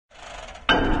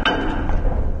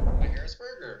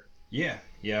Yeah,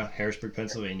 Harrisburg,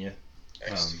 Pennsylvania.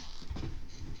 Nice. Um,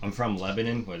 I'm from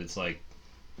Lebanon, but it's like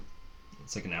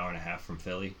an hour and a half from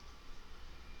Philly.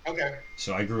 Okay.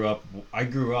 So I grew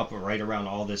up right around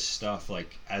all this stuff,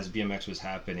 like as BMX was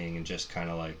happening, and just kind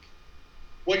of like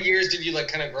What years did you like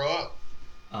kind of grow up?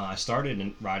 I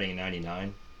started riding in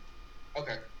 '99.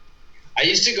 Okay. I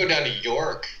used to go down to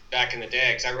York back in the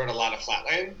day because I rode a lot of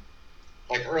flatland.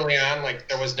 Like early on, like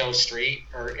there was no street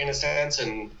or in a sense,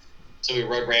 and so we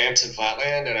rode ramps and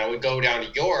flatland. And I would go down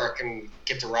to York and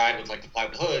get to ride with like the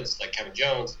Plywood Hoods, like Kevin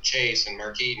Jones, Chase, and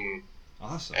Mark Eaton,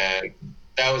 Awesome. and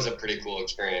that was a pretty cool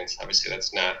experience. Obviously,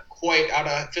 that's not quite out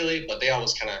of Philly, but they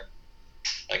always kind of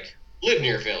like live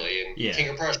near Philly, and Yeah, King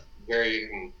of Prussia,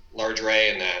 very large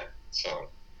Ray and that. So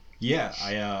yeah.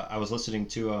 I was listening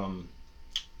to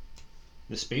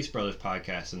the Space Brothers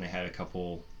podcast, and they had a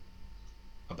couple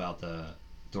about the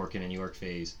Dorkin and York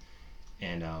phase,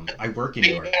 and I work in I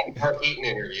think York. that Mark Eaton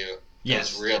interview, that was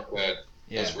Yes. real good. That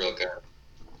Yeah. was real good.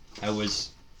 I was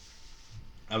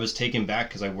I was taken back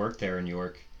because I worked there in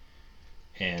York,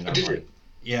 and Oh, I'm did you? like,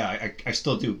 yeah, I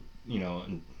still do,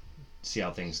 and see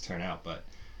how things turn out, but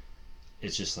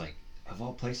it's just like, of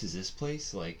all places, this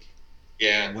place, like,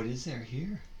 Yeah. what is there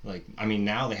here? Like, I mean,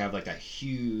 now they have like that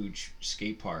huge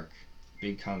skate park,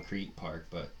 big concrete park,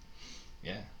 but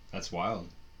yeah, that's wild.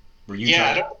 Were you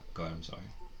Yeah, trying? Go ahead. I'm sorry.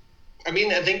 I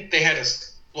mean, I think they had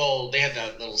they had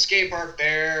that little skate park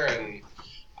there, and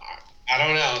I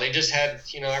don't know. They just had,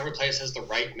 every place has the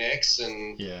right mix,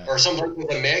 Yeah. or some place with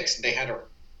a mix. They had a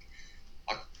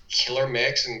killer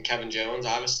mix, and Kevin Jones,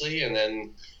 obviously, and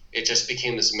then it just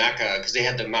became this mecca because they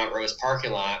had the Mount Rose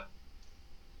parking lot,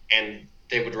 and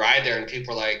they would ride there, and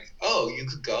people were like, "Oh, you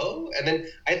could go." And then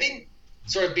I think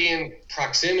sort of being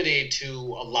proximity to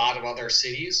a lot of other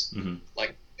cities, Mm-hmm.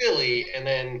 like Philly, and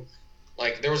then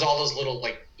like there was all those little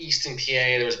like Easton,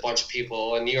 PA. There was a bunch of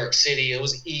people in New York City. It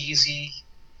was easy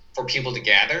for people to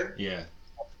gather. Yeah.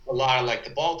 A lot of like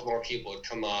the Baltimore people would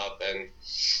come up,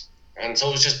 and so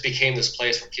it was just became this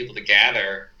place for people to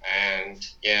gather. And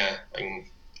yeah, I mean,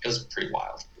 it was pretty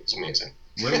wild. It was amazing.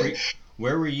 Where were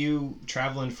where were you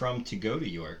traveling from to go to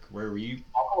York? Where were you?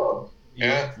 Buffalo. York,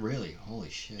 Yeah, really? Holy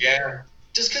shit. yeah.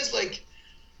 Just because like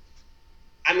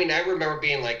I mean, I remember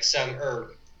being like seven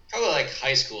or probably like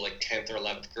high school, like 10th or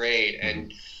 11th grade, Mm-hmm.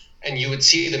 and you would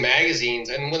see the magazines,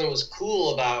 and what was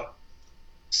cool about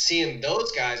seeing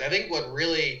those guys, I think what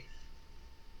really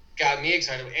got me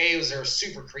excited, A, was they were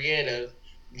super creative.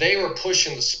 They were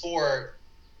pushing the sport.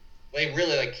 They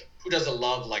really like who doesn't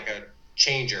love like a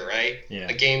changer, right? Yeah.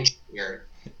 A game changer,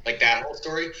 like that whole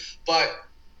story. But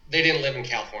they didn't live in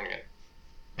California.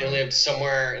 They Right. lived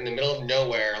somewhere in the middle of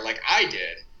nowhere, like I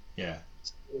did. Yeah.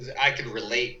 I could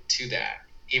relate to that,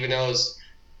 even though it was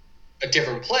a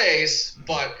different place, Mm-hmm.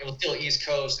 but it was still East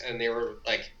Coast, and they were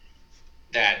like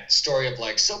that story of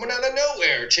like someone out of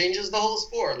nowhere changes the whole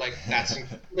sport. Like that's who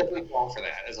doesn't fall for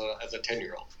that as a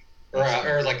 10-year-old or That's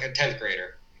cool. or like a 10th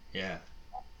grader. Yeah.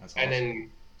 That's And awesome.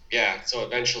 then yeah, so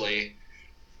eventually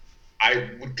I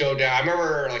would go down. I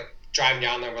remember like driving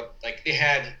down there with like they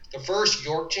had the first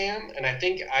York Jam, and I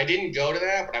think I didn't go to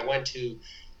that, but I went to.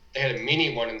 They had a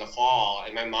mini one in the fall,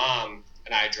 and my mom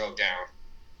and I drove down,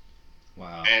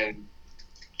 Wow. and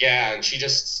yeah, and she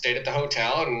just stayed at the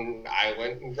hotel, and I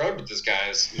went and rode with this guy. It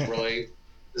was really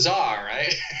bizarre,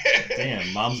 right?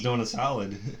 Damn, mom's doing a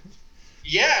solid.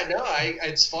 Yeah, no,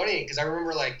 it's funny because I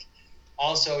remember like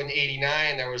also in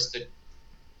 '89 there was the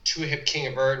Two Hip King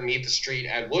of Vert and Meet the Street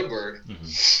at Woodward,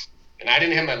 Mm-hmm. and I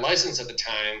didn't have my license at the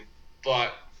time,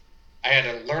 but I had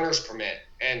a learner's permit,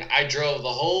 and I drove the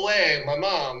whole way with my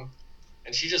mom,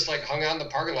 and she just like hung out in the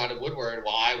parking lot at Woodward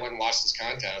while I went and watched this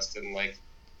contest, and like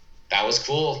that was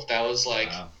cool. That was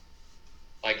Wow.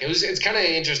 like it's kind of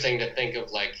interesting to think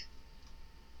of like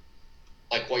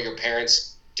what your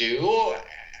parents do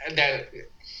that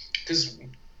because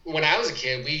when I was a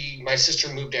kid, my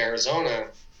sister moved to Arizona,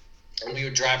 and we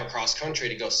would drive across country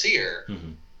to go see her,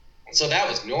 Mm-hmm. and so that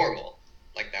was normal.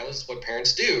 Like that was what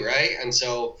parents do, right? And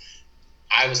so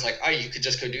I was like, oh, you could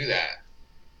just go do that.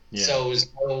 Yeah. So it was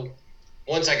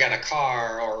once I got a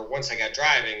car or once I got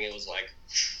driving, it was like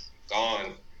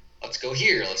gone. Let's go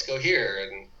here. Let's go here,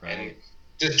 and Right.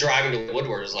 just driving to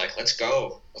Woodward is like, let's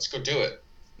go do it.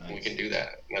 And we Nice. can do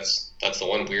that. And that's the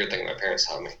one weird thing my parents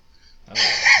taught me.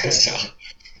 Oh. So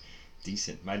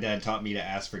Decent. My dad taught me to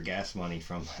ask for gas money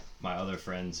from my other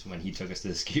friends when he took us to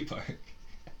the skate park.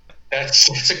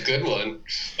 that's a good one.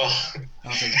 Oh, I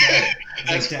was like, Dad.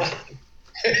 I was that's like,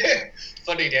 Dad.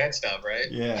 funny dad stuff,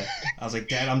 right? Yeah. I was like,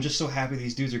 Dad, I'm just so happy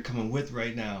these dudes are coming with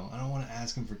right now. I don't want to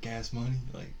ask them for gas money.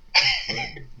 Like, but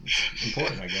it's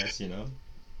important, I guess,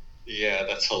 Yeah,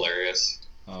 that's hilarious.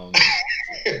 Hell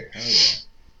yeah.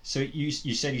 So you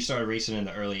said you started racing in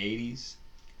the early '80s?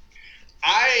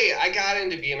 I got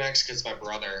into BMX because my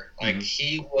brother, like,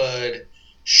 he would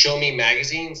show me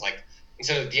magazines, like,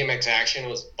 instead of BMX Action, it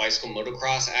was Bicycle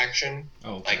Motocross Action.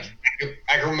 Oh, okay. Like,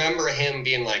 I remember him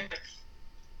being like,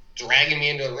 dragging me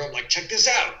into a room, like, check this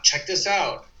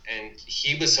out. And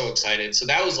he was so excited. So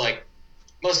that was like,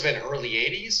 must have been early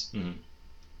 '80s. Mm-hmm.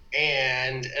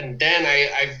 And then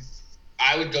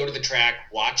I would go to the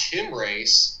track, watch him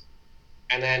race,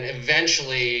 and then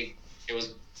eventually it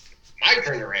was my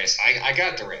turn to race. I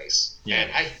got to race,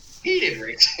 and I hated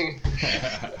racing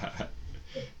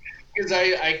because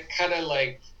I kind of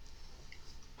like,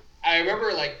 I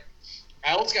remember like,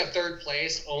 I almost got third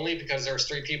place only because there was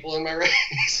 3 people in my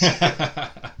race.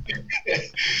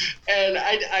 And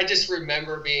I just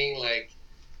remember being like,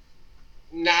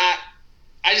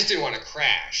 I just didn't want to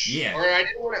crash. Yeah. Or I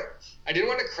didn't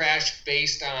want to crash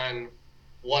based on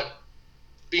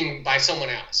being by someone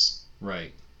else.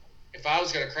 Right. If I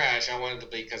was going to crash, I wanted to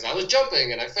be because I was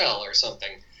jumping and I fell or something.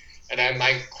 And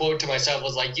my quote to myself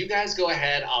was like, you guys go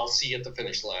ahead, I'll see you at the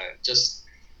finish line. Just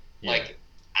like,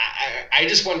 I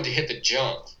just wanted to hit the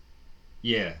jump.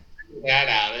 Yeah. That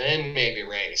out and then maybe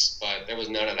race, but there was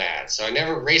none of that. So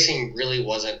racing really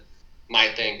wasn't my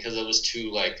thing because it was too,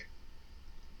 like,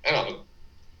 I don't know,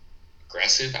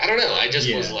 aggressive. I don't know. I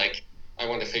just was like, I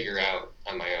wanted to figure out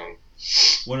on my own.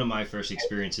 One of my first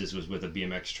experiences was with a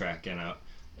BMX track, and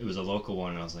it was a local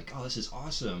one, and I was like, oh, this is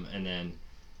awesome. And then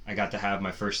I got to have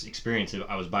my first experience.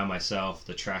 I was by myself.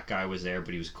 The track guy was there,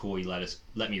 but he was cool. He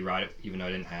let me ride it, even though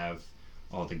I didn't have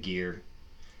all the gear.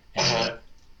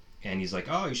 And he's like,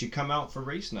 oh, you should come out for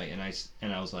race night.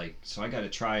 And I was like, so I got to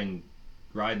try and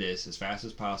ride this as fast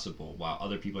as possible while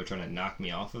other people are trying to knock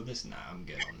me off of this? Nah, I'm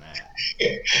good on that.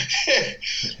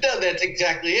 No, that's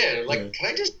exactly it. Like, can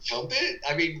I just jump it?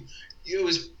 I mean, it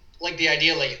was like the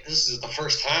idea, like, this is the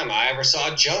first time I ever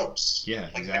saw jumps. Yeah,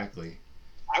 like, exactly.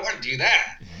 I want to do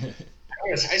that.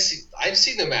 I've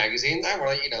seen the magazines. I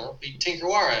want to, be Tinker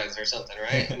Juarez or something,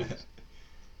 right?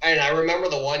 And I remember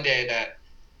the one day that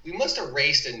we must have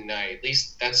raced at night. At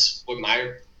least that's what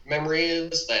my memory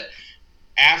is, that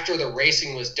after the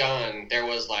racing was done, there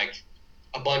was like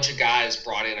a bunch of guys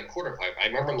brought in a quarter pipe. I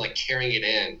remember them like carrying it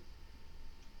in,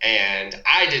 and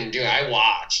I didn't do it. I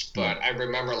watched, but I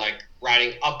remember like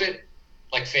riding up it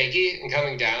like fakie and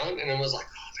coming down, and it was like,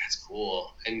 oh, that's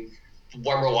cool. And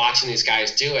when we're watching these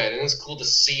guys do it, and it was cool to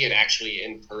see it actually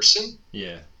in person.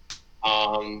 Yeah.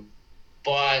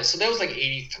 But so that was like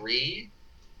 '83,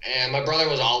 and my brother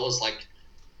was always like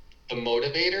the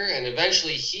motivator, and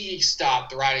eventually he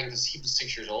stopped riding because he was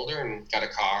 6 years older and got a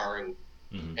car and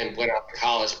went out to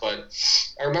college. But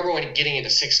I remember when getting into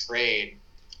 6th grade,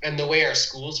 and the way our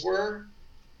schools were,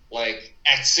 like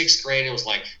at 6th grade, it was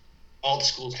like all the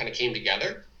schools kind of came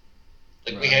together.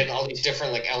 Like we had all these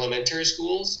different like elementary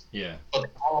schools, but they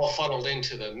all funneled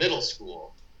into the middle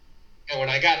school. And when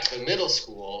I got to the middle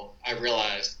school, I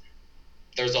realized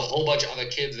there's a whole bunch of other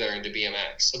kids that are into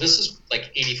BMX. So this is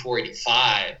like 84,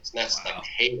 85, and that's like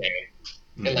heyday.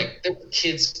 And like there were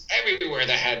kids everywhere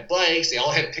that had bikes. They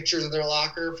all had pictures in their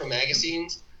locker from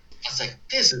magazines. I was like,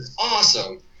 this is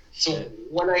awesome. So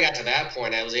when I got to that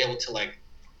point, I was able to like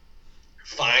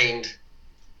find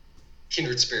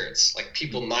kindred spirits, like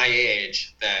people my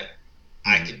age that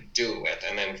I could do it with.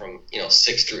 And then from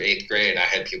 6th through 8th grade, I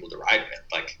had people to ride with,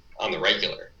 like on the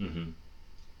regular.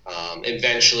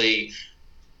 Eventually,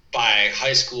 by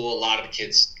high school, a lot of the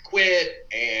kids quit,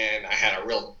 and I had a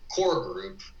real core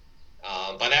group.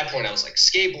 By that point, I was like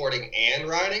skateboarding and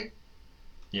riding.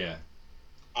 Yeah.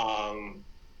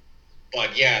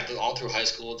 But yeah, all through high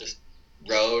school, just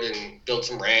rode and built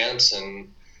some ramps, and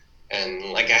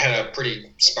like I had a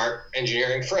pretty smart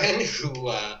engineering friend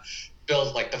who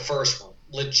built like the first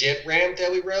legit ramp that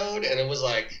we rode, and it was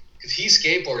like, because he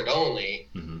skateboarded only,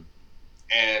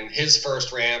 and his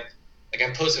first ramp, like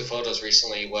I posted photos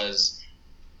recently, was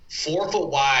 4 foot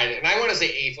wide, and I want to say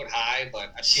 8 foot high,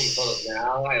 but I've seen photos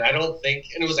now, and I don't think,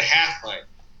 and it was a half pipe.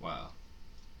 Wow.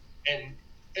 And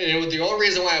it was, the only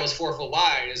reason why it was 4 foot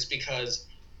wide is because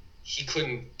he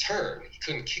couldn't turn. He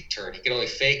couldn't kick turn. He could only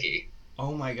fakie.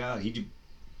 Oh my God.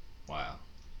 Wow.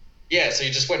 Yeah, so he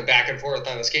just went back and forth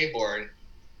on the skateboard,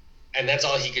 and that's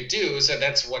all he could do, so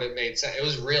that's what it made sense. It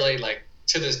was really, like,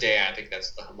 to this day, I think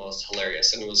that's the most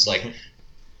hilarious. And it was like,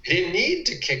 he didn't need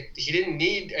to kick, he didn't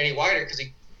need any wider because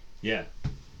he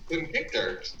couldn't kick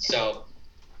dirt. So,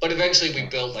 but eventually we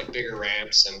built like bigger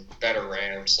ramps and better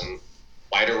ramps and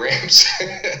wider ramps.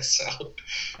 So,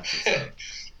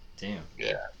 damn.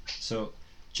 Yeah. So,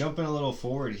 jumping a little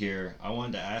forward here, I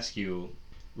wanted to ask you,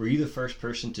 were you the first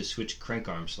person to switch crank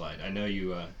arm slide? I know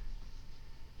you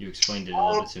explained it a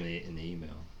little bit to me in the email.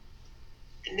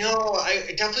 No,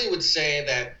 I definitely would say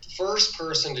that first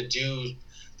person to do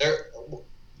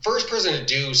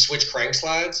switch crank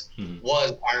slides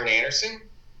was Byron Anderson.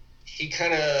 He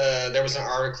there was an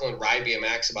article in Ride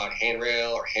BMX about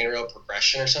handrail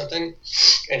progression or something,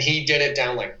 and he did it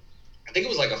down like, I think it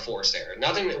was like a forced air.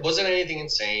 It wasn't anything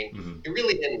insane. He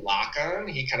really didn't lock on.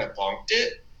 He kind of bonked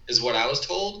it, is what I was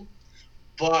told.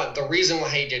 But the reason why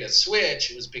he did a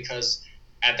switch was because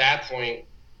at that point,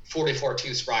 44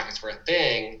 tooth sprockets were a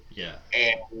thing. Yeah.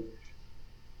 And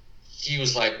he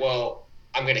was like, well,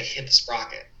 I'm going to hit the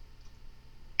sprocket.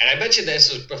 And I bet you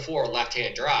this was before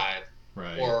left-hand drive.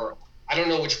 Right. Or I don't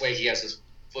know which way he has his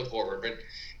foot forward, but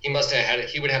he must have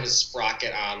he would have his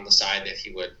sprocket on the side that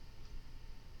he would.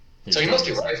 So he must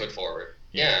be right foot forward.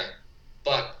 Yeah.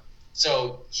 But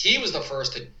so he was the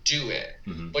first to do it.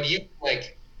 But you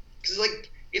because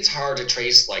it's hard to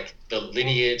trace like the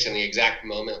lineage and the exact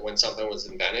moment when something was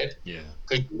invented. Yeah.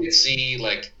 Because you could see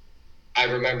I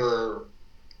remember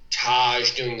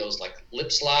Taj doing those like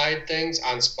lip slide things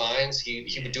on spines.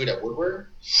 He would do it at Woodward.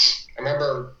 I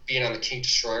remember being on the King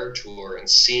Destroyer tour and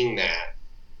seeing that.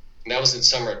 And that was in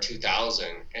summer of 2000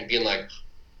 and being like,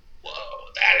 whoa,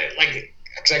 that is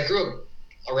because I grew up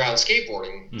around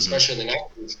skateboarding, especially in the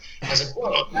 90s. I was like,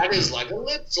 whoa, that is like a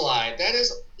lip slide. That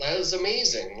is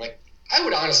amazing. Like, I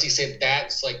would honestly say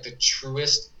that's like the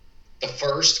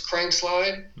first crank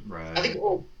slide. Right. I think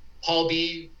Paul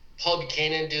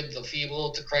Buchanan did the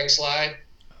feeble to crank slide.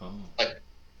 Oh. Like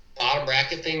bottom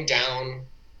bracket thing down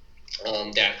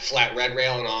that flat red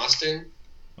rail in Austin.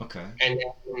 Okay.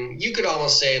 And you could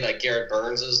almost say like Garrett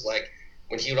Burns is like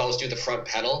when he would always do the front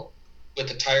pedal with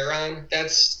the tire on.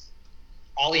 That's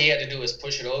all he had to do was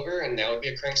push it over, and that would be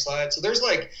a crank slide. So there's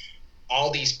like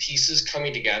all these pieces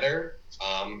coming together.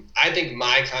 I think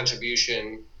my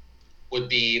contribution would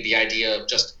be the idea of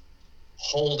just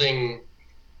holding.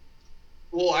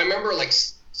 Well, I remember like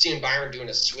seeing Byron doing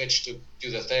a switch to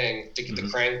do the thing to get the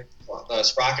crank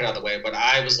sprocket out of the way, but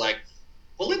I was like,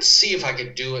 well, let's see if I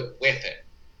could do it with it.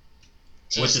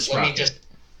 So with the sprocket?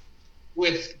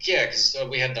 Because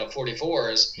we had the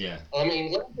 44s. Yeah. Let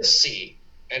me just see.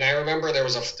 And I remember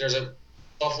there's a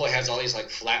Buffalo has all these like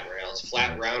flat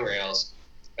round rails,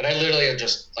 and I literally am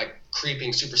just like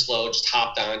creeping super slow, just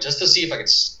hopped on just to see if I could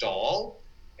stall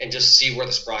and just see where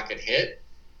the sprocket hit.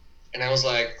 And I was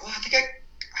like, oh,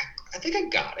 I think I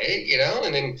got it, you know.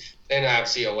 And then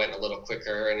obviously I went a little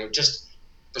quicker, and it just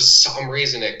for some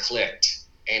reason it clicked.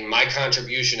 And my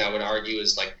contribution, I would argue,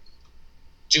 is like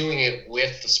doing it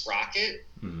with the sprocket,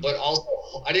 but also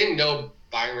I didn't know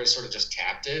Byron sort of just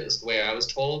tapped it, is the way I was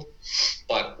told,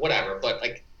 but whatever. But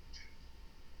like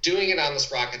doing it on the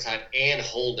sprocket side and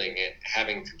holding it,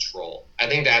 having control, I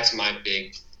think that's my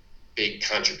big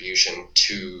contribution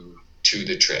to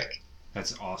the trick.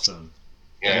 That's awesome.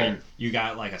 Yeah. I mean, you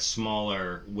got like a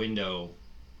smaller window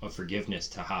of forgiveness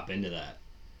to hop into that.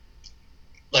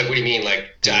 Like, what do you mean?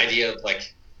 Like the idea of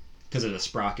like because of the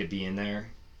sprocket being there,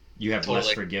 you have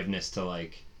less forgiveness to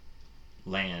like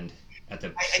land at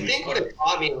the. I think what it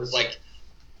taught me was like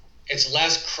it's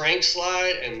less crank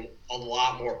slide and a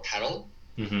lot more pedal.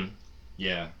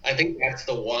 Yeah. I think that's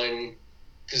the one,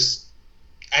 because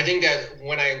I think that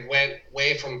when I went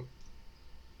away from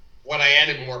when I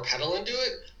added more pedal into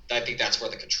it, I think that's where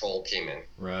the control came in.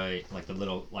 Right, like the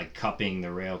little like cupping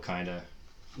the rail kind of.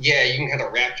 Yeah, you can kind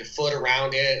of wrap your foot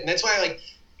around it, and that's why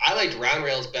I liked round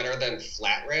rails better than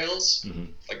flat rails,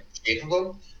 like shape of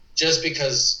them, just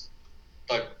because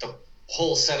the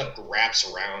whole setup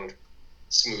wraps around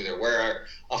smoother. Where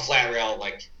a flat rail,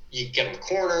 like you get in the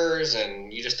corners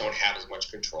and you just don't have as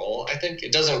much control. I think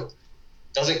it doesn't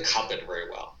cup it very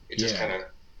well. It just kind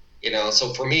of,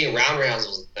 So for me, round rails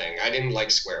was the thing. I didn't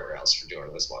like square rails for doing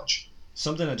it as much.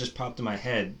 Something that just popped in my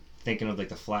head, thinking of like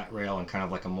the flat rail and kind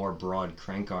of like a more broad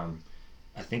crank arm.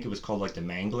 I think it was called like the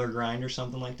Mangler grind or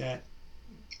something like that.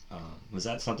 Was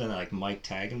that something that like Mike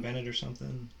Tagg invented or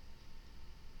something?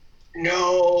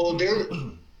 No, are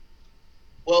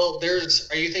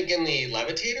you thinking the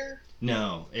Levitator?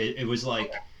 No, it was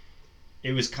like,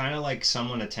 it was kind of like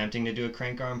someone attempting to do a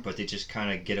crank arm, but they just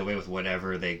kind of get away with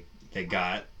whatever they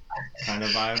got kind of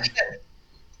vibe.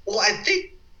 Well, I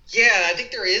think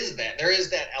there is that. There is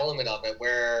that element of it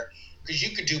where, because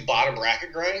you could do bottom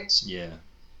bracket grinds. Yeah.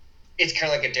 It's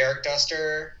kind of like a Derek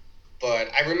Duster, but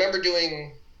I remember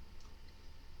doing,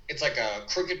 it's like a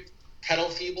crooked pedal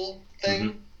feeble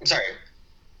thing. I'm sorry,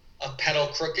 a pedal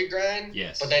crooked grind.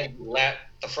 Yes. But then you let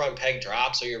the front peg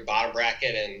drop, so your bottom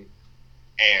bracket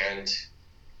and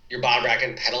your bottom bracket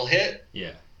and pedal hit.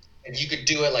 Yeah. and you could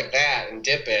do it like that and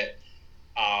dip it.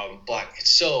 But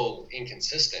it's so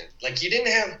inconsistent. Like you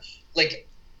didn't have like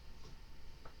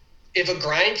if a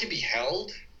grind could be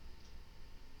held,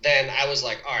 then I was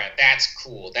like, all right, that's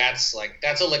cool. That's a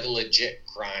like a legit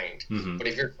grind. Mm-hmm. But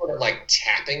if you're sort of like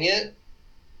tapping it,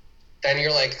 then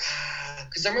you're like,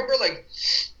 because I remember like,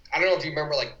 I don't know if you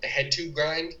remember like the head tube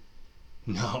grind.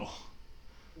 No.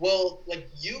 Well, like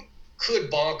you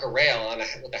could bonk a rail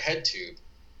with a head tube.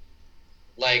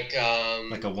 Like a I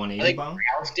 180 think bomb?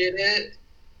 Ralph did it,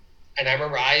 and I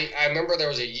remember there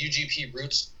was a UGP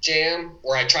Roots jam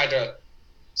where I tried to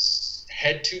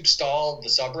head tube stall the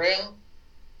sub rail.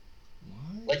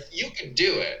 What? Like you could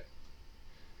do it,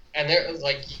 and there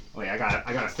like Wait, I got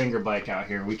a finger bike out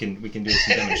here. We can do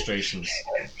some demonstrations.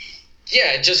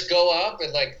 yeah, just go up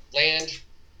and like land.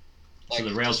 Like, so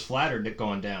the rail's flat or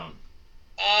going down?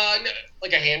 No,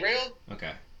 like a handrail.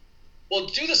 Okay. Well,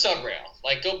 do the sub rail.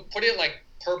 Like go put it like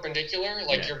perpendicular,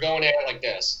 like Yeah. you're going at it like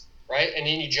this, right? And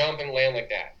then you jump and land like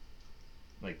that.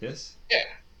 Like this? Yeah.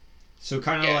 So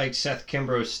kind of Yeah. like Seth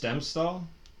Kimbrough's stem stall?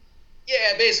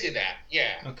 Yeah, basically that.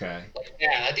 Yeah. Okay. Like,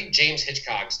 yeah, I think James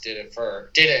Hitchcock's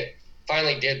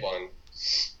finally did one.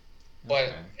 But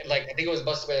Okay. like I think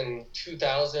must have been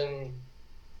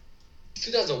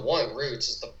 2001 Roots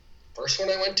is the first one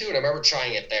I went to, and I remember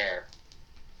trying it there.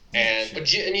 And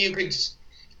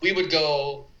we would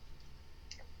go.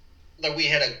 Like we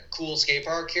had a cool skate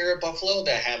park here at Buffalo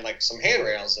that had like some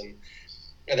handrails and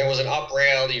there was an up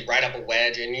rail. You ride up a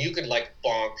wedge and you could like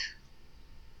bonk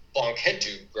head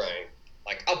tube grind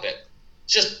like up it,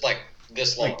 just like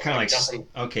this long. Like kind of like nothing.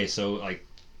 okay, so like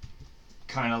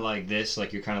kind of like this,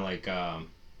 like you're kind of like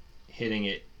hitting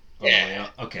it all the way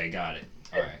up. Okay, got it.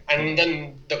 All right. And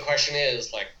then the question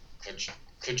is like,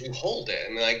 could you hold it?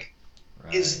 And like,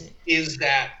 Right. is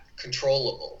that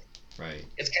controllable? Right.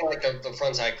 It's kind of like the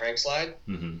front side crank slide.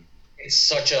 Mm-hmm. It's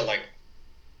such a like,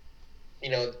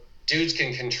 dudes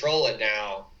can control it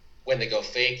now when they go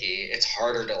fakie. It's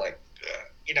harder to like,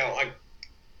 like.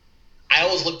 I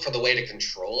always look for the way to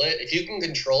control it. If you can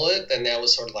control it, then that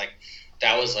was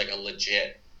like a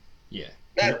legit. Yeah.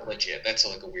 Not legit. That's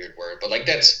like a weird word, but like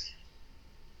that's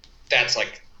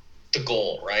like the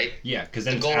goal, right? Yeah, because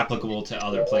then it's applicable to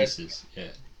other places.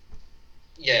 Yeah.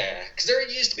 Yeah, because there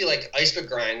used to be like ice pick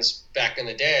grinds back in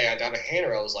the day. I down a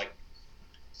handrail was like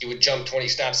you would jump 20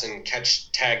 steps and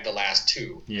tag the last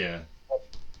two. Yeah.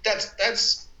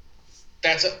 That's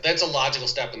a logical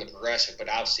step in the progression, but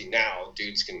obviously now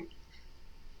dudes can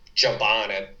jump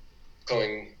on it,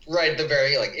 going right at the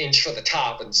very like inch for the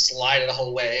top and slide it the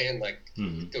whole way and like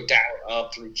go down,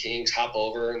 up through kinks, hop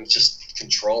over and just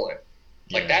control it.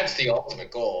 Like that's the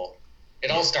ultimate goal. It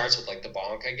all starts with like the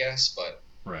bonk, I guess, but.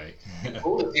 Right.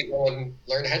 Cool if people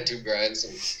learn head tube grinds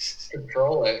and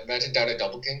control it. Imagine down a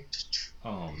double king.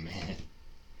 Oh man,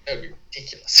 that would be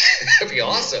ridiculous. That'd be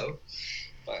awesome,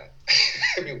 but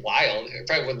it'd be wild. It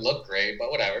probably wouldn't look great, but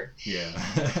whatever.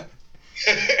 Yeah.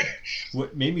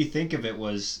 What made me think of it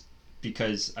was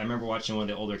because I remember watching one of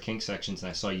the older kink sections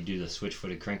and I saw you do the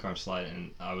switch-footed crank arm slide,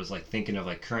 and I was like thinking of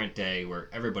like current day where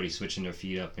everybody's switching their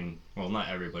feet up, and well, not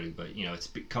everybody, but it's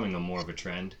becoming more of a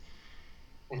trend.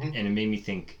 Mm-hmm. And it made me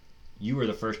think you were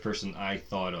the first person I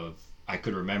thought of, I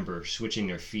could remember switching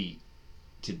their feet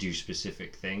to do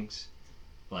specific things,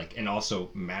 like, and also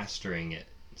mastering it.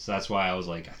 So that's why I was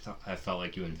like, I felt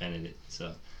like you invented it.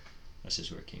 So that's just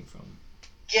where it came from.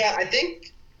 Yeah, I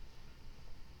think,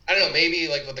 I don't know, maybe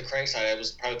like with the crank side, I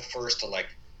was probably the first to like,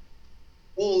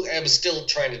 well, I was still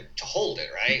trying to hold it,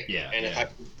 right? Yeah. And if I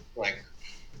like,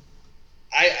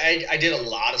 I did a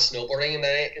lot of snowboarding in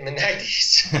the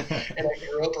 90s, and I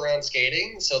grew up around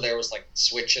skating, so there was like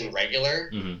switch and regular,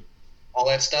 all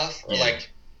that stuff, or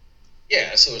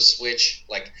so a switch,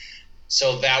 like,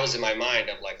 so that was in my mind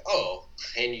of like, oh,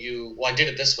 I did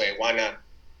it this way, why not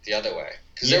the other way?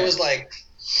 Because there was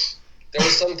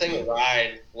something to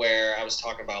ride where I was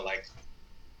talking about like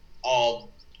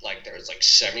there was like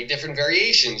 70 different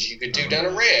variations you could do down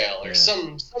a rail or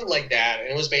something like that, and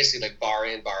it was basically like bar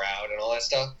in, bar out, and all that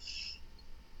stuff.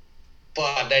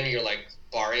 But then you're like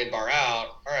bar in, bar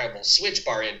out. All right, well, switch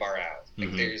bar in, bar out.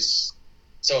 Like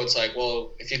so it's like,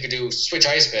 well, if you could do switch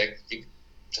ice pick, you could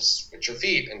just switch your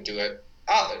feet and do it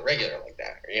regular like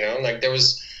that. Like there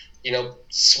was,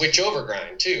 switch over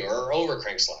grind too, or over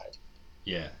crank slide.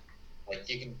 Yeah. Like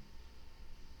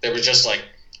there was just like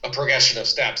a progression of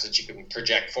steps that you can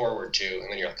project forward to,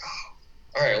 and then you're like, oh,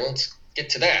 all right, well, let's get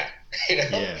to that.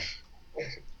 Yeah.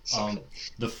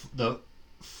 The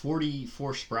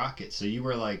 44 sprocket. So you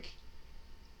were like,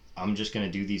 I'm just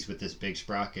gonna do these with this big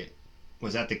sprocket.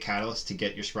 Was that the catalyst to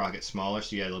get your sprocket smaller,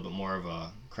 so you had a little bit more of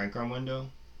a crank arm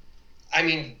window? I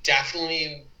mean,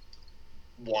 definitely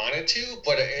wanted to,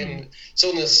 but so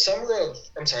in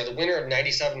the winter of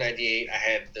 97, 98, I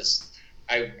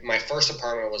had my first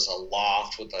apartment was a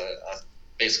loft with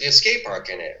basically a skate park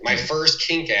in it. My first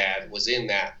kink ad was in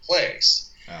that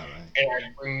place. Oh, right. And I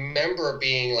remember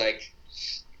being like,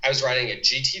 I was riding a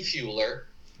GT Fueler,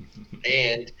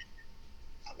 and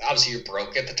obviously you're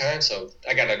broke at the time, so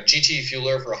I got a GT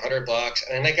Fueler for $100,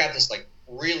 and then I got this like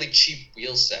really cheap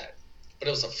wheel set, but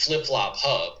it was a flip flop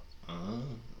hub. Oh.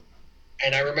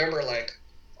 And I remember like,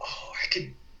 oh, I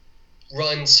could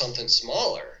run something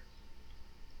smaller.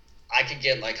 I could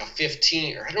get like a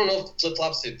 15, or I don't know if flip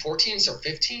flops did 14s or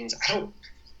 15s.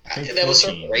 I think that was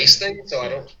sort of a race thing, so yeah. I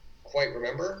don't quite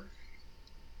remember.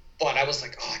 But I was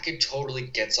like, oh, I could totally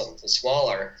get something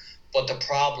smaller. But the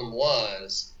problem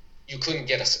was you couldn't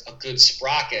get a good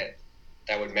sprocket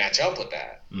that would match up with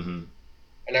that. Mm-hmm.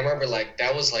 And I remember like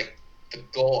that was like the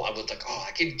goal. I was like, oh,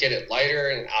 I could get it lighter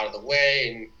and out of the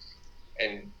way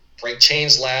and break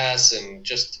chains less and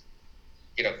just,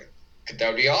 that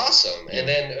would be awesome. Yeah. And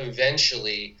then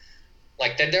eventually,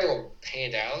 like that never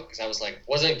panned out because I was like,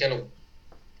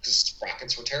 because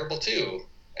sprockets were terrible too.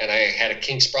 And I had a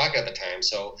kink sprocket at the time.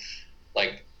 So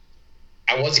like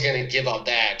I wasn't going to give up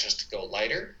that just to go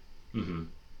lighter mm-hmm.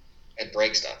 and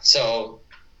break stuff. So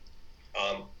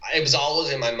it was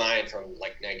always in my mind from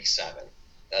like 97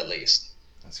 at least.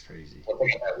 That's crazy.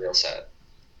 Looking at that wheel set.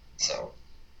 So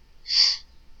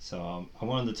I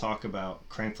wanted to talk about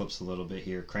crank flips a little bit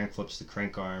here. Crank flips to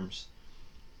crank arms.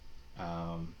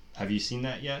 Have you seen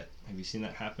that yet? Have you seen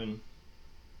that happen?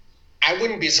 I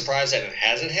wouldn't be surprised that it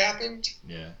hasn't happened.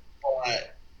 Yeah.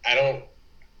 But I don't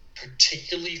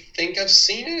particularly think I've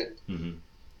seen it. Mm-hmm.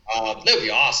 That would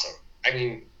be awesome. I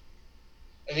mean,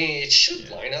 it should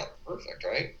line up perfect,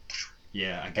 right?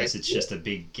 Yeah, I guess it's just a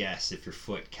big guess if your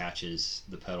foot catches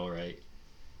the pedal right.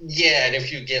 Yeah, and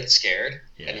if you get scared,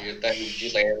 and then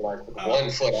you land like with 1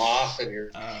 foot off and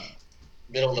you're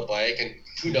middle of the bike, and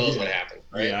who knows what happened,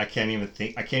 right? Yeah, I can't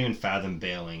even fathom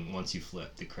bailing once you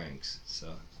flip the cranks.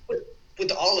 So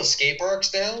with all the skate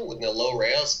parks now, with the low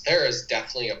rails, there is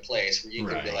definitely a place where you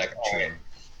can be like,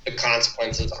 the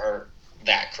consequences aren't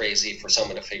that crazy for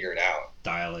someone to figure it out.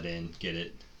 Dial it in, get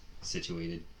it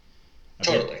situated.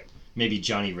 Totally. Maybe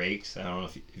Johnny Rakes. I don't know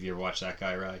if you ever watched that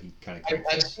guy ride. He kind of.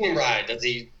 I've seen him ride. Does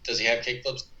he have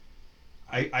kickflips?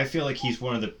 I feel like he's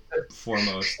one of the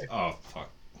foremost. Oh fuck,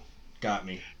 got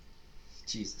me.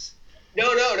 Jesus. No.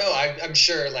 I'm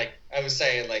sure. Like I was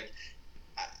saying, like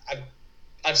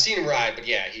I've seen him ride, but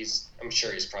yeah, I'm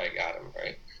sure he's probably got him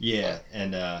right. Yeah,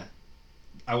 and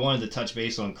I wanted to touch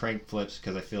base on crank flips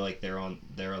because I feel like they're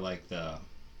like the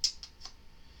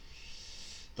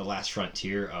last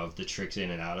frontier of the tricks in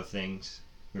and out of things.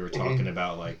 We were talking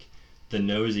about like the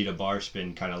nosy to bar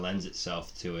spin kind of lends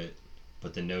itself to it,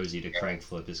 but the nosy to crank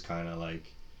flip is kind of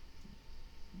like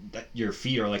that. Your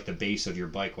feet are like the base of your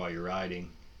bike while you're riding.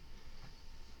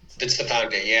 It's the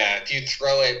foundation. Yeah, if you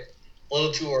throw it a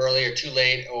little too early or too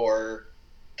late, or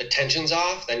the tension's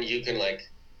off, then you can like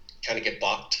kind of get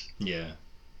bucked. Yeah.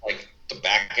 Like the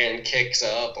back end kicks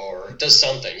up or does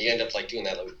something. You end up like doing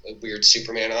that weird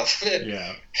Superman off of it.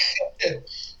 Yeah.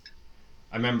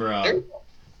 I remember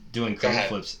doing crank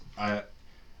flips. I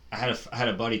had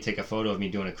a buddy take a photo of me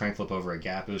doing a crank flip over a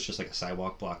gap. It was just like a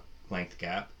sidewalk block length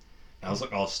gap. And I was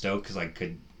like all stoked because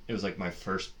it was like my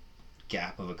first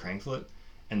gap of a crank flip.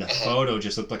 And the photo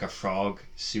just looked like a frog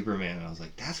Superman. And I was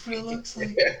like, that's what it looks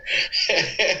like.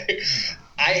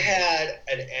 I had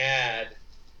an ad,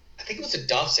 I think it was a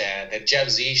Duff's ad that Jeff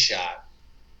Z shot.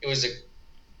 It was a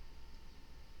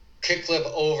kickflip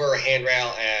over a handrail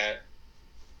at,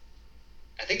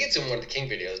 I think it's in one of the King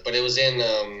videos, but it was in,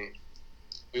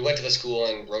 we went to the school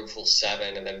and rode full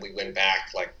 7, and then we went back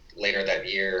like later that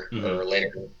year or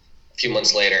later, a few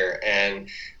months later. And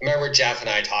I remember Jeff and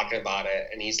I talking about it,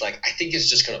 and he's like, I think it's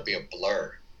just going to be a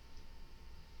blur.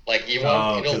 Like you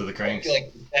won't, because of the cranks.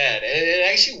 Like dead. And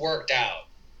it actually worked out,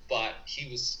 but he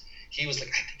was like,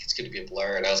 I think it's going to be a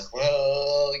blur. And I was like,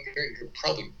 well, you're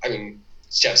probably, I mean,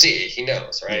 it's Jeff Z, he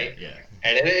knows, right? Yeah.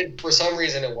 And it, for some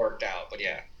reason it worked out, but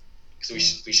yeah.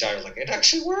 Because we shot it like, it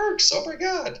actually works, oh my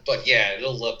god. But yeah,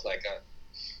 it'll look like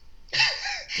a...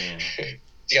 Damn.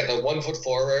 You got the 1 foot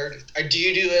forward. Do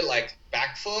you do it like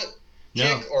back foot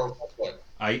kick or front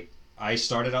foot? I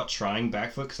started out trying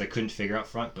back foot because I couldn't figure out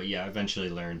front, but yeah, I eventually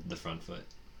learned the front foot.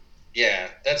 Yeah,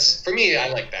 for me, I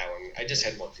like that one. I just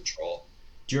had more control.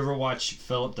 Do you ever watch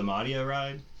Philip DiMatteo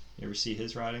ride? You ever see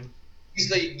his riding? He's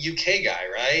the UK guy,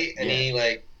 right? And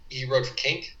he rode for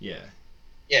Kink? Yeah.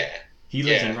 Yeah. He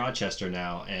lives in Rochester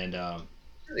now, and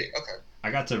really? Okay.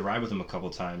 I got to ride with him a couple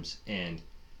times, and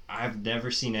I've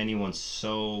never seen anyone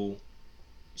so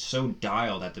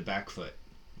dialed at the back foot.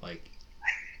 Like,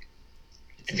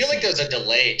 I feel like there's a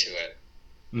delay to it.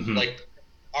 Mm-hmm. Like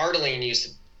Ardeline used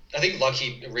to. I think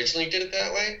Lucky originally did it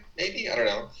that way. Maybe I don't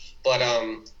know, but I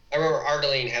remember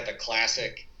Ardeline had the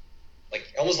classic,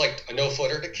 like almost like a no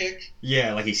footer to kick.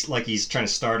 Yeah, like he's trying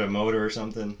to start a motor or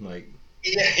something. Like,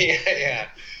 Yeah.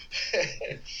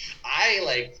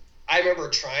 I remember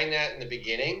trying that in the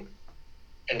beginning,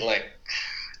 and like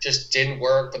just didn't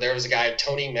work. But there was a guy,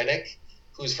 Tony Menick,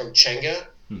 who's from Chenga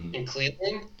mm-hmm. in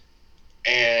Cleveland,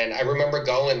 and I remember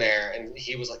going there, and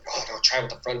he was like, "Oh, no, try with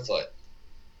the front foot."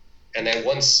 And then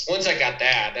once I got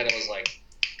that, then it was like,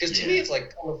 because to me it's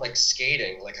like almost like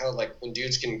skating, like how like when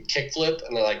dudes can kick flip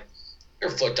and they're like, your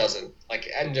foot doesn't,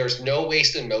 like, and there's no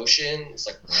wasted motion. It's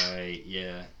like, right,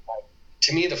 yeah.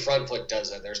 To me, the front foot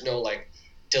does it. There's no like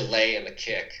delay in the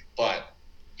kick. But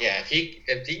yeah, if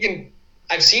he can,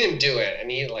 I've seen him do it, and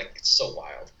he like it's so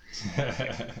wild,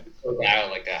 so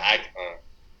wild like that.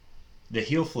 The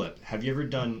heel flip. Have you ever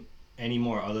done any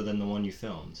more other than the one you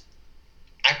filmed?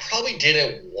 I probably did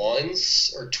it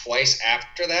once or twice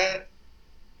after that.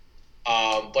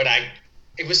 But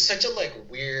it was such a like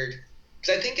weird,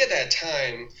 because I think at that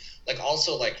time, like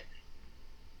also like,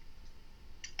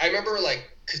 I remember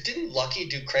like, because didn't Lucky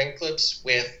do crank flips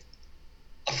with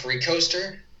a free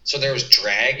coaster? So there was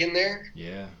drag in there.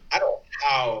 Yeah. I don't know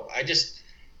how. I just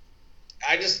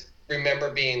remember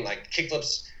being like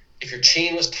kickflips. If your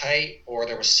chain was tight or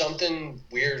there was something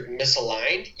weird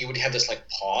misaligned, you would have this like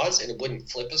pause and it wouldn't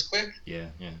flip as quick. Yeah.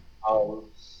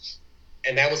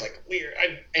 And that was like weird.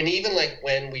 And even like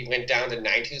when we went down to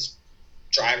 9-tooth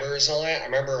drivers and all that, I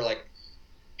remember like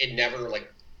it never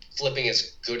like flipping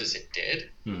as good as it did.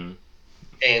 Mm-hmm.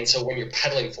 And so when you're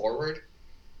pedaling forward,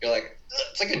 you're like,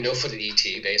 it's like a no-footed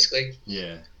ET basically.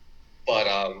 Yeah. But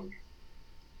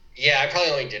yeah, I probably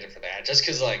only did it for that, just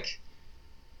because like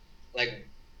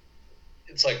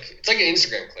it's like an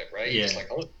Instagram clip, right? Yeah. You're just like,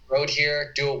 oh, road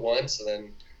here, do it once, and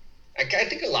then I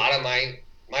think a lot of my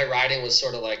riding was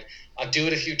sort of like I'll do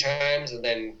it a few times, and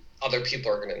then other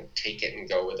people are gonna take it and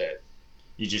go with it.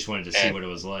 You just wanted to see what it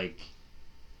was like.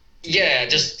 Yeah,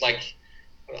 just like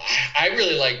I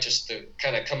really like just the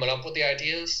kind of coming up with the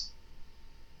ideas,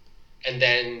 and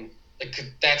then like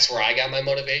that's where I got my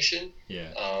motivation.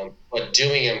 Yeah. But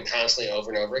doing them constantly over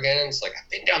and over again, it's like I've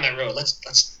been down that road.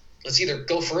 Let's either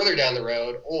go further down the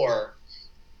road or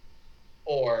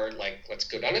like let's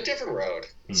go down a different road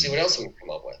and see what else we can come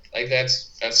up with. Like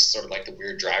that's sort of like the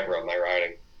weird driver of my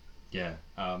riding. Yeah.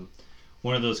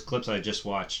 One of those clips I just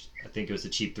watched, I think it was the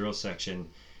Cheap Thrill section.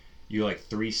 You like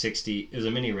 360. It was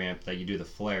a mini ramp that you do the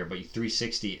flare, but you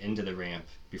 360 into the ramp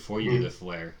before you do the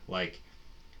flare. Like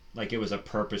it was a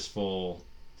purposeful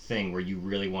thing where you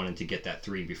really wanted to get that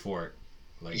 3 before it.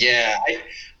 Like, yeah,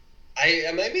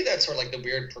 I maybe that's sort of like the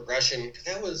weird progression, because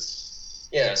that was,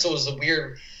 yeah, so it was the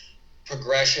weird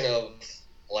progression of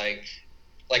like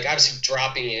obviously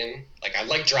dropping in, like I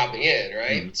like dropping in,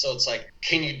 right? Mm-hmm. So it's like,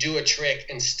 can you do a trick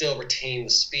and still retain the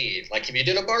speed? Like if you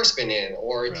did a bar spin in,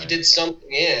 or if you did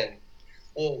something in,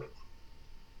 well,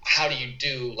 how do you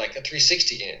do like a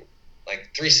 360 in? Like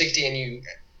 360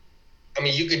 and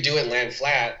you could do it and land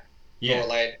flat, or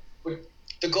like,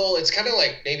 the goal, it's kind of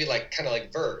like maybe like kind of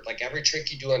like vert. Like every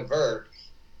trick you do on vert,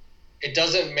 it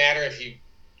doesn't matter if you.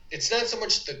 It's not so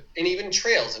much and even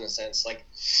trails in a sense. Like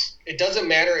it doesn't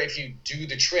matter if you do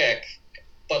the trick,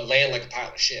 but land like a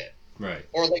pile of shit. Right.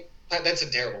 Or like that's a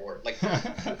terrible word. Like do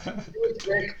a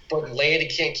trick, but land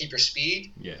and can't keep your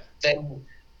speed. Yeah. Then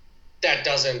that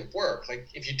doesn't work. Like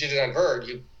if you did it on vert,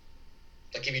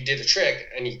 if you did a trick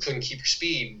and you couldn't keep your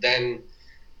speed, then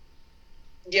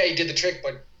yeah, you did the trick,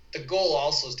 but the goal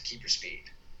also is to keep your speed.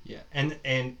 Yeah,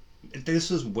 and this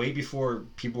was way before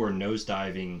people were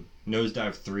nosedive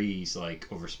 3s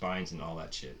like over spines and all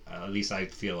that shit. At least I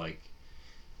feel like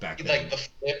back then. Like the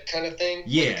flip kind of thing?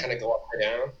 Yeah. Kind of go up or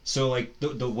down? So like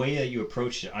the way that you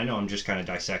approached it, I know I'm just kind of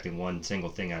dissecting one single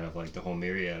thing out of like the whole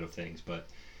myriad of things, but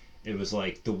it was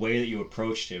like the way that you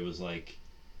approached it was like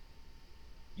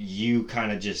you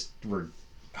kind of just were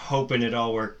hoping it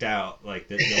all worked out, like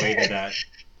the way that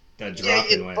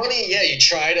dropping went. Funny, yeah. You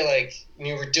try to like when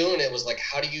you were doing it was like,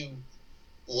 how do you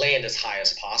land as high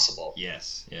as possible?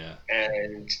 Yes, yeah.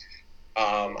 And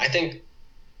I think,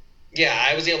 yeah,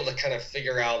 I was able to kind of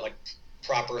figure out like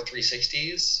proper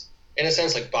 360s in a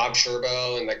sense. Like Bob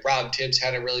Sherbo and like Rob Tibbs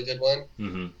had a really good one.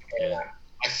 Mm-hmm. Yeah.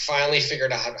 I finally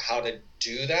figured out how to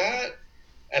do that,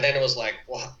 and then it was like,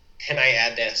 well, can I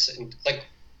add this? And like,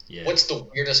 what's the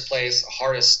weirdest place,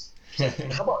 hardest?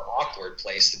 And how about awkward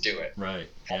place to do it? Right.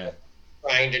 Yeah.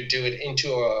 Trying to do it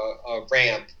into a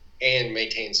ramp and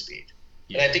maintain speed.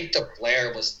 And I think the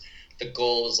flare was, the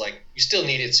goal was like, you still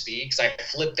needed speed, because I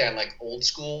flipped that like old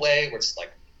school way where it's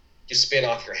like you spin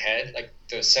off your head, like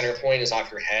the center point is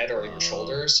off your head or your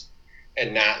shoulders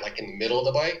and not like in the middle of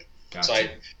the bike. Gotcha. So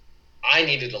I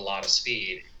needed a lot of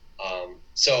speed.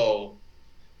 So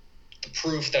the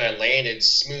proof that I landed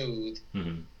smooth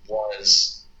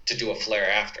was to do a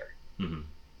flare after.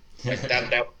 Like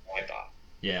that was what I thought.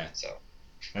 Yeah. So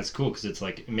that's cool, because it's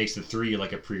like, it makes the 3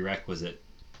 like a prerequisite.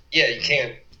 Yeah, you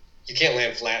can't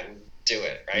land flat and do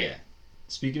it, right? Yeah.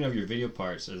 Speaking of your video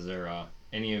parts, is there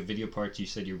any video parts you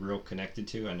said you're real connected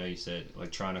to? I know you said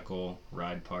electronical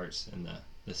ride parts in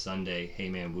the Sunday Hey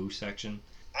Man Woo section.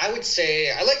 I would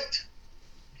say I liked,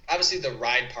 obviously the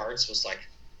ride parts was like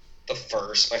my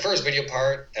first video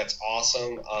part. That's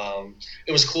awesome.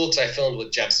 It was cool because I filmed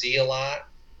with Jeff Z a lot.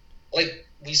 Like,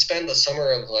 we spent the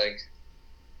summer of like,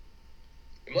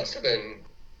 it must have been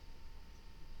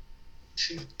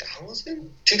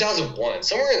 2001,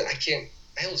 somewhere in,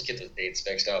 I always get the dates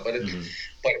mixed up, but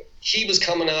but he was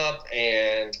coming up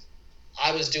and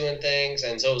I was doing things,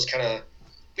 and so it was kind of,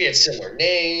 we had similar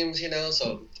names,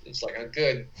 so it was like a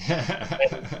good.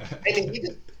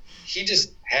 And he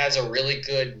just has a really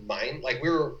good mind. Like, we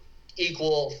were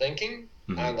equal thinking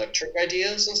on like trick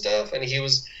ideas and stuff, and he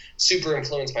was super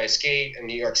influenced by skate and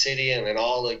New York City and then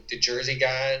all like the Jersey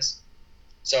guys.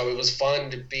 So it was fun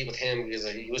to be with him because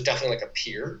he was definitely like a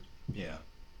peer. Yeah.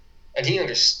 And he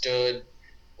understood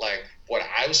like what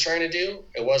I was trying to do.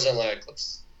 It wasn't like,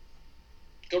 let's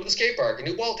go to the skate park and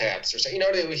do wall taps or something.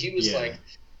 He was like,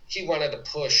 he wanted to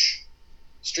push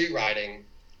street riding,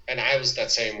 and I was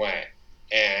that same way.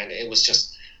 And it was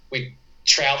just, we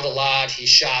traveled a lot. He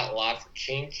shot a lot for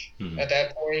Kink at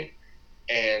that point.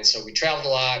 And so we traveled a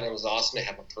lot, and it was awesome to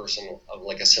have a person of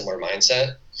like a similar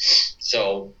mindset.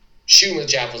 So shooting with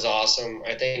Jeff was awesome.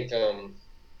 I think 2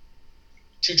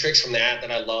 tricks from that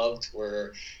I loved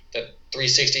were the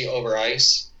 360 over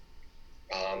ice,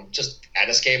 just at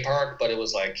a skate park, but it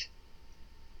was like,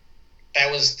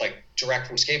 that was like direct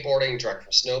from skateboarding, direct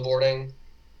from snowboarding.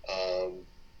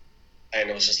 And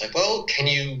it was just like, well,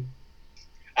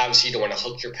 obviously you don't want to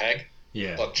hook your peg,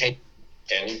 but can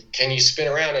you spin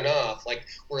around enough? Like,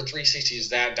 where 360 is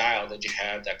that dial that you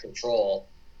have that control.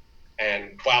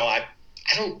 And while I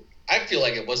feel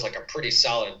like it was like a pretty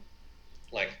solid,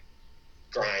 like,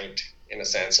 grind in a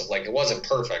sense of like, it wasn't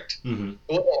perfect. It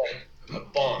wasn't like a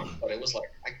bomb, but it was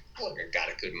like, I feel like I got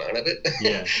a good amount of it.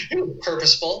 Yeah. It was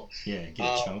purposeful. Yeah, get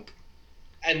a chunk.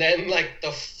 And then like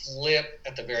the flip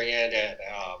at the very end at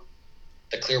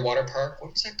the Clearwater Park,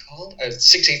 what was that called?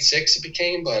 686 it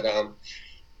became, but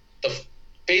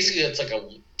basically it's like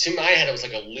to my head it was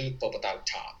like a loop but without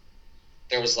top.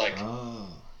 There was like a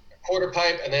quarter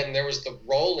pipe, and then there was the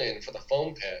roll in for the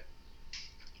foam pit,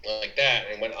 like that,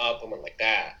 and it went up and went like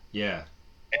that. Yeah.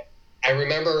 And I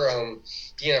remember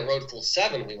being at Road Pool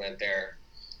 7, we went there,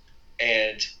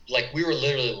 and like we were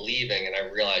literally leaving, and I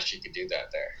realized you could do that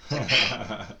there.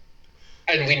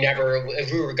 And if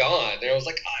we were gone, and I was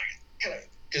like,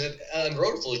 because on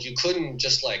Road Pools you couldn't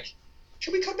just like,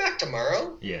 should we come back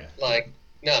tomorrow? Yeah. Like,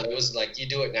 no, it was like, you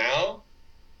do it now,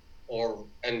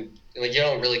 and like you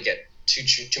don't really get too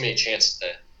many chances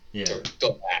to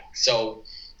go back. So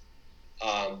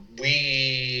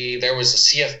there was a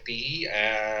CFB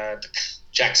at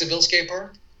Jacksonville Skate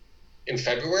Park in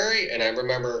February, and I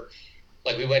remember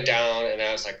like we went down, and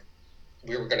I was like,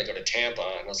 we were going to go to Tampa,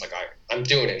 and I was like, I'm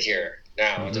doing it here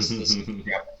now. This is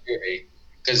the opportunity.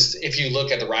 Because if you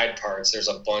look at the ride parts, there's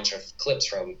a bunch of clips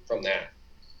from that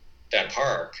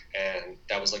park, and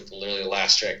that was like literally the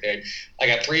last trick. I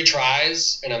got 3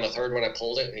 tries, and on the third one I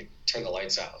pulled it, and he turned the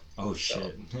lights out. Oh shit!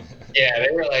 So, yeah, they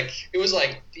were like, it was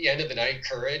like the end of the night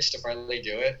courage to finally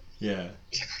do it. Yeah.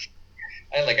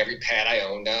 I had like every pad I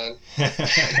owned on.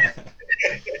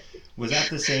 Was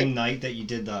that the same night that you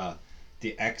did the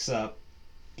X-Up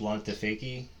Blunt to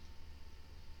Fakie?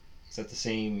 Is that the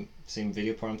same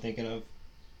video part I'm thinking of?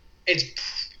 Is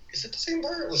it the same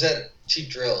part? Or was that Cheap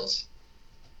Drills?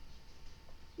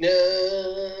 No,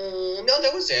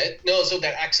 that was it. No, so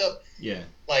that X-Up,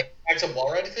 like X-Up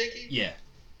wall ride to Fakie? Yeah.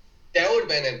 That would have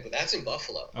been that's in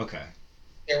Buffalo. Okay.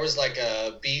 There was like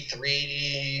a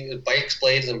B3 bikes,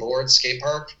 blades, and boards skate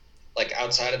park, like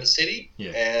outside of the city.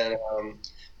 Yeah. And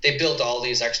they built all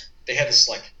these they had this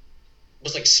like, it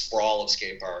was like sprawl of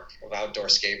skate park, of outdoor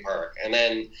skate park. And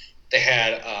then they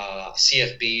had a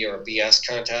CFB or a BS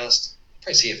contest,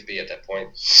 probably CFB at that point,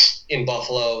 in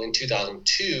Buffalo in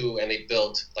 2002, and they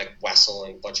built, like Wessel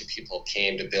and a bunch of people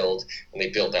came to build, and they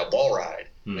built that wall ride.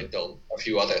 And they built a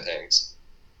few other things.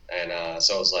 And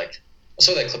so it was like,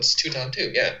 so that clip's 2 times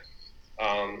 2, yeah.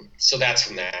 So that's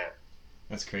from that.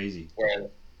 That's crazy. Where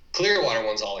Clearwater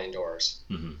one's all indoors.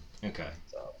 Okay.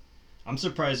 So I'm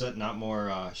surprised that not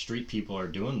more street people are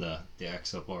doing the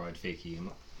XL wall ride fakie.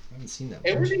 I haven't seen that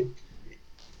it much. really,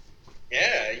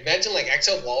 yeah. Imagine like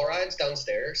XL wall rides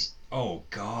downstairs, Oh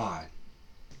God.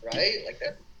 right? Like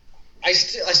that. I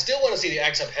still want to see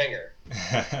the XL hanger,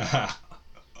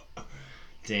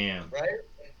 Damn. right?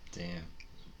 Damn.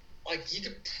 Like you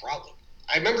could probably.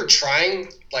 I remember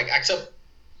trying like XL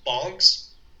bonks.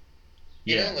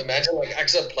 You Yeah. know, imagine like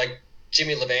XL like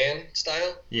Jimmy Levan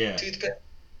style Yeah. toothpick.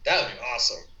 That would be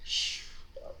awesome.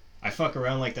 I fuck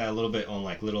around like that a little bit on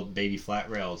like little baby flat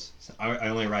rails. I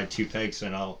only ride 2 pegs,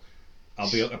 and I'll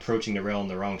be approaching the rail on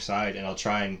the wrong side, and I'll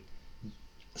try and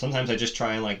sometimes I just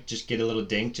try and like just get a little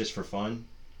dink just for fun,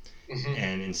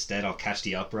 and instead I'll catch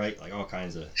the upright, like all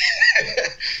kinds of.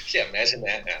 Yeah, imagine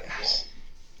that now.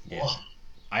 Yeah.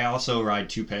 I also ride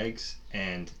 2 pegs,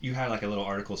 and you had like a little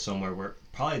article somewhere where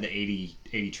probably the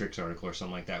 80 tricks article or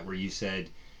something like that, where you said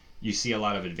you see a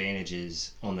lot of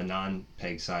advantages on the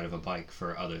non-peg side of a bike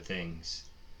for other things.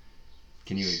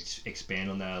 Can you expand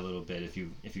on that a little bit if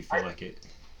you feel like it?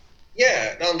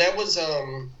 Yeah, no, that was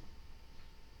I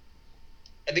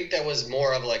think that was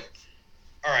more of like,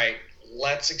 all right,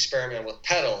 let's experiment with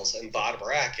pedals and bottom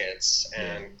brackets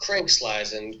and crank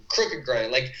slides and crooked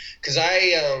grind. Like, because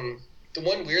the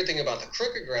one weird thing about the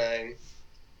crooked grind,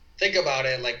 think about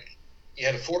it, like you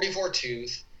had a 44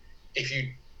 tooth. If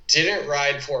you didn't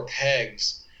ride 4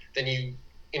 pegs, then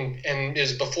and it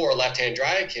was before left-hand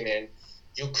drive came in,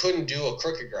 you couldn't do a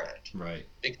crooked grind. Right.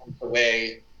 Because the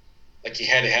way, like you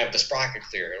had to have the sprocket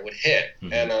clear, it would hit.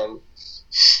 And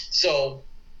so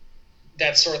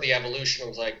that's sort of the evolution. I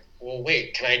was like, well,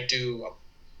 wait, can I do a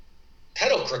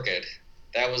pedal crooked?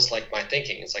 That was like my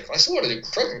thinking. It's like, I still want to do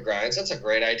crooked grinds. That's a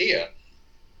great idea.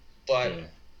 But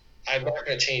I'm not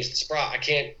going to change the sprocket. I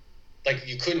can't, like,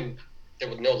 you couldn't, there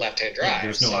was no left-hand drive. Yeah,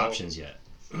 there's no options yet.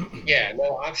 Yeah,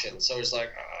 no options. So it's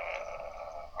like,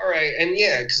 all right. And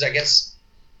yeah, because I guess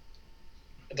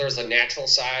there's a natural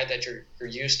side that you're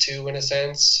used to in a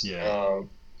sense. Yeah.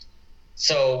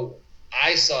 So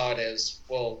I saw it as,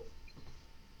 well,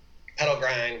 pedal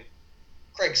grind,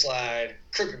 crank slide,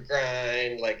 crooked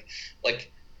grind, like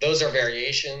those are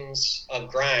variations of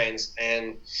grinds,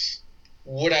 and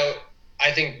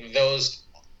I think those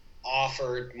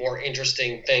offered more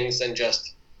interesting things than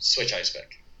just switch ice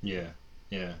pick. Yeah,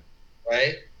 yeah.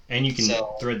 Right. And you can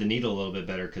thread the needle a little bit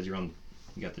better because you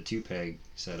got the 2 peg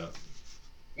set up.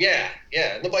 Yeah,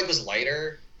 yeah. And the bike was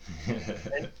lighter.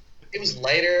 And it was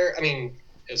lighter. I mean,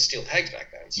 it was steel pegs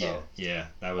back then. So yeah,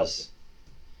 that was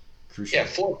crucial. Yeah,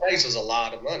 4 pegs was a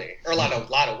lot of money, or a lot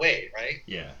of weight, right?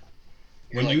 Yeah.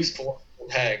 When you 4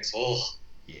 pegs, oh.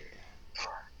 Yeah.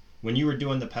 When you were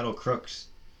doing the pedal crooks,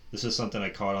 this is something I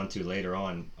caught on to later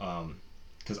on,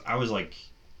 because I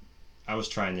was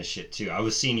trying this shit too. I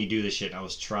was seeing you do this shit, and I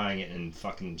was trying it and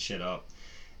fucking shit up.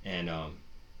 And I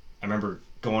remember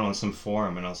going on some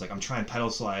forum, and I was like, I'm trying pedal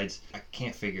slides. I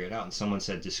can't figure it out. And someone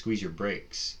said, just squeeze your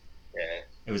brakes.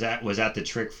 Yeah. Was that the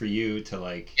trick for you to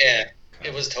like? Yeah.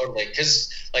 It was totally,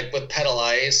 because like with pedal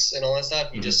ice and all that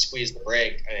stuff, you just squeeze the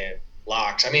brake and it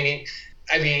locks. I mean,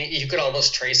 you could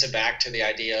almost trace it back to the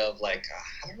idea of like,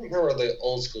 I don't remember the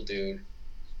old school dude,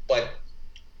 but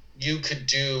you could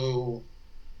do.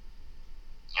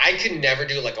 I could never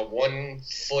do like a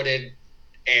 1-footed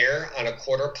air on a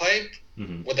quarter pipe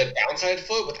with a downside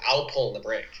foot without pulling the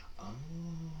brake. Oh,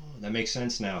 that makes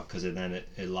sense now, because then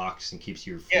it locks and keeps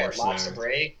your force. Yeah, it locks the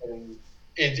brake, and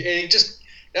it just.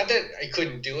 Not that I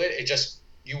couldn't do it, it just,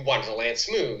 you wanted to land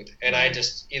smooth. And I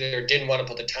just either didn't want to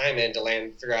put the time in to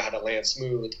figure out how to land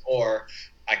smooth, or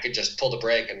I could just pull the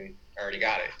brake and I already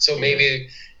got it. So maybe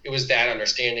it was that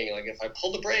understanding, like if I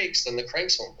pull the brakes, then the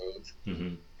cranks won't move.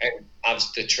 And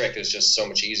obviously the trick is just so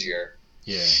much easier.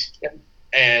 Yeah.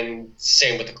 And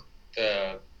same with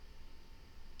the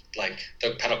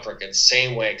pedal crooked,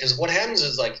 same way. Because what happens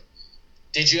is like,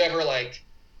 did you ever like,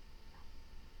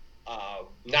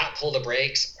 not pull the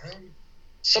brakes?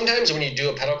 Sometimes when you do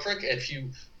a pedal crook, if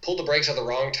you pull the brakes at the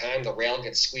wrong time, the rail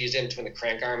gets squeezed in between the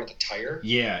crank arm and the tire.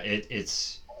 Yeah,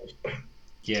 it's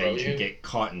you can get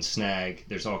caught and snag.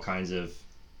 There's all kinds of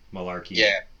malarkey.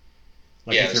 Yeah.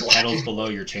 Like if your pedal's below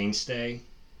your chainstay.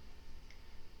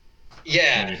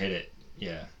 Yeah. When you hit it.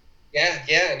 Yeah.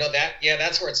 Yeah, no,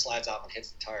 that's where it slides off and hits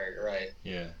the tire. You're right.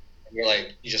 Yeah. And you're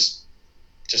like, you just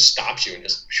stops you and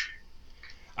just.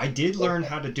 I did learn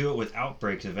how to do it without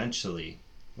brakes eventually.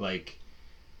 Like,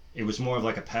 it was more of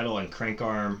like a pedal and crank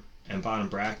arm and bottom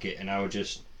bracket, and I would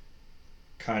just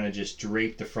kind of just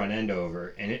drape the front end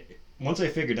over. And once I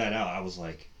figured that out, I was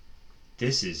like,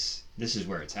 this is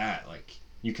where it's at. Like,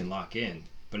 you can lock in.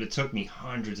 but it took me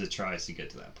hundreds of tries to get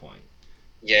to that point.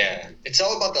 Yeah, it's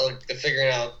all about the figuring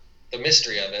out the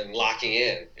mystery of it and locking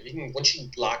in. If you can, once you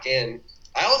lock in,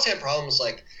 I always had problems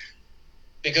like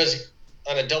because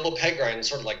on a double peg grind,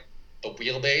 sort of like the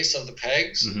wheelbase of the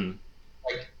pegs, Mm-hmm.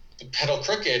 like the pedal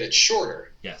crooked, it's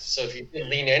shorter. Yes. So if you didn't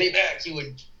lean any back, you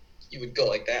would go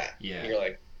like that. Yeah. And you're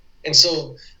like, and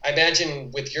so I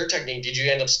imagine with your technique, did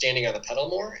you end up standing on the pedal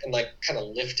more and like kind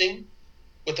of lifting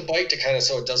with the bike to kind of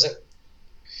so it doesn't?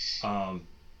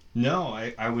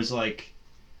 No, I was like,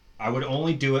 I would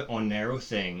only do it on narrow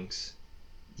things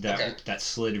that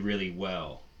slid really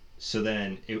well. So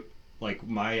then it like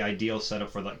my ideal setup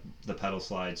for like the pedal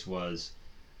slides was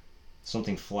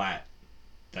something flat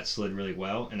that slid really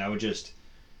well, and I would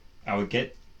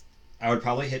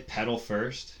probably hit pedal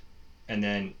first and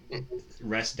then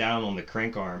rest down on the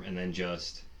crank arm and then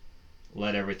just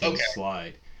let everything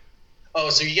slide. Oh,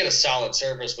 so you get a solid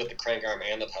surface with the crank arm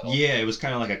and the pedal. Yeah, it was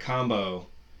kind of like a combo.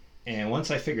 And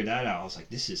once I figured that out, I was like,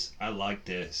 I like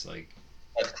this. Like,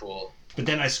 that's cool. But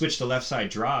then I switched to left side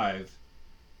drive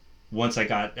once I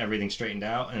got everything straightened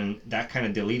out, and that kind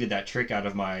of deleted that trick out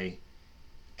of my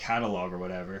catalog or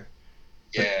whatever.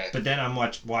 But then I'm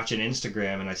watching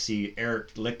Instagram and I see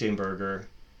Eric Lichtenberger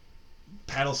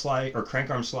paddle slide or crank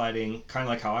arm sliding, kind of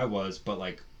like how I was, but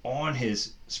like on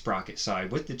his sprocket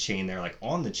side with the chain there, like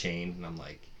on the chain, and I'm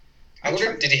like, I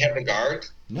wonder, did he have the guard?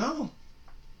 No.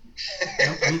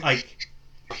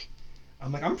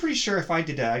 I'm pretty sure if I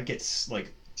did that, I'd get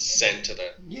like sent to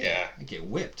the I'd get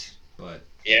whipped. But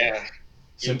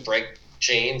you'd break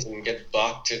chains and get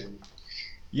bucked and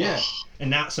and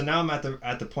now I'm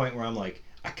at the point where I'm like,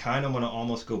 I kind of want to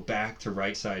almost go back to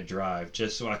right side drive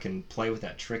just so I can play with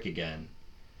that trick again.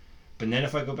 But then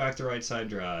if I go back to right side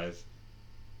drive,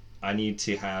 I need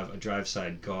to have a drive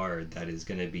side guard that is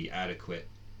going to be adequate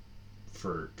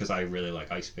because I really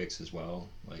like ice picks as well.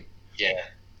 Like, you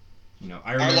know,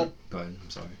 I remember. Go ahead. I'm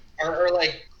sorry. Are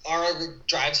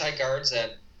drive side guards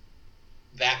that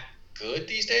good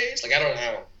these days? Like, I don't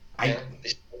know.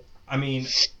 I mean,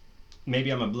 maybe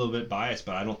I'm a little bit biased,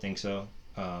 but I don't think so.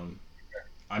 I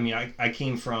mean, I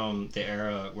came from the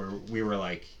era where we were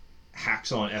like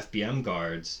hacks on FBM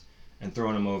guards and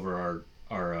throwing them over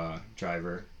our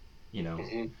driver, you know,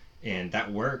 and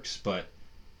that works. But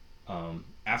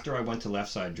after I went to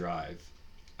left side drive,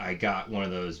 I got one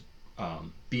of those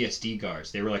BSD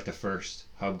guards. They were like the first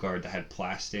hub guard that had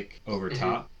plastic over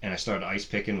top, and I started ice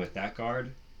picking with that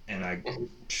guard, and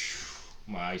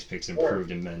my ice picks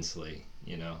improved immensely.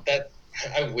 You know.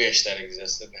 I wish that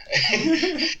existed.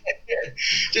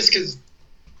 Just because,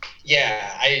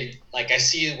 I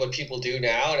see what people do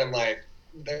now, and I'm like,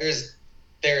 there's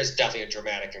definitely a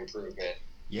dramatic improvement.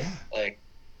 Yeah. Like,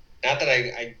 not that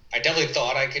I definitely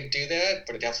thought I could do that,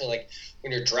 but it definitely, like,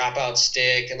 when your dropout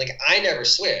stick, and like, I never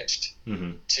switched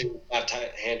to left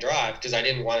hand drive because I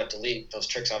didn't want to delete those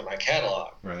tricks out of my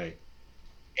catalog. Right.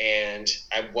 And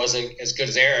I wasn't as good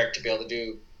as Eric to be able to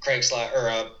do crank slide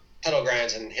or pedal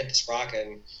grinds and hit the sprocket,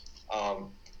 and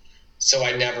so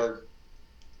I never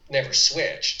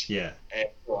switched. Yeah. And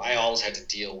I always had to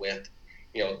deal with,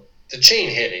 you know, the chain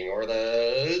hitting or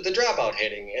the dropout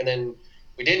hitting, and then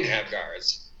we didn't have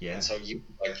guards. Yeah. And so you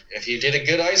if you did a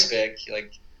good ice pick,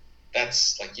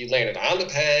 that's like you landed on the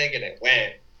peg and it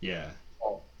went. Yeah.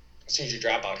 As soon as your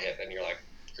dropout hit, then you're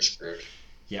screwed.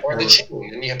 Yeah. Or the chain,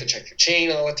 and you have to check your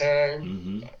chain all the time.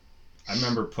 Mm-hmm. I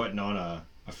remember putting on a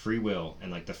freewheel,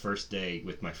 and like the first day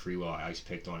with my freewheel, I ice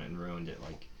picked on it and ruined it.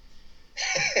 Like,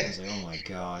 I was like, oh my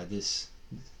god, this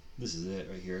is it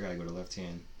right here. I gotta go to left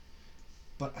hand.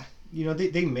 But you know,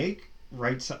 they make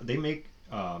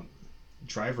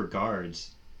driver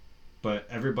guards, but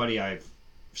everybody I've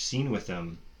seen with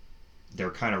them,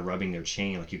 they're kind of rubbing their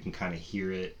chain, like you can kind of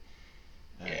hear it.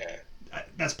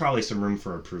 That's probably some room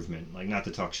for improvement. Like, not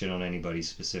to talk shit on anybody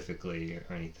specifically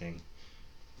or anything,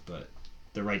 but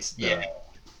they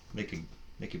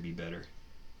could be better.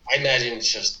 I imagine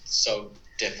it's just so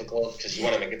difficult because you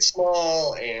want to make it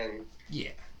small and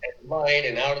light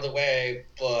and out of the way,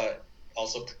 but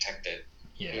also protect it.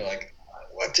 Yeah. You're like,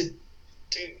 what to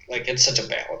do? Like, it's such a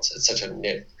balance. It's such a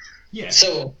nit. Yeah.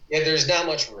 So there's not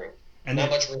much room. And not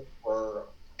much room for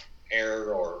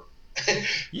error or.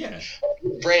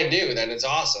 Brand new, then it's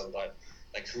awesome. But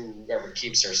like whoever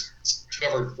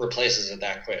replaces it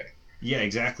that quick. Yeah,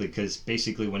 exactly. Because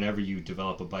basically, whenever you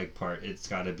develop a bike part, it's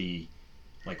got to be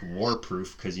like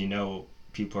war-proof, because you know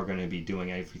people are going to be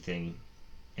doing anything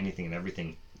and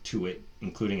everything to it,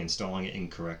 including installing it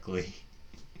incorrectly.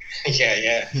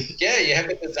 Yeah. You have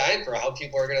it designed for how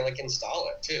people are going to like install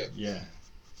it too. Yeah.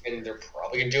 And they're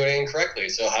probably going to do it incorrectly.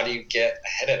 So how do you get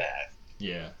ahead of that?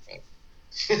 Yeah.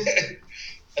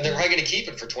 and they're probably going to keep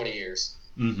it for 20 years.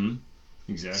 Mm-hmm.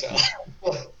 Exactly.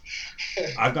 So.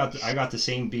 I got the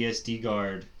same BSD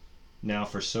guard now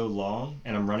for so long,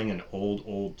 and I'm running an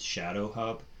old Shadow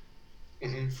hub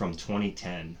from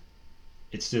 2010.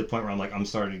 It's to the point where I'm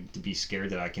starting to be scared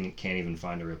that I can't even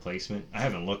find a replacement. I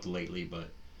haven't looked lately, but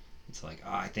it's like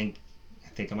I think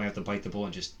I might have to bite the bullet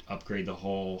and just upgrade the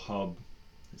whole hub.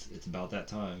 It's about that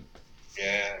time.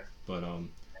 Yeah. But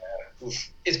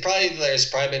there's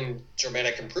probably been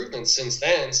dramatic improvements since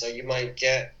then, so you might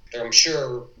get. I'm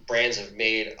sure brands have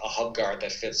made a hub guard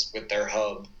that fits with their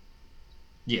hub.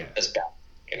 Yeah. As bad,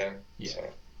 Yeah. So.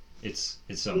 It's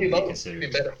something to be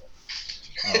considered.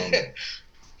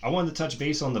 I wanted to touch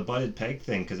base on the butted peg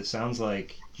thing because it sounds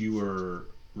like you were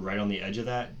right on the edge of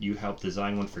that. You helped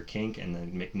design one for Kink, and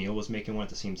then McNeil was making one at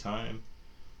the same time.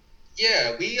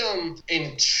 Yeah, we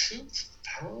in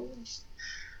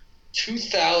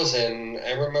 2000,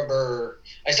 I remember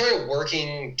I started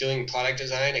doing product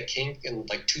design at Kink in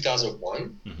like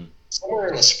 2001. Mm-hmm. Somewhere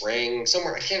in the spring,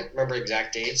 I can't remember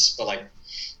exact dates, but like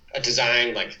a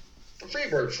design like the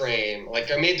Freebird frame. Like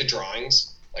I made the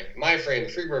drawings, like my frame, the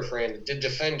Freebird frame, did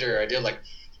Defender. I did like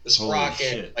the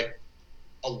sprocket, like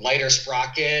a lighter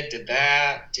sprocket. Did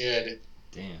that? Did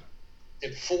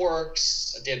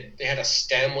forks. They had a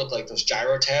stem with like those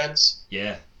gyro tabs.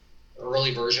 Yeah.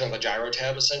 Early version of a gyro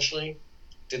tab essentially.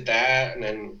 Did that, and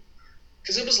then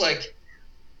because it was like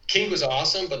Kink was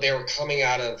awesome, but we were all coming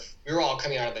out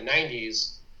of the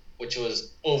 90s, which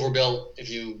was overbuilt. If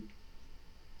you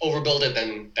overbuild it,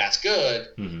 then that's good.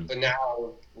 Mm-hmm. But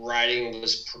now writing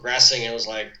was progressing, and it was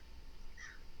like,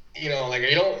 I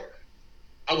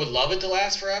would love it to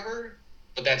last forever,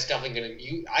 but that's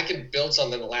definitely I can build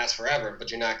something to last forever, but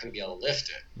you're not going to be able to lift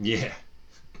it. Yeah.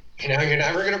 You're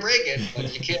never going to break it,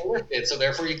 but you can't lift it, so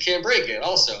therefore you can't break it.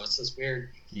 Also, it's this weird.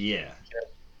 Yeah.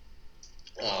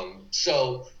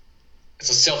 So it's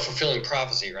a self-fulfilling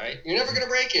prophecy, right? You're never going to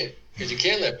break it because you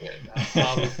can't lift it.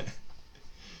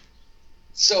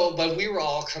 But we were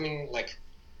all coming like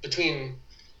between,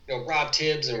 Rob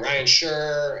Tibbs and Ryan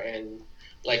Scher, and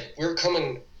like we're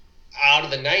coming out of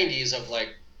the 90s of like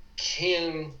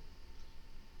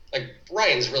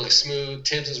Ryan's really smooth,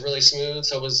 Tibbs is really smooth,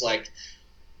 so it was like,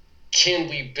 can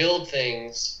we build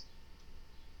things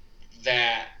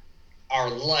that are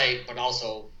light, but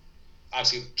also,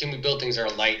 obviously, can we build things that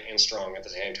are light and strong at the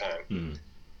same time? Mm.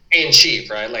 And cheap,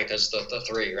 right? Like, that's the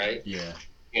three, right? Yeah.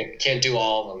 Can't do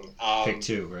all of them. Pick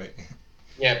two, right?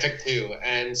 Yeah, pick two.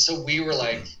 And so we were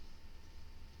like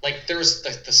there's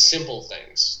the simple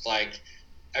things. Like,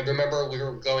 I remember we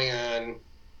were going on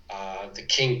the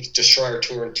Kink Destroyer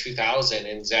tour in 2000,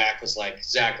 and Zach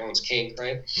owns Kink,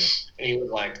 right? Yeah. And he was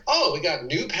like, "Oh, we got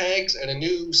new pegs and a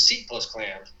new seat plus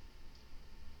clamp,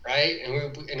 right?"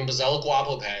 And it was El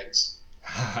Guapo pegs,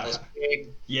 those big,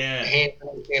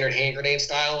 standard hand grenade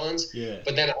style ones. Yeah.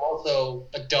 But then also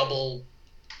a double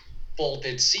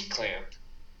bolted seat clamp,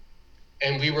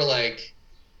 and we were like,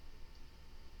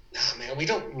 "Nah, man,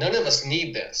 none of us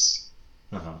need this."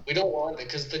 Uh-huh. We don't want it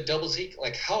because the double seat,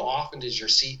 like, how often does your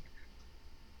seat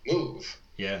move?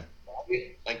 Yeah.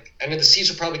 Like, and the seats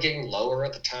were probably getting lower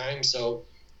at the time, so,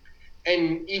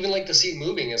 and even like the seat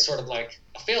moving is sort of like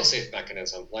a fail-safe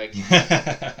mechanism. Like,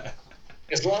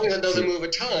 as long as it doesn't move a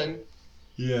ton,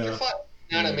 you're fine.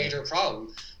 Not a major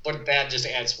problem, but that just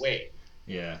adds weight.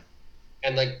 Yeah.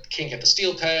 And like Kink had the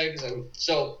steel pegs, and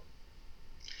so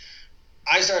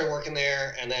I started working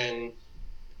there, and then.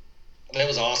 That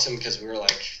was awesome because we were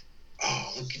like,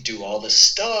 oh, we could do all this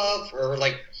stuff. Or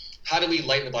like, how do we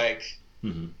lighten the bike?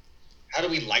 Mm-hmm. How do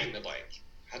we lighten the bike?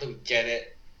 How do we get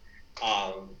it?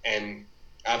 And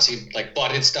obviously, like,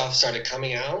 butted stuff started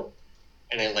coming out.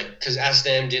 And then, like, because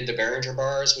S&M did the Behringer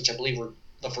bars, which I believe were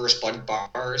the first butted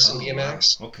bars in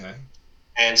BMX. Wow. Okay.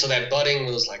 And so that butting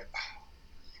was like, oh,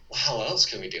 well, how else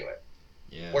can we do it?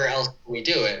 Yeah. Where else can we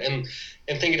do it? And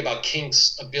thinking about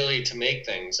Kink's ability to make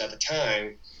things at the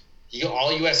time,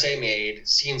 all USA made.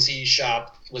 CNC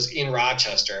shop was in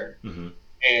Rochester, mm-hmm.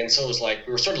 and so it was like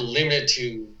we were sort of limited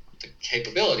to the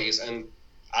capabilities. And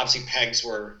obviously,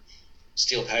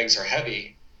 steel pegs are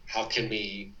heavy. How can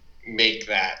we make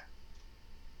that?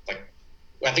 Like,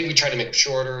 I think we tried to make them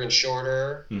shorter and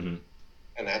shorter, mm-hmm.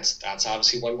 and that's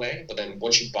obviously one way. But then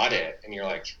once you butt it, and you're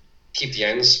like, keep the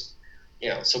ends,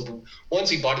 So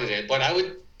once we butted it, but I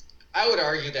would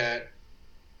argue that.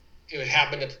 It would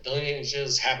happen the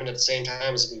lineages happened at the same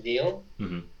time as McNeil.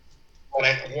 Mm-hmm. But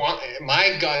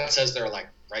my gut says they're like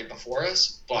right before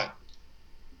us, but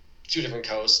two different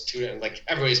coasts, like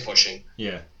everybody's pushing.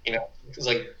 Yeah. Because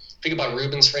like think about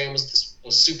Ruben's frame was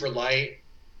super light,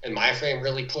 and my frame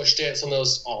really pushed it. Some of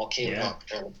those all came up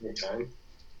at the same time.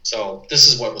 So this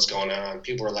is what was going on.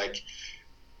 People were like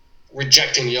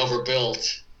rejecting the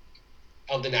overbuilt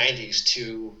of the 90s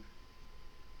to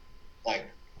like,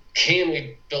 can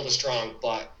we build a strong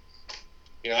butt?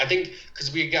 I think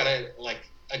because we got to like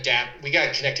adapt, we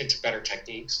got to connect it to better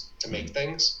techniques to make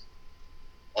things.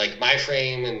 Like my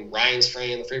frame and Ryan's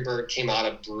frame, the Freebird, came out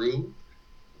of Blue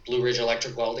Ridge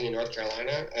Electric Welding in North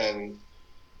Carolina, and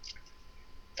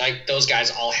like those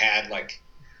guys all had like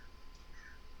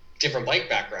different bike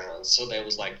backgrounds, so they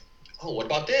was like, oh, what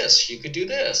about this? You could do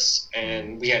this,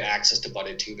 and we had access to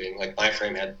butted tubing. Like my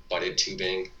frame had butted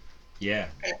tubing. Yeah.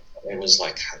 And it was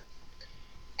like,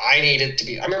 I needed to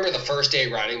be. I remember the first day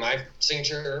riding my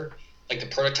Signature, like the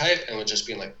prototype, and was just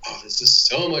being like, oh, this is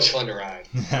so much fun to ride.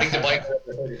 I think the bike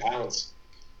was over 30 pounds.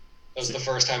 That was the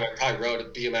first time I probably rode a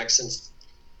BMX since.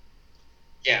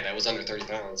 Yeah, that was under 30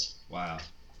 pounds. Wow.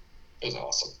 It was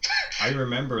awesome. I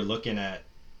remember looking at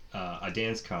a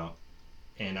dance comp,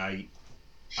 and I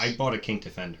bought a Kink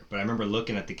Defender, but I remember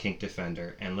looking at the Kink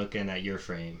Defender and looking at your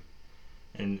frame.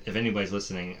 And if anybody's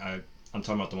listening, I'm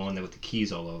talking about the one that with the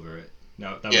keys all over it.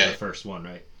 No, that was the first one,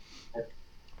 right?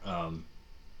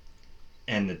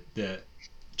 And the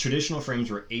traditional frames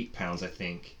were 8 pounds, I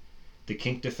think. The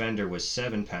Kink Defender was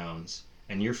 7 pounds,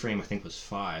 and your frame, I think, was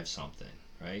 5 something,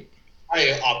 right?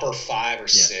 Probably upper 5 or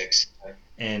 6.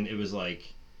 And it was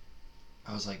like,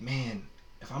 I was like, man,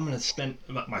 if I'm going to spend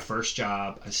my first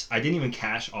job, I didn't even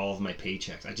cash all of my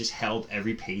paychecks. I just held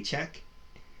every paycheck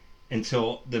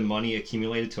until the money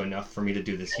accumulated to enough for me to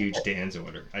do this huge Dan's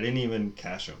order. I didn't even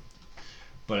cash them.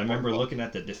 But I remember looking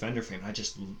at the Defender frame,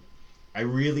 I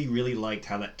really, really liked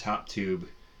how that top tube,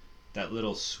 that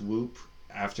little swoop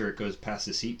after it goes past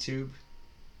the seat tube.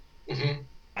 Mm-hmm.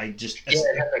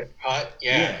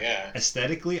 Yeah.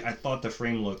 Aesthetically, I thought the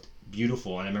frame looked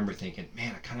beautiful, and I remember thinking,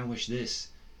 man, I kind of wish this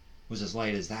was as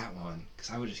light as that one,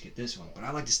 because I would just get this one. But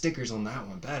I like the stickers on that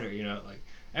one better, like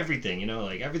everything,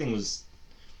 like everything was.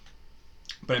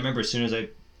 But I remember as soon as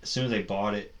I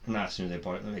bought it, not as soon as I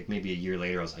bought it, like maybe a year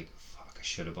later, I was like, fuck, I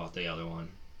should have bought the other one.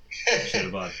 I should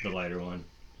have bought the lighter one.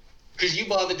 Because you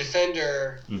bought the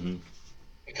Defender, mm-hmm.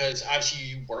 because obviously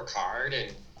you work hard,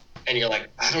 and you're like,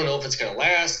 I don't know if it's going to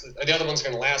last. The other one's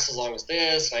going to last as long as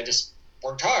this. And I just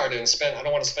worked hard and I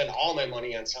don't want to spend all my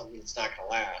money on something that's not going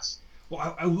to last.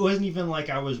 Well, I wasn't even like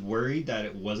I was worried that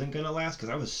it wasn't going to last, because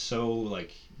I was so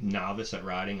like novice at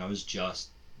riding. I was just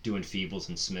doing feebles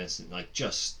and smiths and like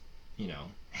just,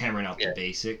 hammering out the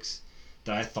basics,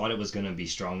 that I thought it was going to be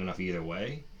strong enough either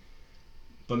way.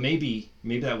 But maybe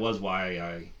that was why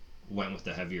I went with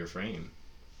the heavier frame.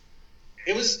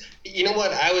 It was, you know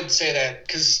what, I would say that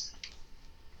because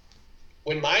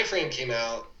when my frame came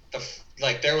out,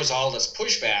 there was all this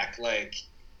pushback, like,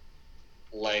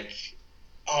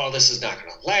 oh, this is not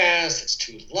going to last, it's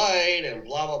too light, and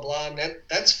blah, blah, blah. And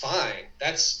that's fine.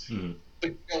 That's, but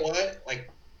you know what? Like,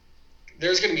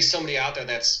 there's going to be somebody out there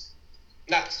that's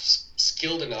not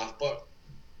skilled enough, but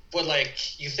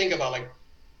like, you think about,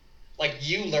 like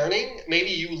you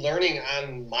learning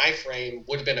on my frame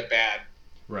would have been a bad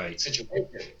situation.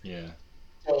 Yeah.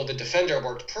 So the Defender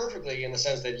worked perfectly in the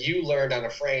sense that you learned on a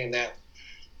frame that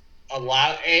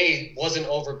wasn't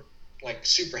over like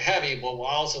super heavy, but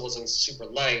also wasn't super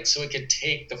light, so it could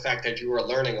take the fact that you were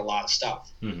learning a lot of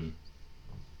stuff. Mm-hmm.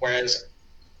 Whereas,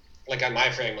 like on my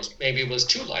frame, maybe it was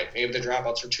too light, maybe the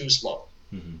dropouts were too small.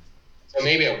 Mm-hmm. So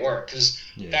maybe it worked because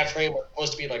that frame was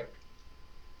supposed to be like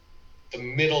the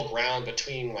middle ground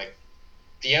between like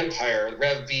the Empire,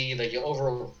 Rev B, the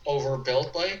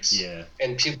overbuilt bikes,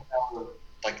 and people were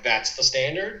like, that's the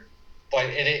standard, but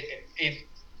it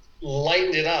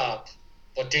lightened it up,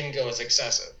 but didn't go as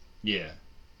excessive. Yeah.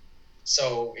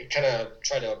 So it kind of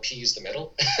tried to appease the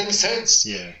middle in a sense.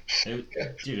 Yeah. Dude,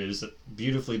 it was a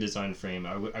beautifully designed frame.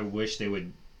 I wish they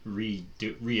would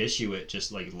reissue it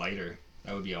just like lighter.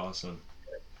 That would be awesome.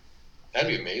 That'd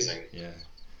be amazing. Yeah.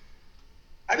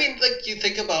 I mean, like, you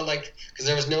think about, like, because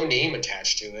there was no name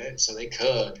attached to it, so they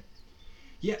could.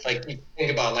 Yeah. Like, you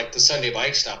think about, like, the Sunday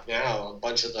Bike stuff now, a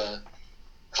bunch of the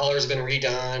colors have been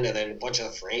redone, and then a bunch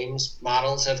of the frames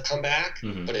models have come back,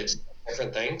 but it's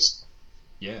different things.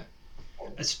 Yeah.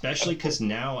 Especially because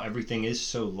now everything is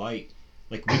so light.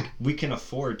 Like, we can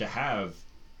afford to have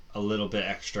a little bit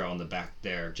extra on the back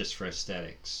there just for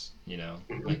aesthetics,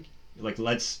 Like,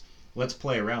 let's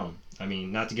play around. I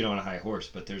mean, not to get on a high horse,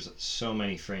 but there's so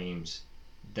many frames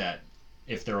that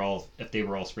if they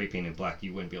were all spray painted black,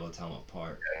 you wouldn't be able to tell them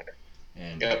apart.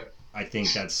 And I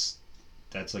think that's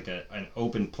like an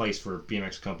open place for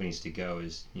BMX companies to go.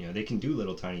 Is they can do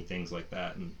little tiny things like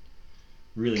that and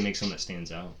really make something that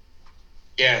stands out.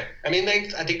 Yeah, I mean,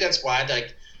 I think that's why,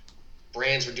 like,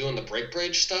 brands were doing the brake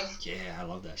bridge stuff. Yeah, I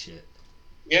love that shit.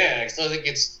 Yeah, so I think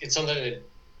it's something to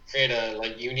create a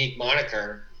like unique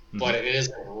moniker, but it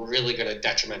isn't really going to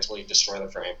detrimentally destroy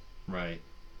the frame. Right.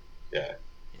 Yeah.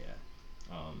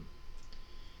 Yeah.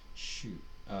 Shoot.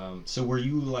 So were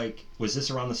you like? Was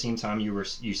this around the same time you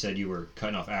said you were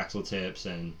cutting off axle tips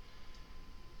and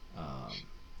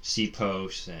seat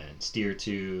posts and steer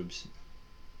tubes?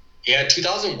 Yeah,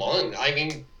 2001. I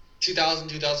mean, 2000,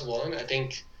 2001. I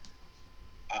think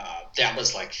that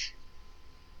was like,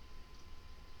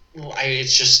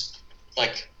 it's just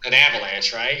like an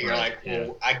avalanche, right? You're like,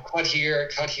 well, I cut here,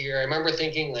 cut here. I remember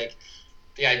thinking like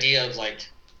the idea of like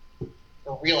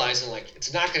realizing like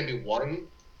it's not going to be one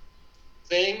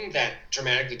thing that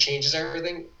dramatically changes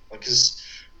everything, because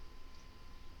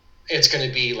it's going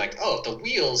to be like, oh, if the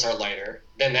wheels are lighter,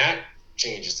 then that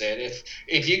changes it.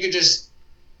 If you could just,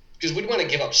 because we'd want to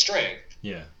give up strength.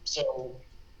 Yeah. So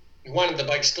we wanted the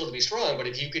bike still to be strong, but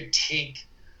if you could take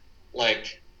a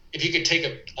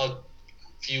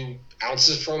few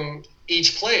ounces from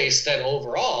each place, then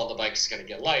overall the bike's going to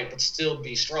get light but still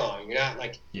be strong. You're not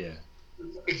like, yeah,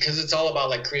 because it's all about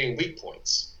like creating weak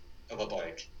points of a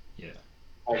bike. Yeah.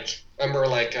 Like remember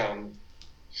like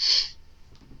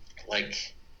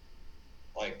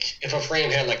if a frame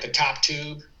had like the top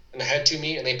tube and the head tube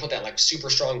meet and they put that like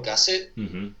super strong gusset.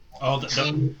 Mm-hmm. Oh,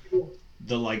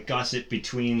 the like gusset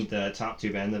between the top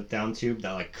tube and the down tube,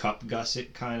 that like cup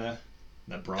gusset kind of,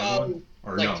 that broad one,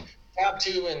 or like, no? Top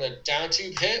tube and the down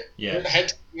tube hit. Yeah. The head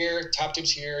tube here, top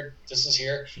tube's here, this is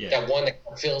here. Yeah. That one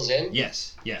that fills in.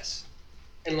 Yes.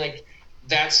 And like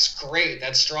that's great,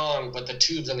 that's strong, but the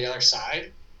tubes on the other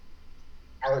side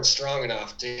aren't strong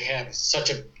enough to have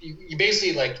such a. You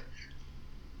basically like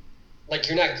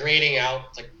you're not grading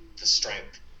out like the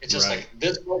strength. It's just like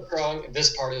this part's strong,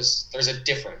 this part is, there's a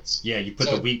difference. Yeah, you put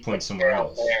the weak point somewhere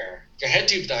else. There. Your head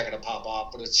tube's not going to pop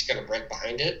off, but it's going to break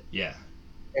behind it. Yeah.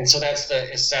 And so that's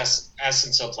the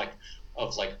essence of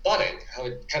butting. How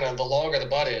it kind of, the longer the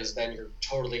butt is, then you're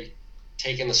totally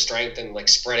taking the strength and like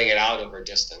spreading it out over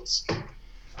distance.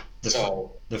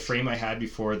 The frame I had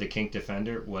before the Kink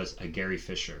Defender was a Gary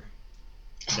Fisher.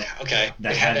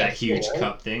 That had that huge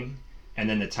cup thing. And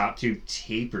then the top tube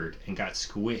tapered and got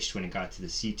squished when it got to the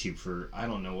C tube for I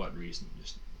don't know what reason.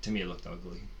 Just to me, it looked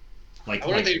ugly. I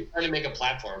wonder if they were trying to make a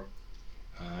platform.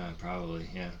 Probably,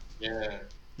 yeah. Yeah.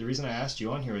 The reason I asked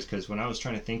you on here was because when I was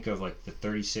trying to think of like the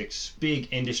 36 big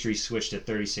industry switch to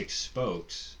 36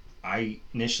 spokes, I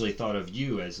initially thought of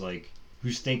you as like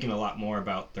who's thinking a lot more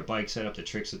about their bike setup, the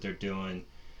tricks that they're doing,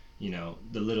 you know,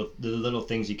 the little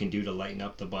things you can do to lighten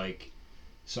up the bike.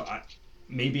 So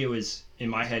maybe it was, in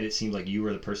my head, it seemed like you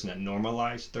were the person that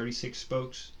normalized 36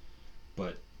 spokes,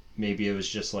 but maybe it was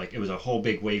just like, it was a whole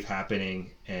big wave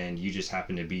happening and you just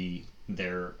happened to be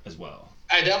there as well.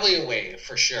 I definitely a wave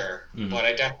for sure, but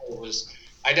I definitely was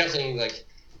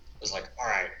like, all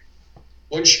right,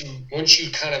 once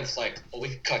you kind of like, well, we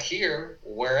can cut here,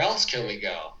 where else can we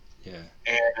go? Yeah.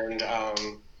 And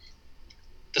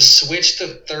the switch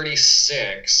to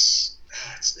 36,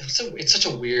 it's such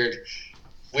a weird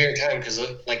time because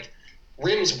like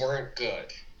rims weren't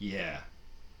good. Yeah.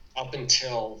 Up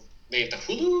until they had the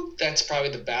Hulu, that's probably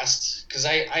the best because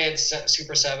I had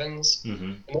Super 7s.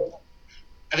 Mm-hmm.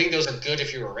 I think those are good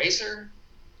if you're a racer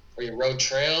or you rode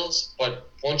trails, but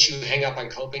once you hang up on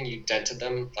coping, you dented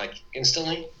them like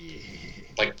instantly. Yeah.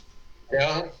 Like,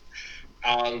 yeah.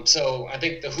 So I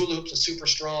think the hula hoops are super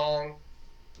strong.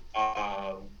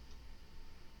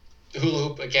 The hula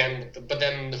hoop again, but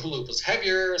then the hula hoop was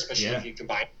heavier, especially if you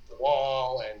combine the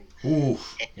wall and. Ooh,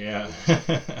 yeah.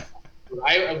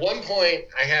 At one point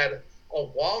I had a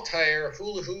wall tire,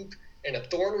 hula hoop, and a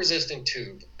thorn resistant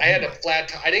tube. I had a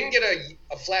flat. I didn't get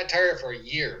a flat tire for a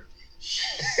year.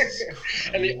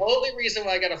 And the only reason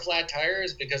why I got a flat tire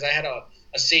is because I had a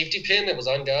safety pin that was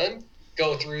undone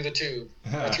go through the tube,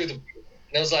 through the.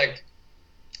 And I was like,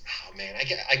 oh man,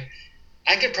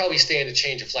 I could probably stand to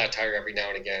change a flat tire every now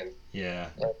and again. Yeah.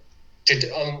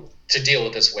 To deal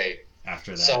with this weight.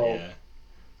 After that, so,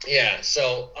 yeah.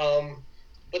 So,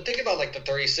 but think about like the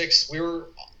 36. We were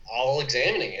all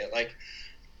examining it. Like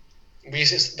we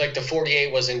just like the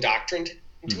 48 was indoctrined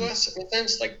into us in a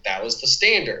sense. Like that was the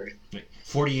standard.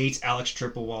 48's Alex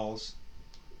Triple Walls.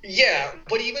 Yeah,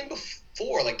 but even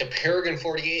before, like the Paragon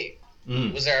 48.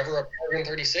 Was there ever a Paragon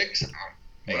 36?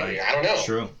 Right. I don't know.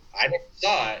 True. I never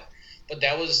saw it, but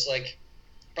that was like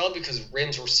probably because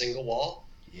rims were single wall.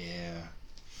 Yeah.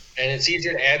 And it's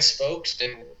easier to add spokes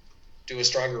than do a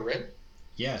stronger rim.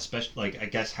 Yeah, especially like I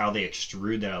guess how they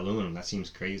extrude that aluminum. That seems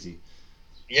crazy.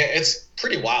 Yeah, it's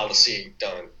pretty wild to see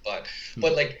done, but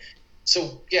like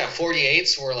so yeah,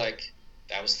 48s were like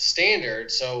That was the standard.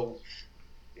 So,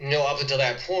 up until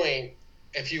that point,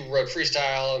 if you rode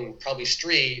freestyle and probably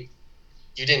street,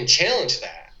 you didn't challenge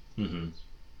that. Mm-hmm.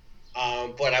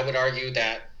 But I would argue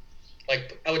that,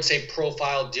 like, I would say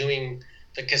profile doing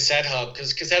the cassette hub,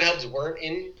 because cassette hubs weren't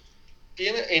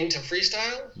into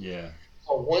freestyle. Yeah.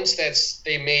 But once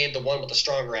they made the one with the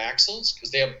stronger axles,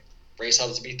 because they have race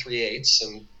hubs to be 3/8,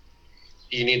 and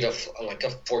you need a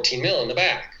 14 mil in the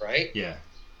back, right? Yeah.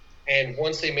 And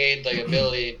once they made the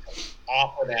ability to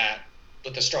offer that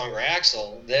with the stronger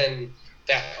axle, then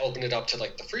that opened it up to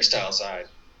like the freestyle side.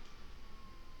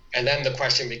 And then the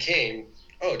question became,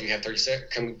 oh, do you have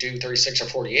 36? Can we do 36 or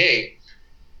 48?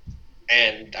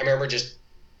 And I remember just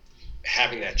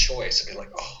having that choice of being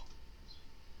like, oh,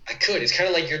 I could. It's kind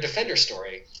of like your Defender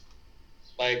story.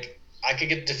 Like, I could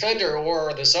get Defender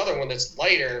or this other one that's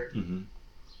lighter. Mm-hmm.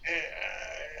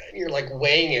 And you're like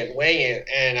weighing it.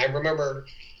 And I remember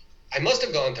I must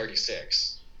have gone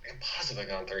 36. I'm positive I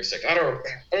gone 36. I don't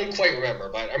quite remember,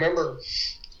 but I remember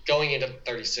going into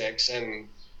 36, and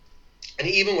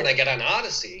even when I got on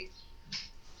Odyssey,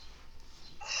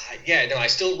 I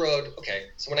still rode.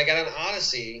 Okay, so when I got on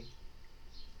Odyssey,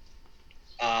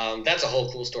 that's a whole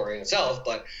cool story in itself,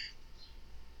 but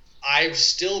I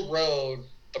still rode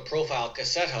the profile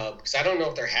cassette hub, because I don't know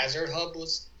if their hazard hub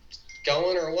was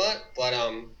going or what, but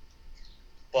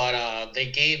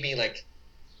they gave me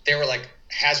they were like,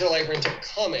 hazard light rims are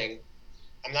coming.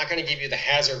 I'm not going to give you the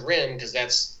hazard rim because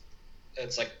that's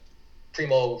like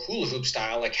primo hula hoop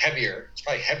style, like heavier. It's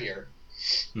probably heavier.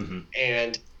 Mm-hmm.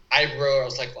 And I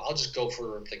was like, well, I'll just go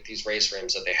for like these race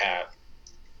rims that they have.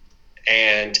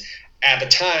 And at the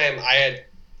time, I had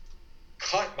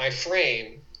cut my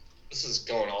frame. This is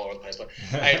going all over the place, but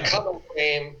I had cut my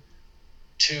frame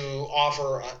to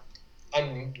offer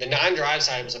on the non-drive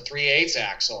side was a 3/8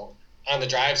 axle. On the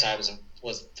drive side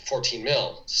was 14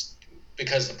 mil,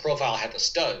 because the profile had the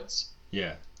studs.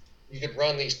 Yeah. You could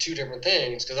run these two different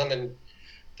things, because on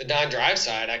the non-drive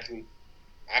side,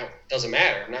 doesn't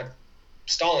matter. I'm not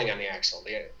stalling on the axle.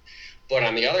 But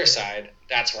on the other side,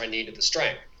 that's where I needed the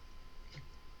strength.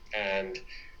 And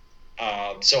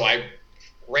so I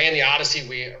ran the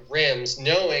Odyssey rims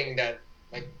knowing that,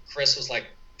 like, Chris was like,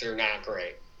 they're not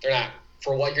great. They're not,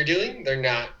 for what you're doing, they're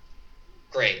not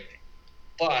great.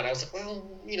 But I was like, well,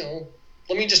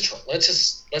 let me just try.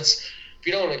 Let's if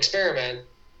you don't experiment,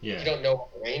 yeah, you don't know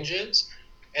what the range is.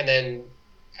 And then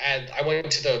I went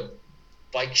to the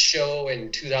bike show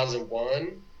in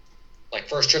 2001, like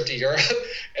first trip to Europe,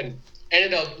 and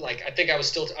ended up like, I think I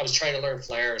was trying to learn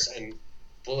flares, and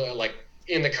like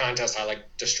in the contest I like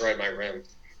destroyed my rim.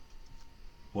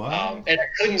 Wow. And I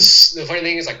couldn't. The funny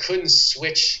thing is, I couldn't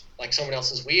switch like someone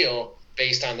else's wheel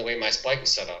based on the way my bike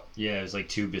was set up. Yeah, it was like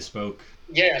too bespoke.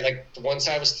 Yeah, like the one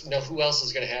side was who else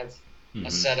is going to have Mm-hmm.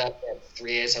 a setup at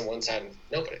 3/8 on one side?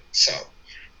 Nobody. So.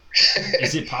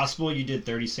 Is it possible you did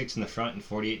 36 in the front and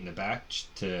 48 in the back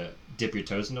to dip your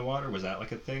toes in the water? Was that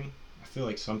like a thing? I feel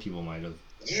like some people might have.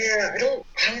 Yeah, I don't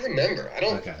remember.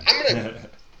 Okay.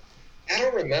 I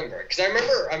don't remember, because I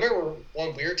remember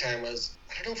one weird time was,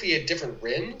 I don't know if we had different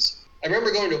rims. I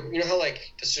remember going to, how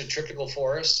like the centrifugal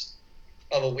force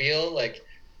of a wheel, like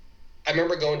I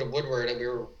remember going to Woodward and we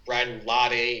were riding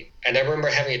Lot 8, and I remember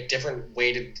having a different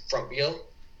weighted front wheel,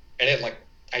 and it like,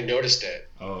 I noticed it.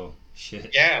 Oh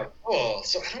shit. Yeah. Oh,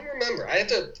 so I don't remember. I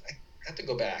have to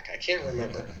go back. I can't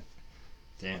remember.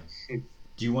 Damn.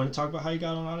 Do you want to talk about how you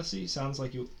got on Odyssey? Sounds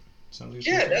like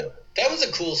yeah, that was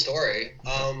a cool story.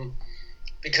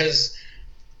 Because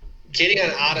getting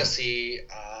on Odyssey,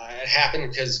 it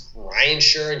happened because Ryan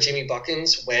Scher and Jimmy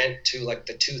Buckins went to like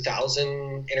the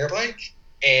 2000 Interbike,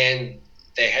 and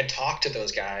they had talked to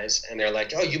those guys, and they're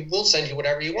like, oh, we'll send you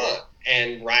whatever you want.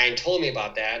 And Ryan told me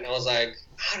about that, and I was like,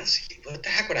 Odyssey? What the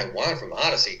heck would I want from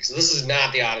Odyssey? Because this is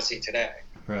not the Odyssey today.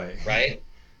 Right?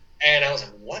 And I was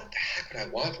like, what the heck would I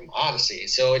want from Odyssey?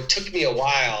 So it took me a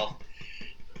while,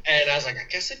 and I was like, I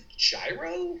guess a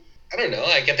gyro? I don't know.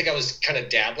 I think I was kind of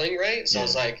dabbling, right? So I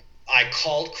was like, I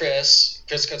called Chris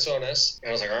Katsonis, and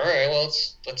I was like, all right, well,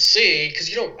 let's see. Because,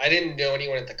 I didn't know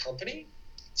anyone at the company.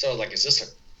 So I was like, is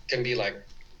this going to be like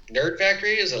Nerd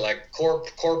Factory? Is it like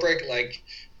corporate, like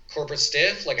corporate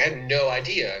stiff? Like, I had no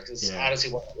idea, because Odyssey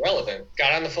wasn't relevant.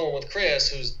 Got on the phone with Chris,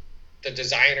 who's the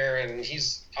designer, and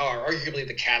he's arguably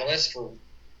the catalyst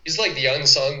he's like the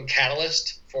unsung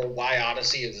catalyst for why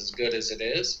Odyssey is as good as it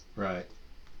is. Right.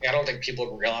 I don't think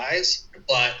people realize,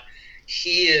 but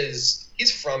he's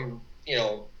from,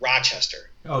 Rochester.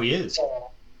 Oh, he is?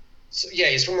 So yeah,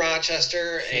 he's from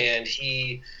Rochester, and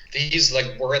he's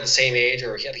like, we're at the same age,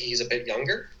 or he's a bit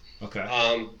younger. Okay.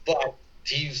 But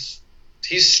he's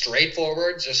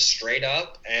straightforward, just straight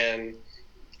up, and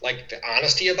like the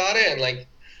honesty about it, and like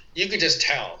you could just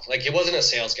tell, like it wasn't a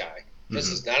sales guy. This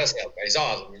Mhm. is not a sales guy. He's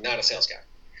awesome. He's not a sales guy.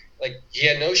 Like he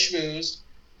had no schmooze,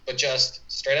 but just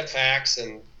straight up facts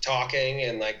and talking,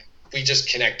 and like we just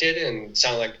connected and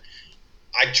sounded like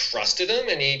I trusted him,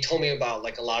 and he told me about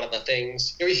like a lot of the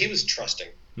things. He was trusting,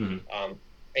 Mhm. and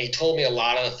he told me a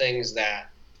lot of the things that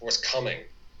was coming,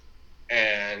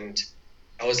 and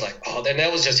I was like, oh, then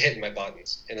that was just hitting my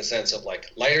buttons in the sense of like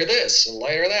lighter this and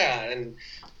lighter that, and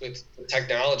with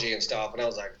technology and stuff. And I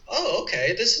was like, oh,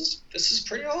 okay, this is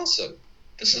pretty awesome.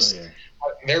 This Oh is yeah.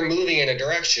 they're moving in a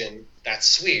direction that's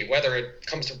sweet. Whether it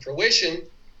comes to fruition,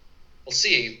 we'll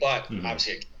see. But Mhm.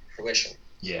 obviously, it came to fruition.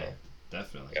 Yeah, So,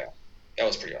 definitely. yeah, that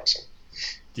was pretty awesome.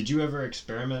 Did you ever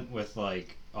experiment with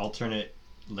like alternate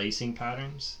lacing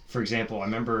patterns? For example, I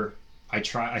remember I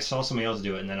saw somebody else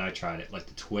do it and then I tried it, like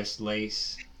the twist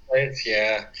lace.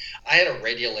 Yeah, I had a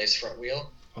radial lace front wheel,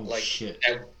 Oh like shit.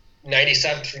 at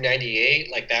 97 through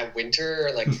 98, like that winter,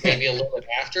 like maybe a little bit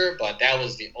after. But that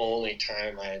was the only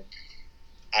time I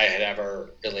had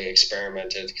ever really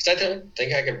experimented because I don't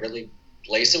think I could really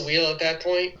lace a wheel at that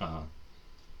point.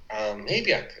 Uh-huh.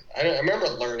 Maybe I could. I remember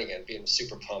learning it, being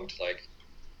super pumped. Like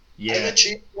I have Yeah. a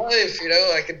cheap life, you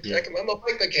know. Yeah. I'm a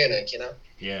bike mechanic, you know.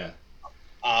 Yeah.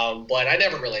 But I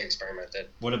never really experimented.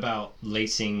 What about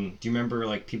lacing? Do you remember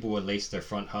like people would lace their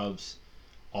front hubs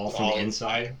all from the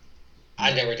inside?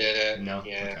 I never did it. No.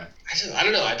 Yeah. Okay. I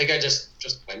don't know. I think I just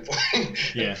went for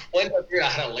it. Yeah. Once I figured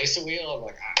out how to lace a wheel, I'm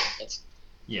like, let's.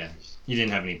 Yeah. You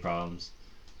didn't have any problems.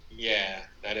 Yeah,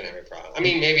 I didn't have any problem. I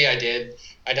mean, maybe I did.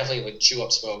 I definitely would chew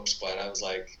up spokes, but I was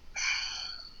like,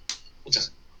 we'll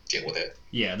just deal with it.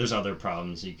 Yeah, there's other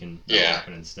problems you can Yeah.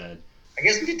 happen instead. I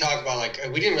guess we could talk about like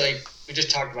we didn't really. We just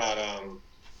talked about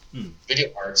video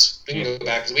parts. We can go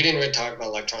back because we didn't really talk about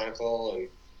electronical, and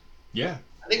Yeah.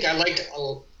 I think I liked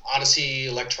Odyssey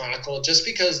electronical just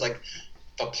because like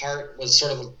the part was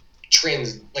sort of a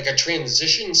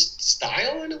transition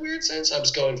style in a weird sense. I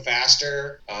was going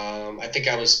faster. I think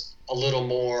I was a little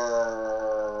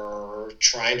more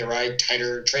trying to ride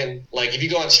tighter trend. Like if you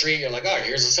go on the street, you're like, oh,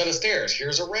 here's a set of stairs,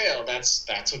 here's a rail. That's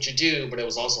what you do. But it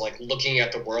was also like looking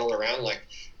at the world around, like,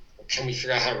 can we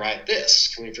figure out how to ride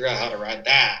this? Can we figure out how to ride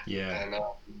that? Yeah. And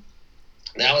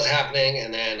that was happening,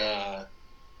 and then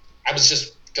I was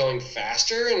just going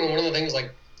faster. And one of the things,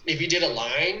 like, if you did a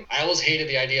line, I always hated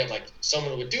the idea of like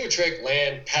someone would do a trick,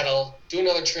 land, pedal, do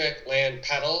another trick, land,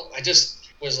 pedal. I just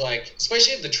was like,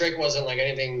 especially if the trick wasn't like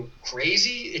anything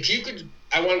crazy. If you could,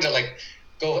 I wanted to like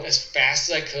go as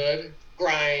fast as I could,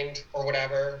 grind or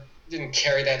whatever. Didn't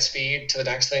carry that speed to the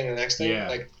next thing, Yeah.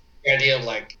 Like the idea of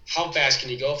like how fast can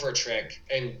you go for a trick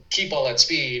and keep all that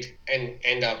speed and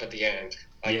end up at the end.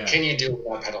 Like, Yeah. can you do it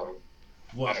without pedaling?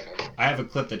 Well, I have a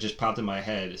clip that just popped in my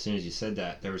head as soon as you said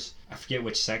that. I forget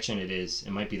which section it is.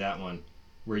 It might be that one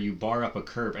where you bar up a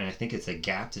curb, and I think it's a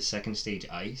gap to second stage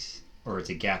ice, or it's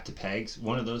a gap to pegs.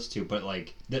 One of those two. But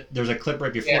like, there's a clip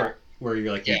right before it where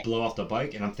you're like, you blow off the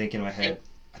bike, and I'm thinking in my head,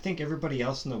 I think everybody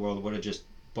else in the world would have just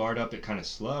barred up it kind of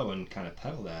slow and kind of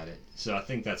pedaled at it. So I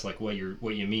think that's like what you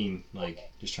mean, like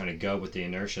just trying to go with the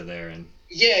inertia there. And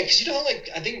yeah, because you know, like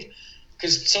I think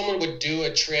because someone would do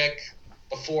a trick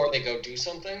before they go do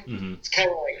something. Mm-hmm. It's kind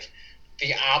of like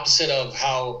the opposite of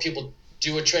how people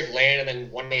do a trick, land, and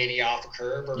then 180 off a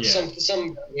curb or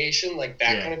some variation like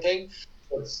that kind of thing.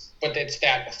 But it's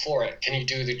that before it. Can you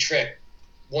do the trick,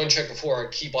 one trick before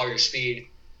it, keep all your speed,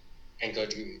 and go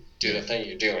do the thing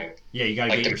you're doing? Yeah, you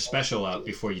got to get your special up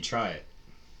before you try it.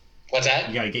 What's that?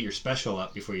 You got to get your special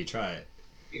up before you try it.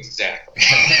 Exactly.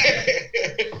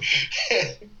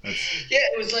 Yeah,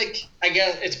 it was like, I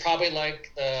guess it's probably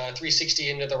like the 360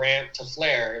 into the ramp to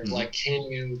flare. It's like, can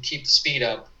you keep the speed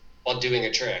up while doing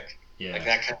a trick? Yeah. Like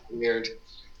that kind of weird.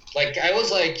 Like I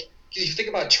was like, because you think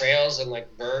about trails and like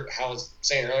vert, how I was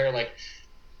saying earlier, like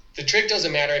the trick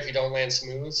doesn't matter if you don't land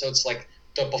smooth. So it's like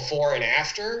the before and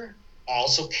after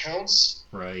also counts.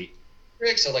 Right.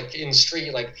 So like in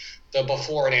street, like the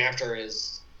before and after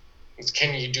is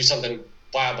can you do something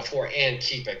while before and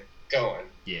keep it going?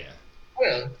 Yeah. I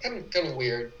don't know, kind of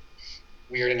weird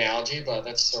analogy, but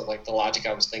that's sort of like the logic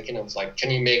I was thinking of. Like,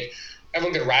 can you make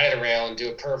everyone could ride it around and do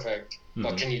it perfect,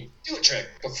 but can you do a trick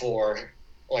before?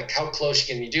 Like, how close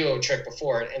can you do a trick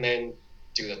before it and then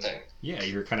do the thing? Yeah,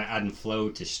 you're kind of adding flow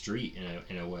to street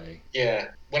in a way. Yeah.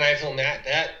 When I filmed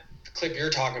that clip you're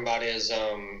talking about is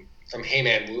from Hey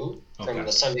Man Woo from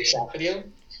the Sunday Shop video,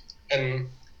 and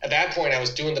at that point I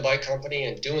was doing the bike company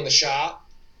and doing the shop,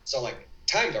 so like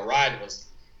time to ride was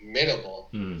minimal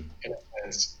in a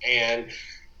sense, and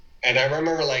I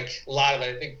remember like a lot of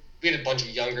it. I think we had a bunch of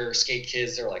younger skate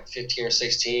kids. They were like 15 or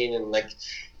 16, and like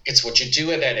it's what you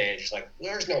do at that age. Like,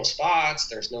 there's no spots,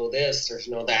 there's no this, there's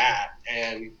no that.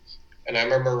 And I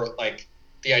remember, like,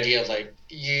 the idea of, like,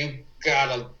 you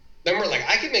gotta, remember, like,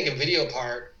 I could make a video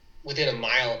part within a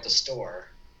mile of the store.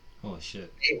 Holy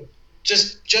shit.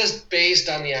 Just based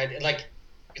on the idea, like,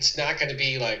 it's not going to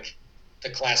be, like, the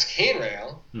classic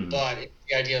handrail, but it's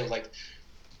the idea of, like,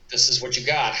 this is what you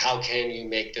got. How can you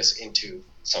make this into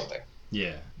something?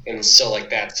 Yeah. And so, like,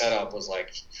 that setup was,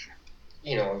 like,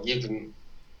 you know,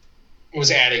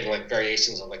 was adding, like,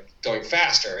 variations of, like, going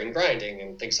faster and grinding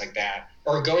and things like that.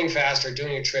 Or going faster,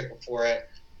 doing a trick before it.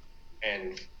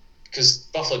 And because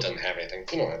Buffalo doesn't have anything.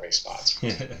 We don't have any spots.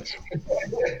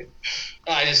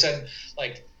 I just said,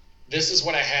 like, this is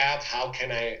what I have. How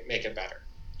can I make it better?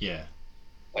 Yeah.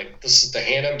 Like, this is the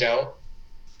hand I'm dealt.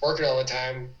 Working all the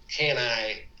time. Can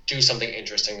I do something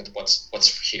interesting with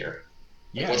what's here?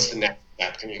 Yeah. What's the next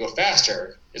step? Can you go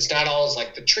faster? It's not always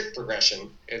like the trick progression.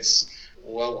 It's,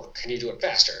 well, can you do it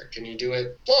faster? Can you do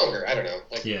it longer? I don't know.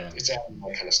 Like, it's adding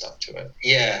that kind of stuff to it.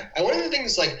 Yeah. One of the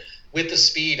things, like, with the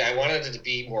speed, I wanted it to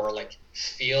be more, like,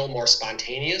 feel more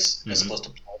spontaneous as opposed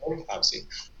to problem, obviously.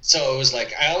 So it was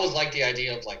like, I always liked the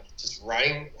idea of, like, just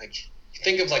riding, like,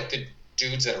 think of, like, the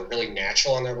dudes that are really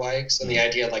natural on their bikes, and the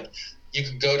idea of, like, you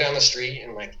could go down the street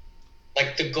and, like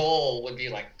the goal would be,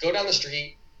 like, go down the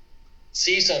street,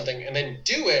 see something, and then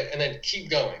do it, and then keep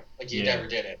going, like you never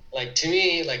did it. Like, to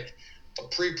me, like, the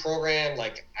pre-programmed,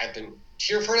 like, I've been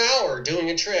here for an hour doing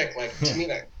a trick, like, to me,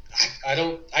 that I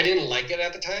didn't like it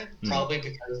at the time, probably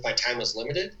because my time was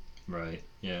limited. Right.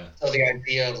 Yeah. So the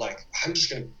idea of, like,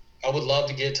 I would love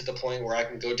to get to the point where I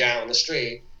can go down the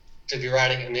street to be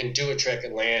riding and then do a trick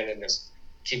and land and just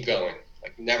keep going.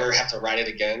 Like, never have to ride it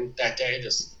again that day.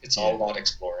 Just, it's all about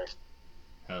exploring.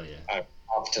 Hell yeah.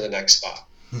 Off to the next spot.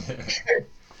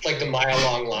 Like the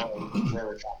mile-long line where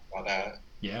we're talking about that.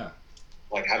 Yeah.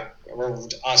 Like, I remember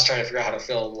us trying to figure out how to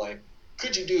film, like,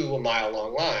 could you do a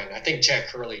mile-long line? I think Jack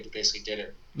Curley basically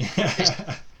did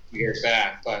it years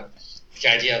back. But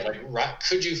the idea of, like,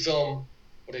 could you film,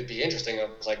 would it be interesting of,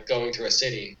 like, going through a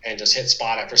city and just hit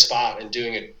spot after spot and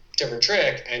doing a different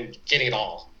trick and getting it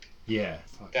all? Yeah.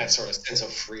 That sort of sense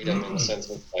of freedom in the sense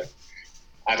of, like,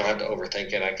 I don't have to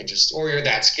overthink it. I could just, or you're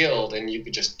that skilled and you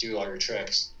could just do all your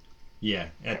tricks. Yeah,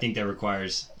 I think that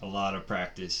requires a lot of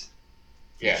practice.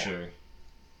 For sure.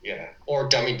 Yeah, or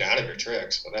dumbing down of your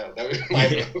tricks, but that would be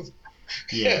my move.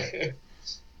 Yeah.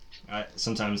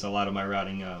 Sometimes a lot of my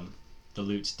routing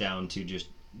dilutes down to just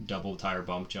double tire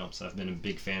bump jumps. I've been a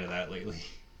big fan of that lately.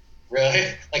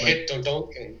 Really? Like hit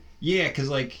don't. Yeah, because,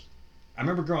 like, I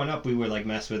remember growing up, we would, like,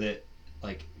 mess with it.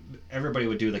 Like, everybody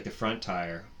would do, like, the front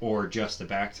tire or just the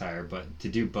back tire, but to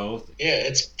do both. Yeah,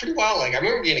 it's pretty wild. Like, I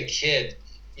remember being a kid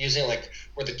using, like,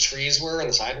 where the trees were on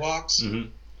the sidewalks,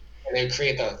 and they would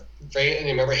create and I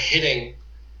remember hitting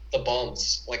the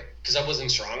bumps, like, because I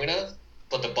wasn't strong enough,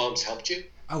 but the bumps helped you.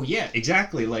 Oh yeah,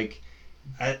 exactly. Like,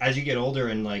 as you get older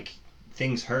and, like,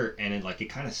 things hurt, and it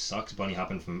kind of sucks bunny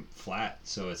hopping from flat.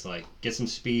 So it's like, get some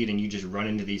speed and you just run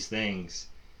into these things.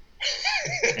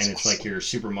 And it's like you're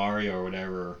Super Mario or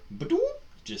whatever.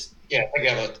 Just like you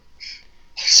have a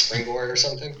springboard or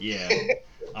something. Yeah,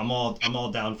 I'm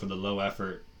all down for the low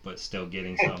effort, but still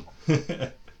getting some.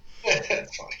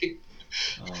 That's funny.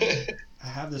 I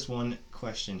have this one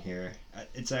question here.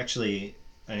 It's actually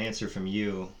an answer from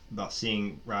you about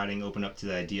seeing riding open up to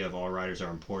the idea of all riders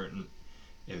are important.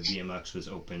 If BMX was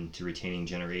open to retaining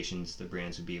generations, the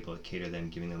brands would be able to cater them,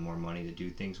 giving them more money to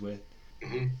do things with.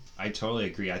 Mm-hmm. I totally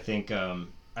agree. I think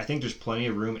there's plenty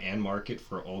of room and market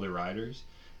for older riders.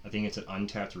 I think it's an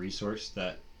untapped resource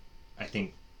that I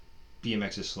think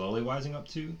BMX is slowly wising up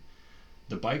to.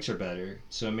 The bikes are better,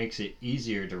 so it makes it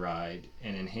easier to ride,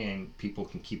 and in hand, people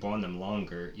can keep on them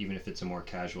longer, even if it's a more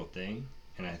casual thing.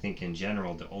 And I think in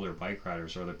general, the older bike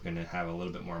riders are going to have a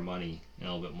little bit more money and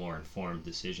a little bit more informed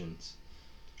decisions.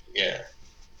 Yeah.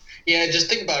 Just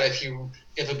think about if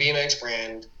a BMX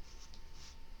brand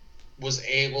was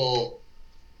able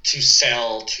to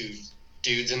sell to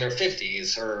dudes in their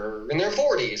 50s or in their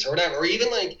 40s or whatever, or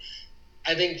even, like,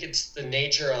 I think it's the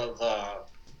nature of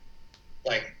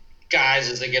like, guys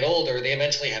as they get older, they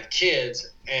eventually have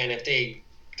kids, and if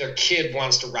their kid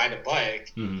wants to ride a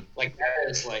bike, like, that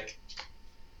is, like,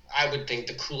 I would think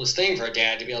the coolest thing for a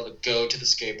dad to be able to go to the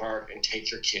skate park and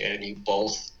take your kid and you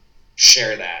both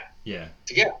share that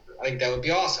together. I think that would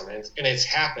be awesome, and it's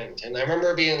happened. And I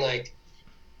remember being like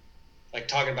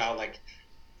talking about, like,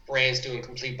 brands doing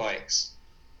complete bikes,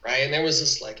 right? And there was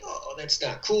this, like, oh, that's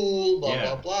not cool,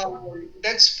 blah blah blah.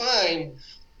 That's fine,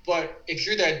 but if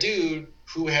you're that dude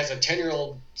who has a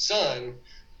 10-year-old son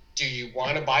do you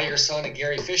want to buy your son a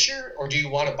Gary Fisher or do you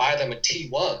want to buy them a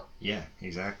T1? Yeah,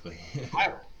 exactly.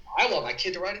 I want my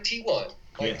kid to ride a T1.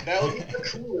 Like, Yeah. that would be the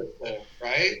coolest thing,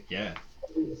 right? Yeah.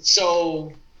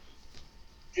 So,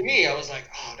 to me, I was like,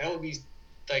 oh, that would be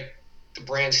like the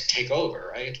brands take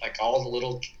over, right? Like all the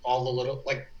little,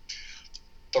 like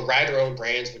the rider-owned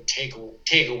brands would take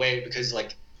away because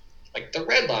like the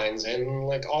Red Lines and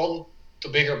like all the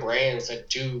bigger brands that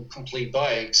do complete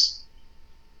bikes,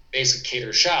 basically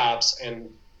cater shops,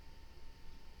 and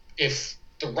if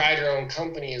the rider-owned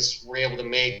companies were able to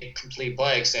make complete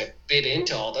bikes that fit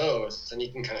into all those, then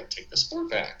you can kind of take the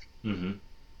sport back. Mm-hmm.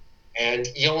 And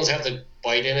you almost have to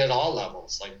bite in at all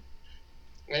levels. Like,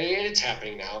 I mean, it's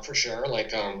happening now for sure.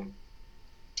 Like the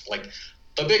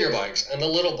bigger bikes and the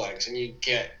little bikes, and you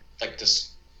get like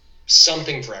this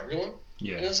something for everyone. Yeah.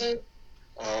 You know what I'm saying?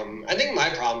 I think my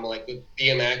problem, like with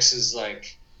BMX, is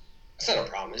like it's not a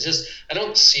problem. It's just I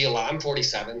don't see a lot. I'm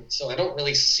 47, so I don't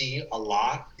really see a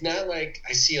lot. Not like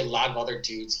I see a lot of other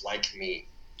dudes like me.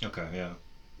 Okay. Yeah.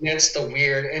 And that's the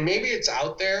weird, and maybe it's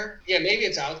out there. Yeah, maybe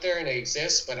it's out there and it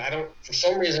exists, but I don't. For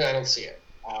some reason, I don't see it.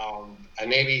 And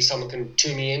maybe someone can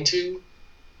tune me into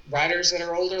riders that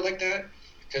are older like that,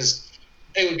 because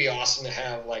it would be awesome to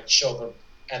have like show up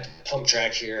at the pump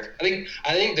track here. I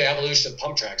think the evolution of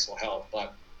pump tracks will help,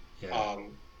 but Yeah.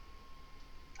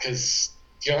 because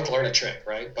you don't have to learn a trick,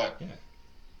 right? But Yeah.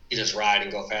 you just ride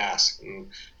and go fast, and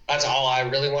that's all I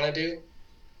really want to do.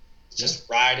 Just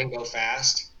ride and go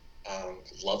fast.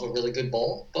 Love a really good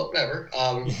bowl, but whatever.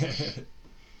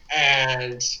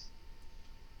 And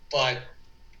but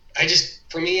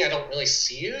for me, I don't really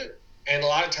see it. And a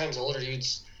lot of times, older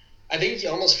dudes, I think you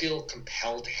almost feel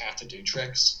compelled to have to do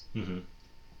tricks. Mm-hmm.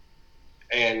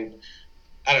 And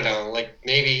I don't know, like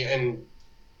maybe, and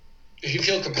if you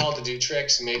feel compelled to do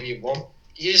tricks, maybe you won't.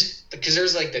 You just because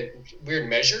there's like the weird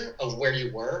measure of where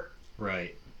you were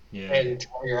Right. Yeah. and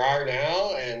where you are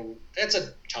now, and that's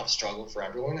a tough struggle for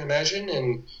everyone, I imagine.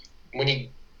 And when you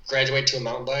graduate to a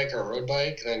mountain bike or a road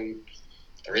bike, then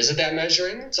there isn't that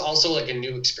measuring. It's also like a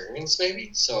new experience,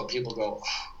 maybe. So people go,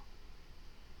 oh.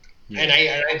 Yeah.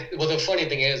 And well, the funny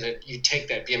thing is that you take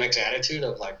that BMX attitude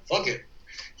of like, fuck it,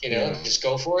 just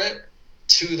go for it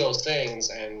to those things,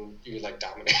 and you like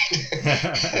dominate.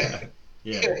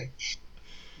 Yeah.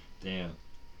 Damn.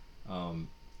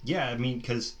 Yeah, I mean,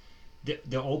 because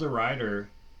the older rider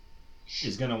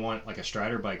is gonna want like a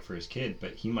Strider bike for his kid,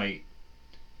 but he might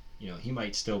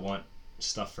still want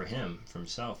stuff for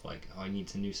himself. Like, oh, I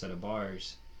need a new set of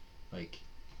bars. Like,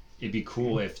 it'd be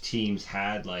cool if teams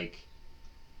had like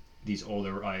these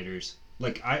older riders.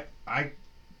 Like, I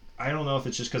don't know if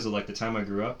it's just because of like the time I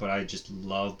grew up, but I just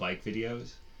love bike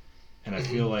videos, and I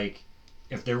feel like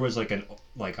if there was like a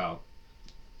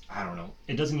I don't know.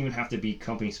 It doesn't even have to be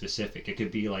company specific. It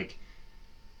could be like,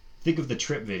 think of the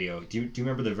Trip video. Do you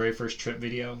remember the very first Trip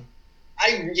video?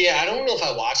 I don't know if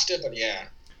I watched it, but yeah.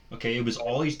 Okay, it was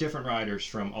all these different riders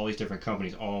from all these different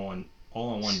companies all on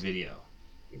one video.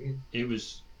 Mm-hmm. It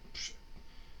was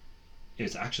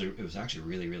actually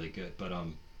really really good. But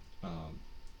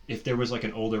if there was like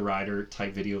an older rider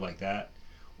type video like that,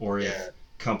 or if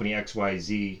company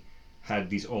XYZ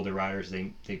had these older riders,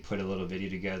 they put a little video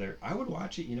together, I would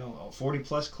watch it. A 40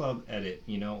 plus club edit,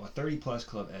 a 30 plus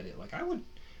club edit. Like,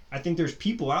 I think there's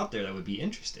people out there that would be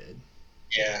interested.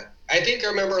 Yeah, I think I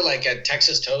remember like at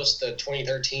Texas Toast, the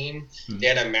 2013, they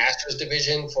had a Masters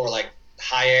division for like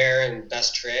high air and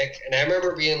best trick, and I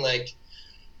remember being like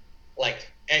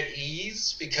at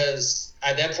ease because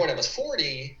at that point I was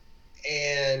 40,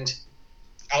 and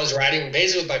I was riding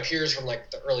basically with my peers from like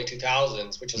the early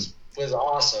 2000s, which was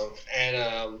awesome, and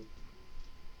I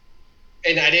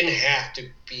didn't have to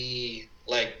be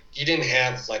like, you didn't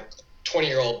have like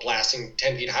 20-year-old blasting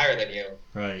 10 feet higher than you,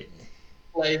 right?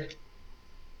 Like,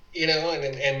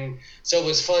 and so it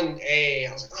was fun. I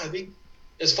was like, it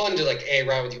was fun to like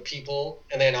ride with your people,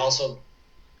 and then also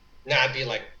not be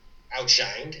like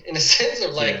outshined in a sense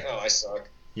of like, oh, I suck.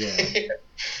 Yeah.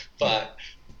 but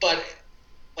like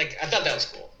I thought that was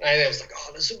cool. I was like,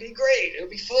 oh, this would be great. It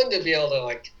would be fun to be able to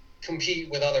like compete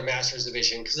with other Masters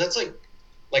division, because that's like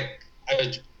I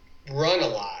would run a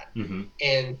lot,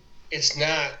 and it's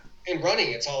not in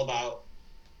running. It's all about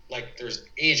like there's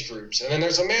age groups, and then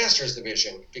there's a Masters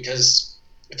division, because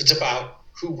if it's about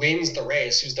who wins the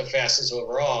race, who's the fastest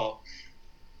overall,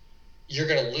 you're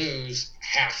going to lose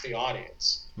half the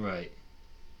audience. Right.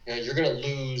 You're going to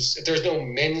lose if there's no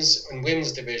men's and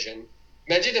women's division.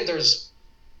 Imagine if there's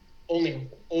only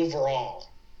overall.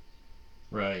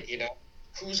 Right.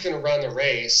 Who's going to run the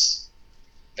race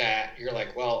that you're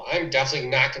like, well, I'm definitely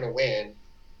not going to win,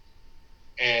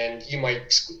 and you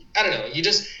might, I don't know,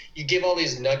 you give all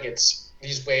these nuggets,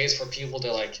 these ways for people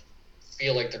to like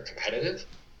feel like they're competitive,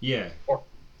 Yeah. or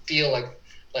feel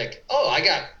like, oh, I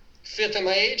got fifth in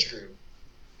my age group.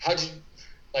 How'd you,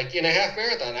 like, in a half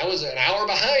marathon, I was an hour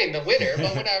behind the winner,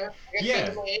 but whatever. I got fifth Yeah.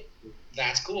 in my age group.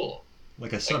 That's cool.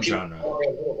 Like a Like, people subgenre. celebrate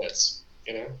little bits,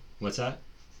 you know? What's that?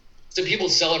 So people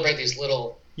celebrate these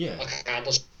little Yeah.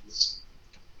 accomplishments.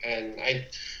 And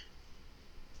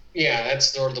yeah, that's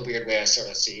sort of the weird way I sort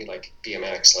of see, like,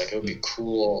 BMX. Like, it would be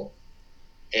cool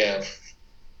if,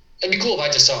 it'd be cool if I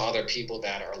just saw other people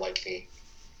that are like me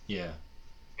Yeah.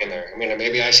 in there. I mean,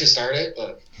 maybe I should start it,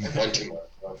 but I run too much.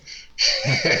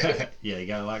 Yeah, you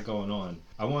got a lot going on.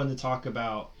 I wanted to talk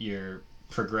about your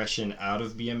progression out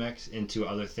of BMX into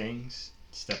other things,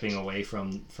 stepping away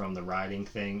from the riding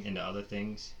thing into other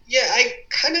things. Yeah, I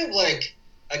kind of like,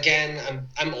 again,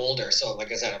 I'm older, so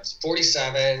like I said, I was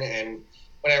 47, and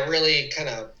when I really kind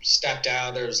of stepped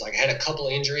out, there was like I had a couple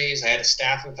injuries. I had a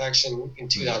staph infection in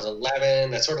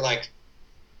 2011. That sort of like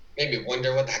made me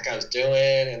wonder what the heck I was doing,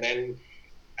 and then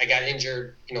I got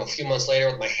injured, a few months later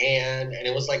with my hand, and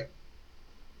it was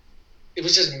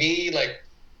just me like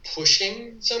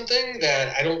pushing something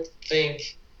that I don't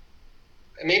think.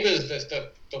 Maybe it was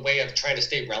the way of trying to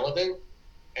stay relevant,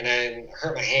 and then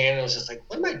hurt my hand. And I was just like,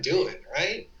 what am I doing,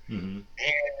 right? Mm-hmm.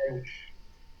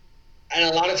 And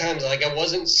a lot of times, like, I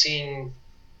wasn't seeing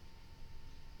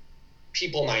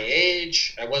people my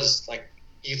age. I was like,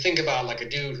 you think about like a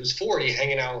dude who's 40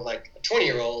 hanging out with like a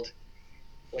 20-year-old,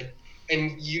 like,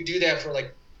 and you do that for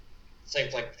like,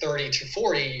 say, like 30 to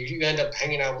 40, you end up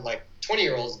hanging out with like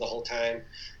 20-year-olds the whole time.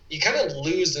 You kind of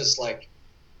lose this like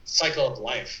cycle of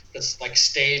life, this like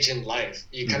stage in life.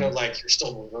 You kind of like, you're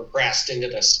still regressed into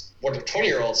this, what the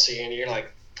 20-year-olds see, and you're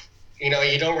like, you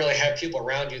don't really have people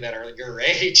around you that are your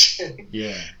age.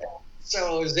 Yeah.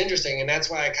 So it was interesting, and that's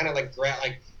why I kind of like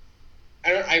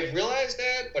I realized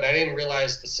that, but I didn't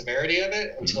realize the severity of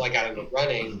it until I got into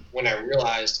running. When I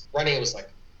realized running was like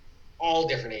all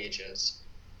different ages,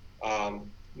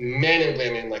 men and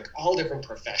women, like all different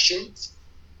professions.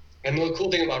 And the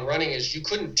cool thing about running is you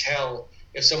couldn't tell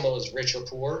if someone was rich or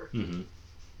poor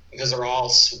because they're all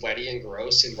sweaty and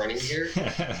gross in running gear.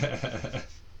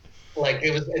 Like,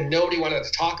 it was, and nobody wanted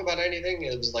to talk about anything.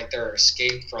 It was like their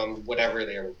escape from whatever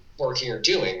they were working or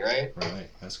doing, right? Right,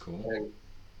 that's cool.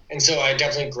 And so I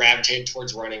definitely gravitated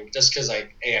towards running just because I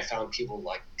found people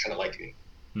like kind of like me.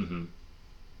 Mm-hmm.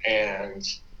 And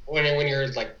when you're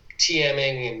like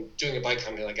TMing and doing a bike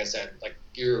company, like I said, like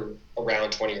you're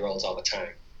around 20-year-olds all the time,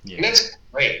 and that's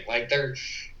great. Like they're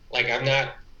like, I'm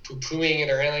not poo-pooing it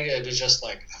or anything. It was just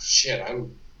like, oh, shit,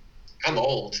 I'm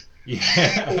old.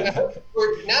 Yeah.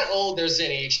 We're not old. There's an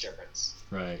age difference,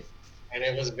 right? And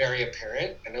it was very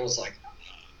apparent. And it was like,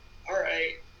 all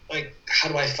right, like how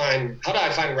do I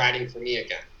find riding for me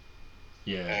again?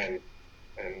 Yeah.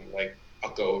 And like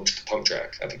I'll go to the pump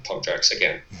track. I think pump tracks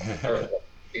again are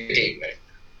the gateway.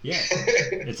 Yeah.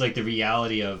 It's like the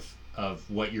reality of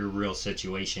what your real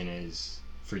situation is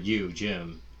for you,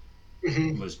 Jim,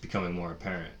 was becoming more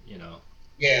apparent.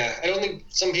 Yeah, I don't think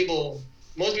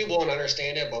most people won't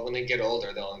understand it, but when they get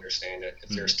older, they'll understand it if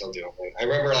they're still doing it. I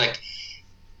remember like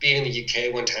being in the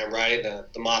UK one time riding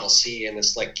the Model C, and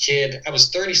this like kid, I was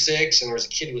 36, and there was a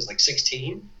kid who was like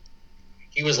 16.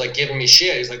 He was like giving me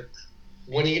shit. He's like,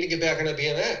 when are you gonna get back on a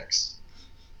BMX?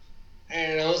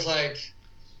 And I was like,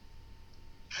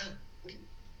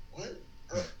 what?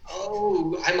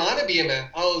 Oh, I'm on a BMX.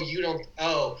 Oh, you don't.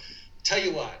 Oh, tell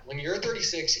you what, when you're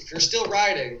 36, if you're still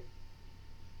riding,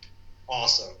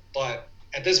 awesome. But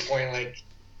at this point, like,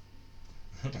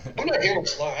 I'm not here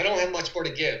much longer. I don't have much more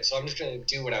to give, so I'm just going to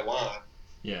do what I want.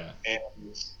 Yeah. And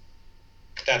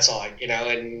that's all,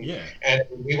 and yeah. And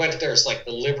we went to there's like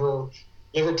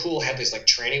Liverpool had these like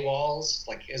tranny walls,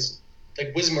 like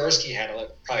Wismerski had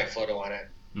probably a photo on it.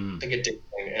 I think it did,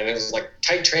 and it was like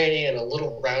tight tranny and a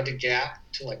little rounded gap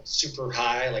to like super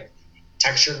high, like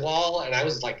textured wall, and I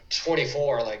was like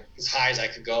 24, like as high as I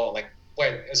could go, like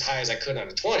went as high as I could on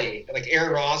a 20. And like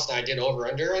Aaron Ross and I did over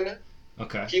under on it.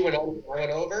 Okay. He went over, I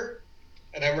went over,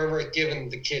 and I remember giving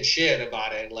the kid shit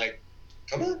about it, like,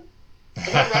 come on,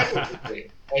 ride with me.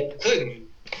 And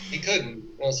he couldn't.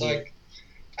 I was like,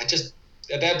 at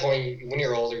that point, when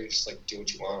you're older, you just like do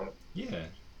what you want.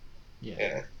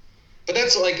 Yeah. But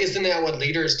that's like, isn't that what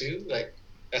leaders do? Like,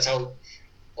 that's how,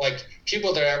 like,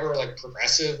 people that are ever like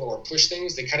progressive or push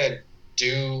things, they kind of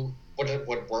do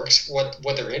what works, what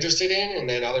they're interested in, and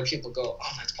then other people go,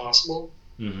 oh, that's possible.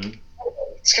 Mm-hmm.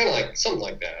 It's kind of like something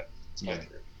like that.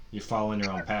 You're following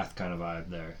your own path, kind of vibe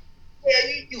there.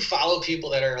 Yeah, you follow people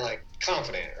that are like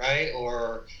confident, right?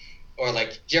 Or or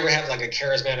like, do you ever have like a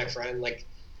charismatic friend, like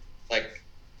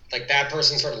like that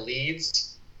person sort of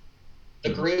leads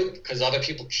the group because other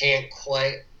people can't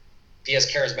quite be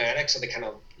as charismatic, so they kind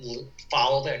of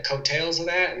follow the coattails of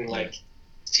that and like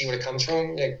see what it comes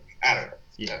from. Like, I don't know.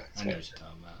 Yeah, I know what you're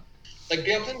talking about. Like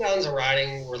the ups and downs of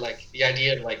riding were like the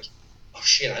idea of like, oh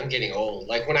shit, I'm getting old.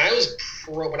 Like when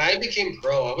I became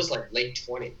pro, I was like late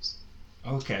 20s.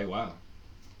 Okay, wow.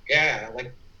 Yeah,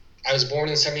 like I was born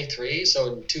in '73,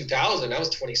 so in 2000 I was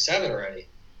 27 already.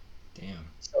 Damn.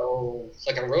 So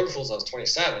like on Road Fools I was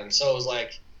 27. So it was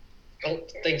like, I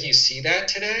don't think you see that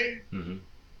today. Mm-hmm.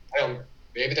 I don't.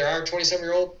 Maybe there are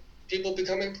 27-year-old people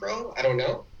becoming pro. I don't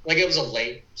know. Like it was a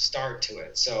late start to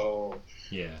it, so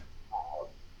yeah.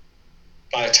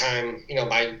 By the time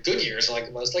my good years, like I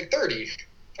was like 30,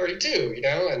 32,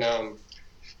 and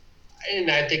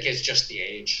I think it's just the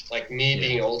age, like me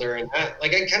being older, and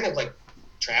like I kind of like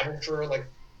traveled for like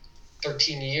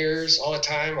 13 years all the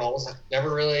time. I was like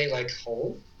never really like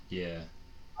home. Yeah.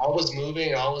 Always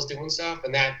moving, always doing stuff,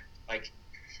 and that like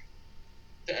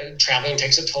traveling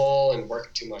takes a toll, and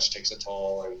working too much takes a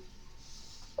toll, and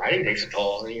riding takes a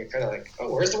toll, and you're kind of like,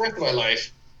 oh, where's the rest of my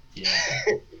life? Yeah.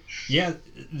 Yeah,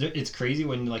 it's crazy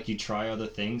when like you try other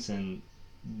things and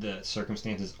the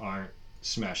circumstances aren't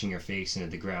smashing your face into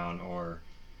the ground or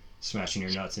smashing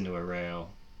your nuts into a rail.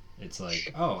 It's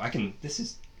like, oh,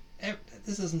 this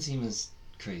doesn't seem as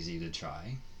crazy to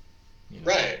try.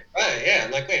 Right, yeah.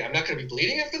 I'm like, wait, I'm not going to be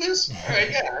bleeding after this? All right,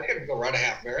 yeah, I can go run a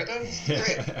half marathon.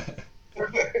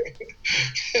 Great.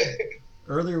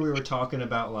 Earlier we were talking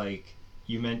about like,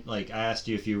 you meant like, I asked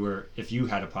you if you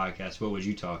had a podcast, what would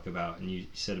you talk about? And you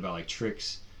said about like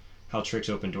tricks, how tricks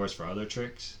open doors for other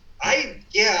tricks. I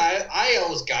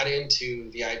always got into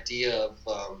the idea of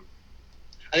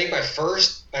I think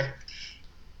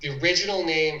the original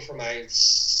name for my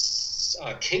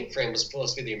kink frame was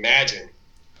supposed to be the Imagine.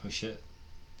 Oh shit.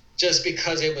 Just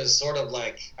because it was sort of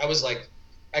like,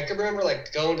 I could remember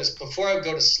like before I would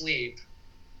go to sleep,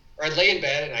 or I'd lay in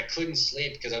bed and I couldn't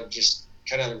sleep because I would just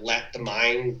kind of let the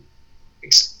mind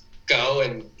go,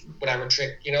 and whatever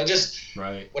trick, just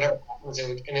right, whatever happens,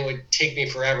 it would take me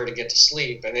forever to get to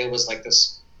sleep. And it was like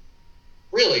this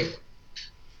really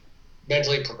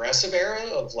mentally progressive era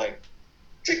of like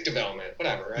trick development,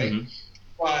 whatever, right? Mm-hmm.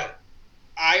 But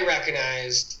I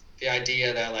recognized the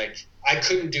idea that like I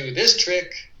couldn't do this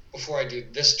trick before I do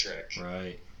this trick.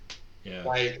 Right. Yeah.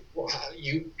 Like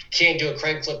you can't do a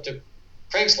crank flip to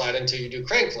crank slide until you do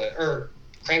crank flip, or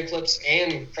crank flips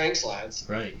and crank slides.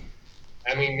 Right.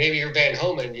 I mean, maybe you're Van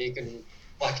Homan, I can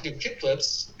do kick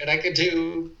flips and I could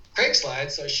do crank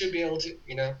slides, so I should be able to,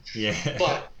 Yeah.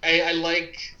 But I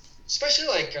like, especially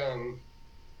like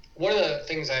one of the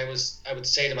things I would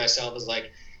say to myself is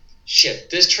like, shit,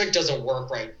 this trick doesn't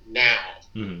work right now.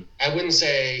 Mm-hmm. I wouldn't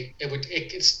say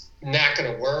it's not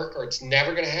going to work or it's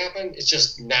never going to happen. It's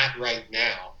just not right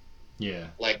now. Yeah.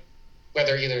 Like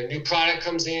whether either a new product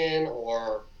comes in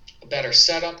or a better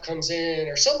setup comes in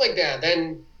or something like that,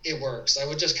 then it works. I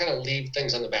would just kind of leave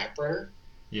things on the back burner.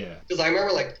 Yeah. Because I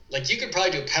remember like you could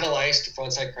probably do a pedal ice to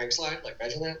frontside crank slide. Like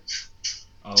imagine that.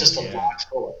 Oh, just a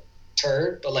logical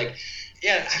turn. But like,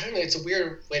 yeah, I don't know. It's a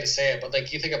weird way to say it, but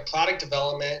like you think of product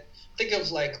development. Think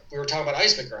of like we were talking about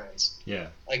ice pick grinds. Yeah.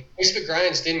 Like ice pick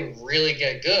grinds didn't really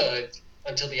get good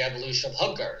until the evolution of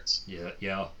hub guards. Yeah.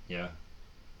 Yeah. Yeah.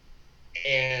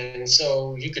 And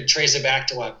so you could trace it back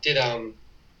to what did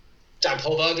John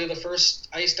Pova do the first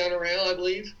ice down a rail, I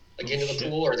believe, like into the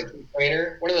pool, or the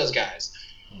trainer, one of those guys.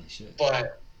 Holy shit.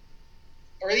 But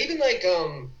or even like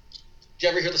did you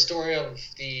ever hear the story of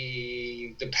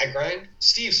the peg grind?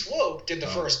 Steve Swope did the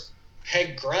first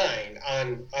peg grind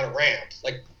on a ramp.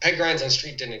 Like peg grinds on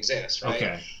street didn't exist, right?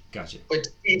 Okay, gotcha. But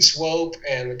Steve Swope,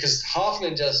 and because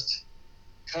Hoffman just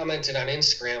commented on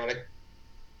Instagram on it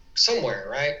somewhere,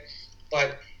 right?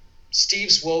 But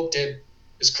Steve Swope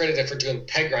is credited for doing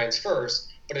peg grinds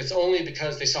first, but it's only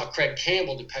because they saw Craig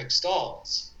Campbell do peg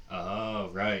stalls. Oh,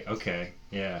 right. Okay.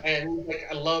 Yeah. And like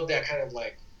I love that kind of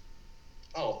like,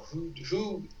 oh,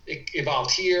 who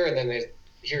evolved here, and then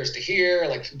here's to here,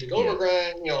 like who did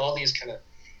overgrind, all these kind of,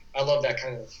 I love that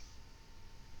kind of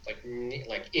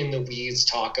like in the weeds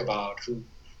talk about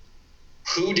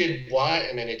who did what,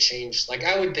 and then it changed. Like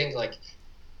I would think like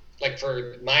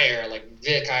for my era, like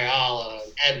Vic Ayala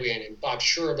and Edwin and Bob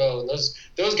Sherbo and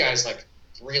those guys like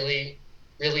really,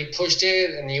 really pushed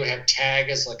it, and you would have Tag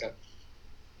as like a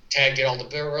Tag did all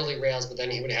the early rails, but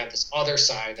then he would have this other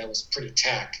side that was pretty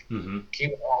tech. Mm-hmm. He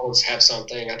would always have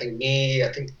something. I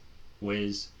think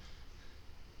Wiz.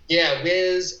 Yeah,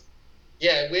 Wiz.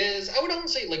 Yeah, Wiz. I would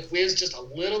almost say like Wiz just a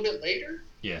little bit later.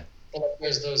 Yeah. But like,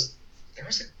 there's there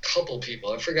was a couple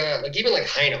people I forgot, like even like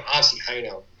Heino, obviously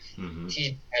Heino. Mm-hmm.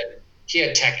 He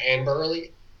had Tech and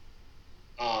Burley.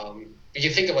 But you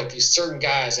think of like these certain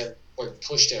guys that were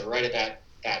pushed it right at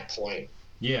that point.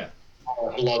 Yeah.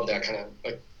 I love that kind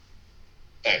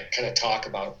of talk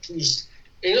about who's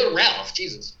Ralph.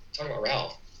 Jesus, talking about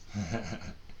Ralph.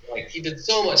 Like he did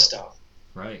so much stuff.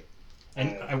 Right.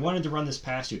 And I wanted to run this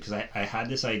past you because I had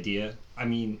this idea. I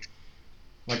mean,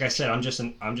 like I said, I'm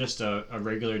just a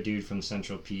regular dude from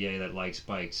Central PA that likes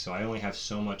bikes, so I only have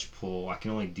so much pull. I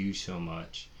can only do so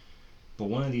much. But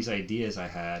one of these ideas I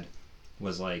had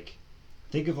was like,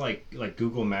 think of like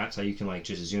Google Maps, how you can like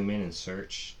just zoom in and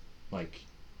search like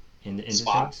into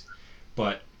things,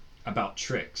 but about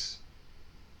tricks.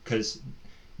 Because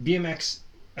BMX,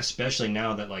 especially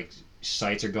now that like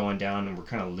sites are going down and we're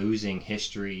kind of losing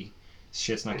history,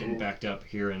 shit's not getting backed up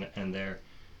here and there.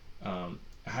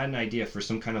 I had an idea for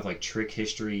some kind of like trick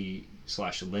history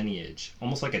 / lineage,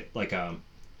 almost like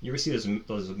you ever see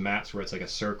those maps where it's like a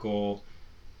circle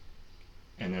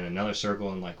and then another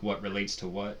circle and like what relates to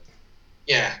what?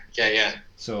 Yeah.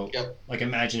 So Yep. like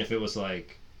imagine if it was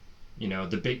like,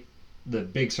 the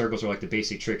big circles are like the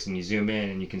basic tricks, and you zoom in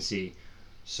and you can see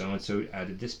so and so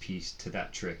added this piece to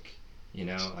that trick,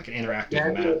 like an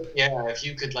interactive map. Yeah, if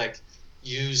you could like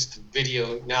use the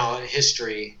video now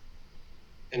history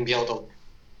and be able to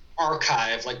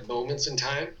archive like moments in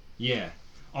time. Yeah,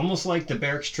 almost like the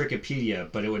Barracks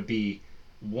Trickopedia, but it would be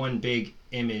one big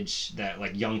image that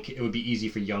like it would be easy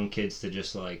for young kids to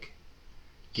just like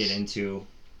get into,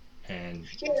 and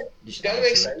just that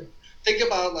makes sense. Think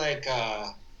about like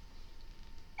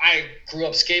I grew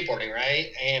up skateboarding,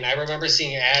 right? And I remember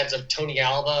seeing ads of Tony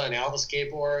Alva and Alva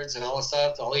skateboards and all this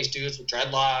stuff, all these dudes with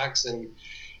dreadlocks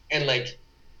and like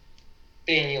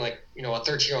being like, a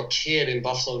 13-year-old kid in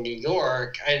Buffalo, New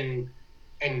York, and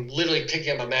literally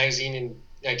picking up a magazine in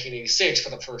 1986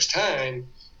 for the first time.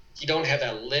 You don't have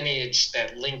that lineage,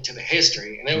 that link to the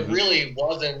history. And it really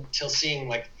wasn't until seeing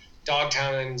like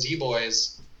Dogtown and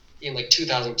Z-Boys in like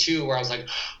 2002 where I was like,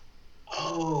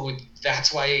 oh,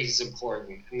 that's why he's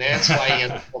important. And that's why he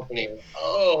has a company.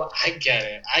 Oh, I get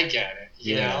it.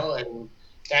 You know? And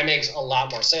that makes a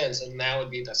lot more sense. And that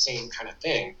would be the same kind of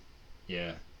thing.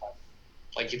 Yeah.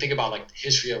 Like you think about like the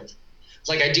history of,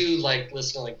 like I do like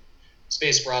listen to like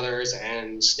Space Brothers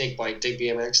and Snakebite Dig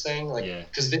BMX thing, like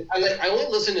because I only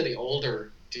listen to the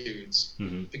older dudes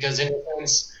because in a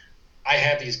sense I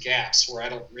have these gaps where I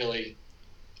don't really,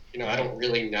 I don't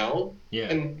really know,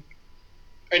 and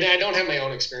I don't have my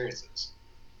own experiences,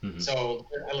 so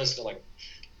I listen to like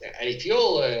Eddie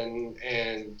Fiola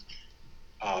and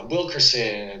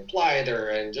Wilkerson and Blyther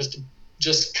and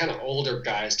just kind of older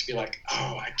guys to be like,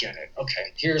 oh, I get it.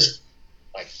 Okay, here's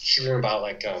like hearing about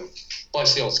like a bunch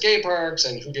of the old skate parks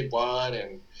and who did what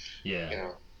and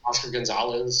Oscar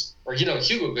Gonzalez or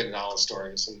Hugo Gonzalez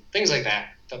stories and things like that.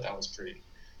 I thought that was pretty,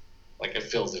 like it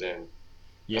fills it in.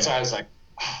 That's why I was like,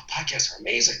 oh, podcasts are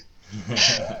amazing.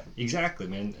 Exactly,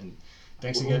 man. And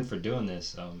thanks again for doing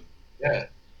this.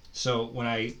 So when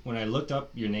I looked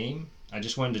up your name, I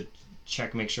just wanted to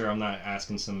make sure I'm not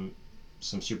asking some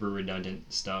super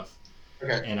redundant stuff.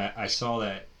 Okay. And I saw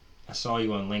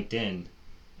you on LinkedIn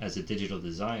as a digital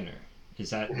designer. Is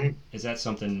that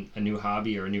something, a new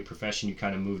hobby or a new profession you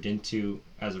kind of moved into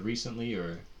as of recently,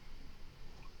 or?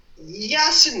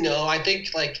 Yes and no. I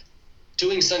think like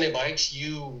doing Sunday Bikes,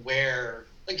 you wear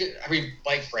like every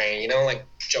bike brand, like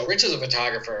Joe Rich is a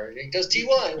photographer. He does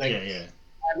T1. Like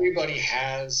everybody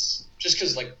has, just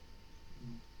because like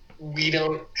we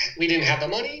didn't have the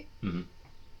money,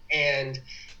 and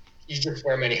you just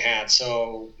wear many hats.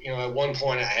 So at one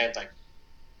point I had like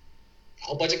a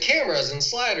whole bunch of cameras and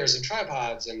sliders and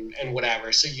tripods and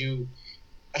whatever. So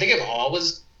I think I've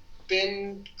always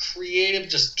been creative,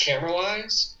 just camera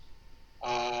wise.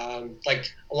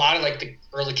 Like a lot of like the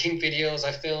early Kink videos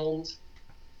I filmed,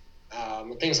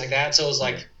 things like that. So it was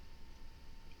like,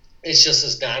 it's just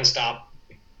this nonstop,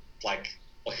 like,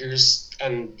 well, just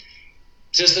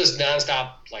this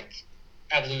nonstop like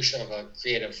evolution of a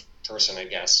creative person, I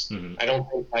guess. I don't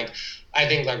think I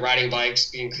think riding bikes,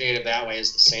 being creative that way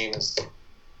is the same as,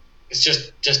 it's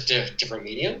just a different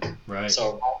medium. Right.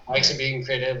 So bikes and being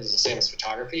creative is the same as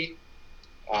photography.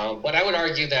 But I would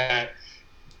argue that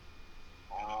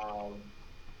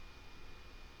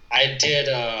I did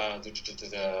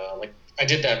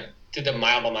did the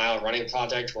mile by mile running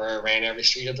project where I ran every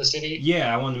street of the city.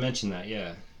 Yeah, I wanted to mention that.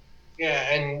 Yeah.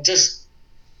 Yeah, and just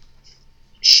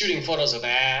shooting photos of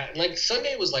that. And like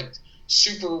Sunday was like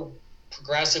super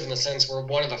progressive in the sense we're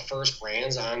one of the first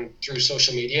brands on through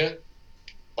social media,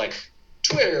 like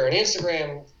Twitter and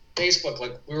Instagram, Facebook.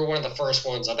 Like we were one of the first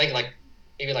ones. I think like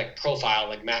maybe like Profile,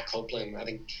 like Matt Copeland. I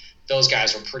think those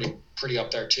guys were pretty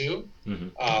up there too. Mm-hmm.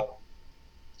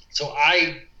 So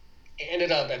I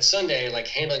ended up at Sunday like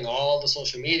handling all the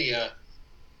social media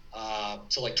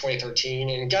till like 2013,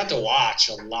 and got to watch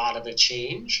a lot of it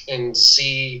change and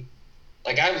see.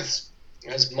 Like I was,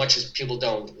 as much as people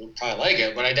don't probably like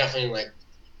it, but I definitely like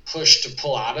pushed to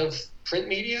pull out of print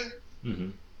media Mm-hmm.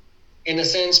 in a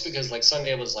sense, because like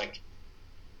Sunday was like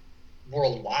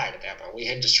worldwide at that point. We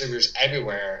had distributors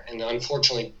everywhere, and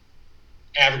unfortunately,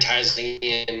 advertising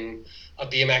in a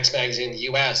BMX magazine in the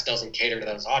U.S. doesn't cater to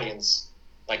that audience.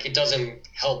 Like it doesn't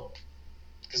help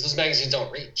because those magazines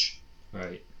don't reach.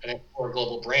 Right. And for a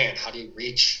global brand, how do you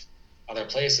reach other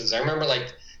places? I remember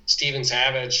like Steven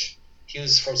Savage. He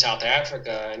was from South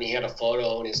Africa, and he had a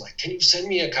photo, and he's like, "Can you send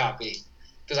me a copy?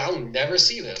 Because I'll never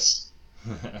see this."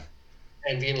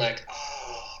 And being like,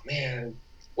 "Oh man,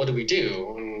 what do we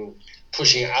do?" And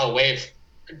pushing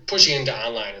into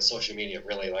online and social media.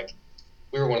 Really, like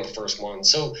we were one of the first ones.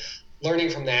 So learning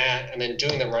from that, and then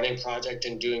doing the running project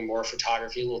and doing more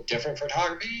photography, a little different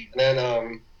photography, and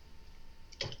then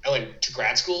I went to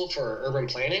grad school for urban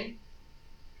planning,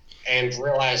 and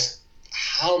realized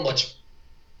how much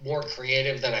more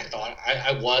creative than I thought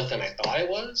I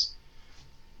was.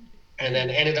 And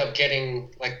then ended up getting,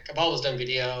 like, I've always done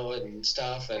video and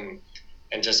stuff, and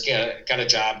just got a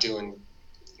job doing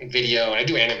video, and I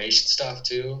do animation stuff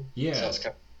too. Yeah. So it's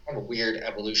kind of a weird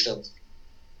evolution of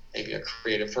maybe a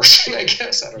creative person, I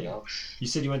guess. I don't know. You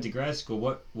said you went to grad school.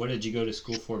 What did you go to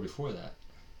school for before that?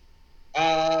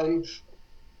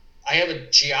 I have a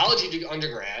geology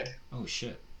undergrad. Oh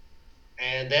shit.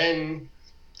 And then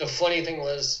the funny thing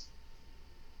was,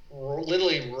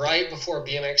 literally right before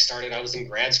BMX started, I was in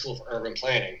grad school for urban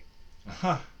planning.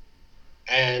 Uh-huh.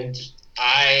 And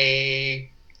I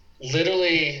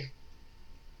literally,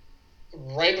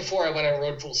 right before I went on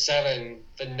Road Pool 7,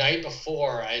 the night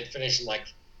before I had finished like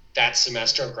that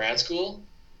semester of grad school,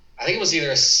 I think it was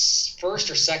either a first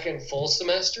or second full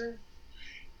semester.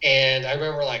 And I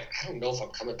remember like, I don't know if I'm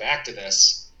coming back to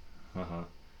this. Uh-huh.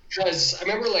 Because I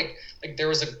remember like there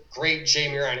was a great Jay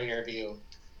Miron interview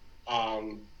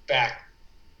back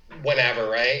whenever,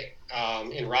 right?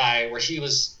 In Rye, where he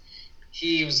was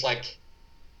like,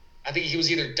 I think he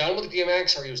was either done with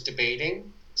BMX or he was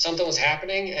debating. Something was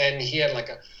happening, and he had like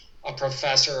a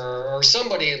professor or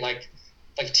somebody like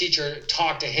teacher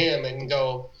talk to him and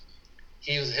go,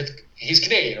 he's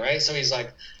Canadian, right? So he's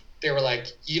like, they were like,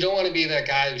 you don't want to be that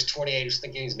guy who's 28 who's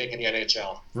thinking he's making the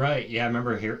NHL. Right. Yeah, I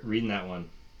remember reading that one.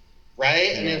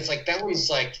 Right? Yeah. And it's like, that one's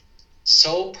like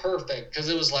so perfect, because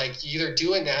it was like, you either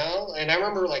do it now, and I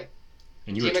remember like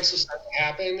BMX was starting to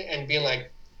happen, and being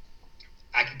like,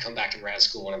 I could come back to grad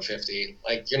school when I'm 50.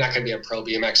 Like, you're not going to be a pro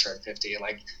BMXer at 50.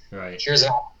 Like, right. Here's an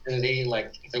opportunity.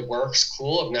 Like, if it works,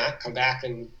 cool. If not, come back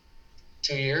in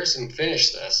 2 years and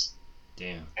finish this.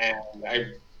 Damn.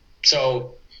 And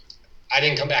so I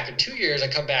didn't come back in 2 years. I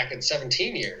come back in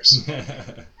 17 years.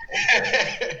 Damn.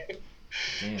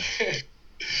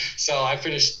 So I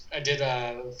finished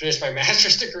my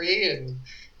master's degree in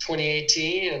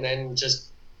 2018, and then just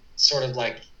sort of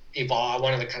like evolve. I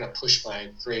wanted to kind of push my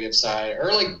creative side,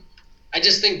 or like, I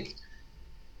just think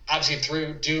obviously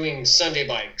through doing Sunday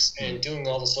Bikes and doing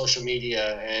all the social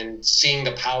media and seeing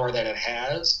the power that it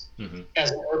has, as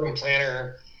an urban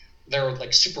planner, they're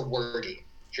like super wordy.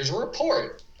 Here's a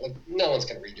report. Like, no one's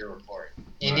going to read your report.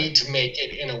 You need to make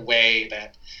it in a way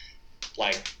that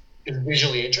like is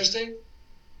visually interesting.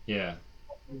 Yeah.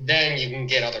 Then you can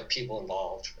get other people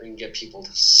involved, or you can get people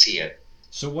to see it.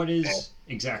 So what is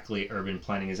exactly urban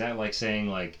planning? Is that like saying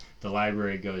like the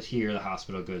library goes here, the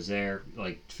hospital goes there,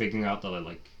 like figuring out the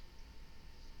like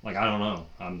I don't know.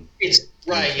 It's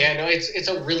right, yeah, no, it's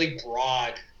a really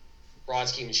broad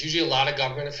scheme. It's usually a lot of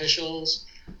government officials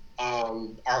are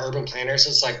urban planners.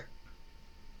 It's like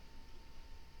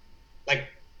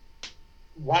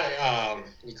what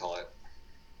do you call it?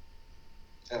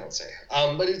 I don't say.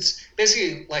 But it's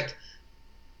basically like,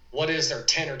 what is their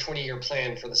 10 or 20 year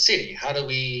plan for the city? How do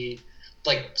we,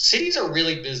 like, cities are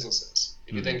really businesses,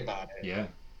 if you think about it. Yeah.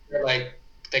 They're like,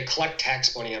 they collect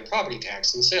tax money on property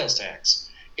tax and sales tax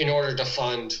in order to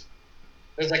fund.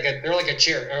 They're like a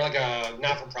charity, or like a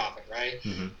not-for-profit, right?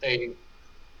 Mm-hmm. They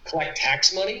collect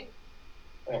tax money.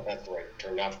 I don't know if that's the right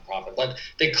term, not-for-profit, but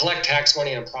they collect tax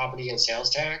money on property and sales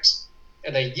tax,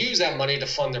 and they use that money to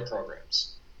fund their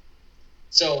programs.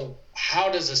 So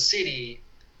how does a city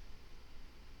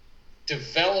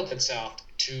develop itself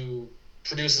to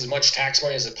produce as much tax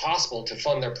money as possible to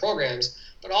fund their programs,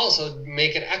 but also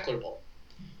make it equitable?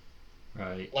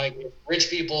 Right. Like, if rich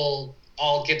people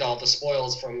all get all the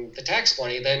spoils from the tax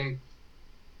money, then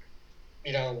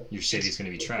you know, Your city's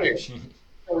going to be trash.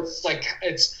 so it's like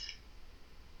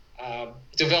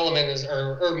development is,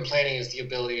 or urban planning is the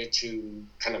ability to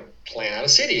kind of plan out a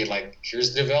city. Like,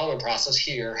 here's the development process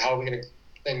here. How are we going to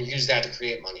then use that to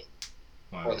create money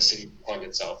for the city to fund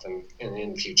itself in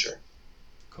the future?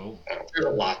 Cool. There's a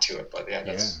lot to it, but yeah,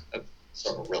 that's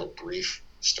sort of a real brief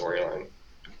storyline.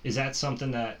 Is that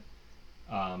something that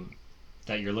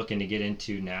that you're looking to get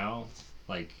into now,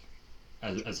 like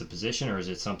as a position, or is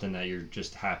it something that you're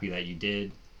just happy that you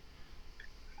did?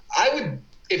 I would,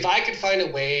 if I could find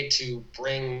a way to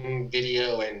bring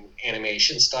video and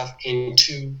animation stuff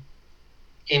into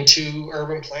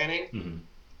urban planning,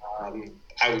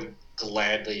 I would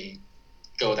gladly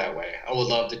go that way. I would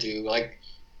love to do like,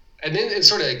 and then it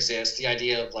sort of exists, the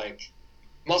idea of like,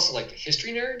 I'm also like a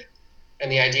history nerd,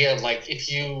 and the idea of like,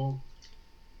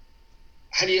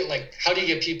 how do you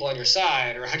get people on your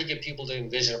side, or how do you get people to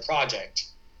envision a project?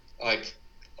 Like,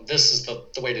 this is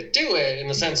the way to do it, in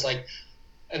the sense like,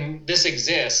 and this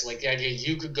exists, like the idea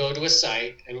you could go to a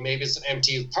site and maybe it's an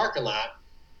empty parking lot,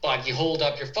 but you hold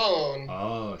up your phone.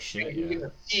 Oh shit! And you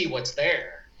can see what's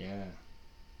there. Yeah.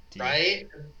 Dude. Right.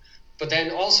 But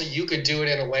then also you could do it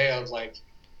in a way of like,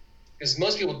 because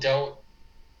most people don't.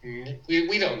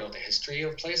 We don't know the history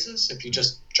of places. If you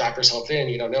just drop yourself in,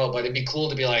 you don't know. But it'd be cool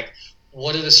to be like,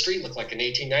 what did the street look like in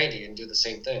 1890, and do the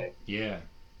same thing. Yeah.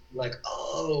 Like,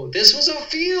 oh, this was a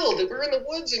field. We're in the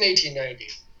woods in 1890.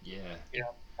 Yeah. You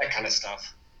know, that kind of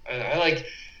stuff. I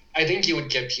think you would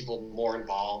get people more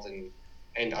involved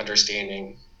and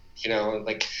understanding. You know,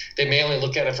 like they may only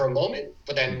look at it for a moment,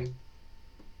 but then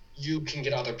you can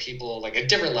get other people like at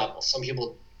different levels. Some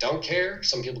people don't care.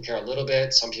 Some people care a little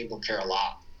bit. Some people care a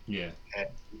lot. Yeah.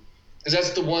 Because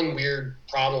that's the one weird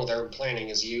problem with urban planning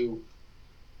is if you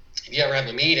ever have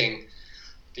a meeting,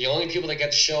 the only people that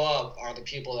get to show up are the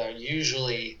people that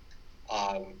usually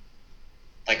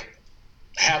like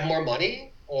have more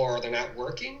money, or they're not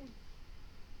working.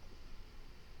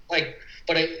 Like,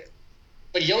 but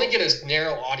you only get a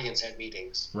narrow audience at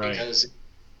meetings, right? Because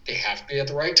they have to be at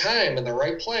the right time in the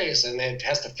right place, and it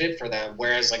has to fit for them.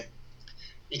 Whereas, like,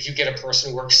 if you get a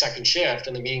person who works second shift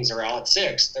and the meetings are out at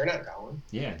 6, they're not going.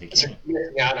 Yeah, they can't. They're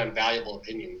missing out on valuable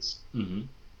opinions. Mm-hmm.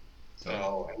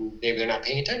 So, and maybe they're not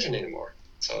paying attention anymore.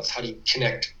 So it's how do you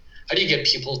connect? How do you get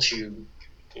people to,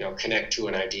 you know, connect to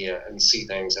an idea and see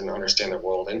things and understand the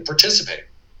world and participate?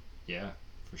 Yeah,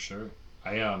 for sure.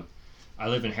 I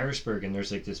live in Harrisburg, and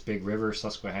there's like this big river,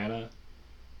 Susquehanna,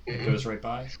 that goes right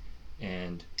by,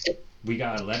 and we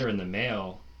got a letter in the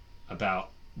mail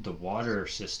about the water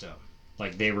system.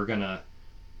 Like they were gonna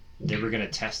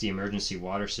test the emergency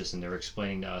water system. They were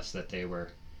explaining to us that they were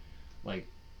like,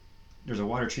 there's a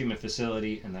water treatment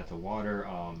facility, and that the water,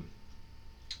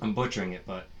 I'm butchering it,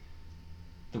 but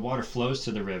the water flows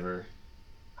to the river,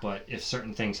 but if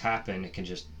certain things happen, it can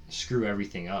just screw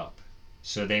everything up.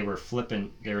 So they were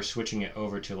switching it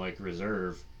over to like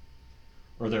reserve,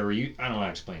 or I don't know how to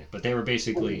explain it, but they were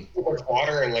basically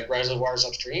water and like reservoirs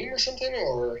upstream or something,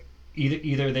 or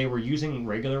either they were using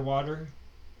regular water,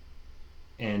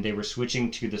 and they were switching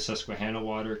to the Susquehanna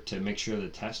water to make sure the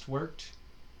test worked,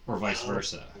 or vice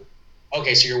versa.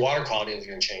 Okay, so your water quality is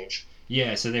going to change.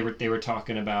 Yeah, so they were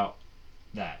talking about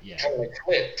that. Yeah, kind of like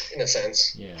quit in a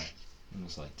sense. Yeah, and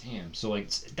it's like, damn. So like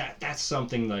that's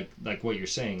something like what you're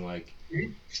saying. Like,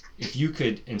 if you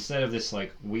could, instead of this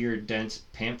like weird dense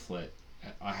pamphlet,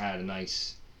 I had a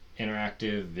nice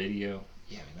interactive video.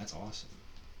 Yeah, I mean that's awesome.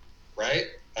 Right?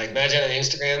 Like imagine on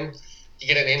Instagram, you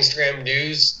get an Instagram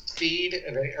news feed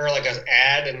or like an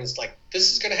ad, and it's like,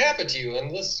 this is going to happen to you,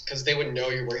 and this, because they would know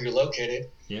where you're located.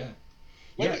 Yeah.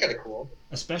 That'd be kind of cool.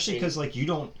 Especially because like you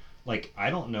don't, like I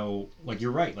don't know, like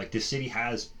you're right, like the city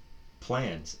has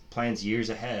plans years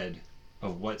ahead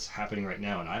of what's happening right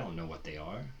now, and I don't know what they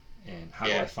are, and how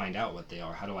do I find out what they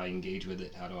are? How do I engage with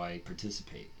it? How do I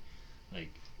participate? Like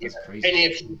that's crazy. And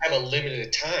if you have a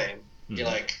limited time, you're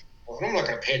like, well, I'm not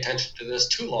going to pay attention to this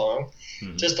too long.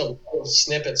 Just a little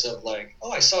snippets of like,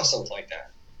 oh, I saw something like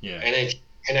that. Yeah. And if you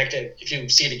connect it, if you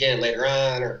see it again later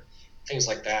on, or things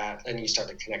like that, then you start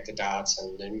to connect the dots,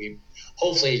 and then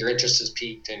hopefully your interest is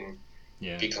piqued and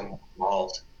become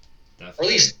involved. Definitely. Or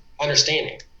at least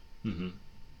understanding.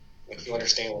 If you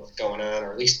understand what's going on,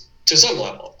 or at least to some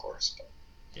level, of course. But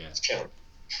yeah. It's challenging.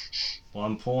 Well,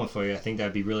 I'm pulling for you. I think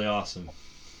that'd be really awesome.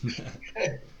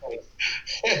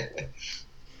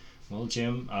 Well,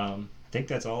 Jim, I think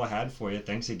that's all I had for you.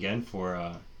 Thanks again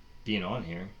for being on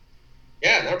here.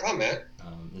 Yeah, no problem, Matt.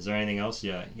 Is there anything else?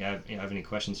 You have any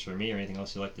questions for me, or anything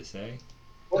else you'd like to say?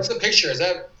 What's the picture?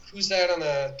 Who's that on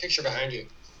the picture behind you?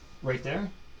 Right there?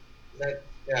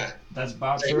 Yeah. That's So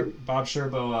Bob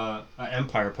Sherbo,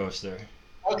 Empire poster.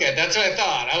 okay, that's what I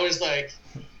thought. I was like,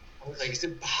 is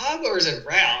it Bob or is it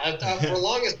Ralph? I thought for the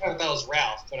longest time I thought it was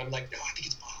Ralph, but I'm like, no, I think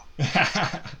it's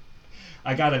Bob.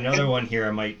 I got another one here.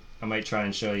 I might try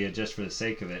and show you just for the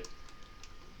sake of it.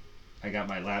 I got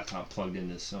my laptop plugged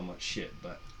into so much shit,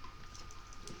 but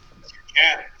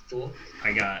Yeah, cool.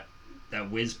 I got that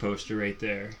Wiz poster right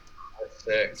there. That's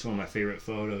sick. It's one of my favorite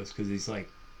photos because he's like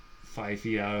 5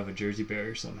 feet out of a Jersey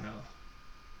Barrier somehow.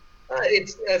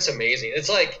 That's amazing. It's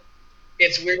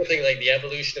weird to think like the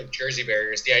evolution of Jersey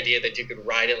barriers, the idea that you could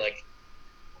ride it like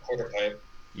a quarter pipe.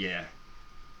 Yeah,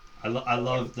 I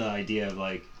love the idea of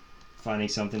like finding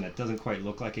something that doesn't quite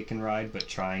look like it can ride, but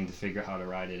trying to figure out how to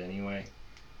ride it anyway.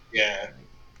 Yeah,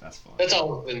 That's fun. that's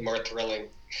always been more thrilling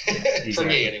for Exactly.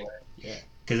 me anyway. Yeah,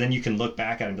 because then you can look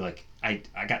back at it and be like, I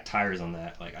got tires on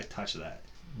that. Like I touched that.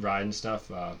 Riding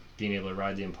stuff, being able to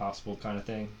ride the impossible kind of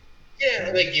thing. Yeah,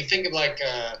 Sure. like you think of like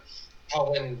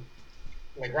how when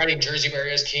like riding Jersey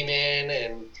barriers came in,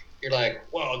 and you're like,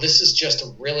 whoa, this is just a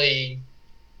really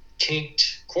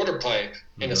kinked quarter pipe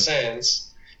in a Mhm.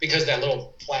 sense, because that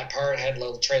little flat part had a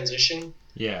little transition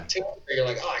Yeah, to it. Where you're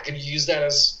like, oh, I could use that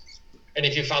as, and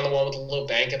if you found the one with a little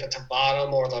bank at the top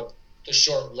bottom or the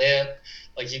short lip,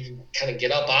 like you can kind of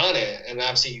get up on it. And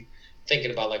obviously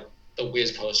thinking about like the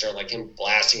Wiz poster, like him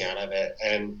blasting out of it,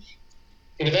 and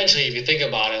eventually if you think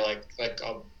about it, like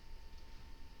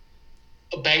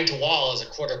a bank to wall is a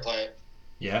quarter pipe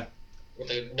yeah, with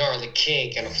a gnarly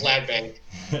kink, and a flat bank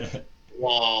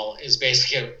wall is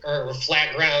basically or a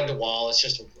flat ground wall. It's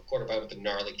just a quarter pipe with a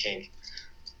gnarly kink.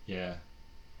 yeah,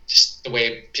 Just the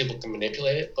way people can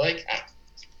manipulate it. But like,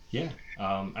 yeah.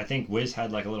 I think Wiz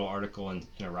had like a little article in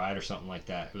a ride or something like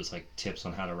that. It was like tips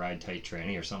on how to ride tight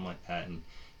tranny or something like that, and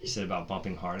he said about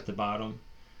bumping hard at the bottom,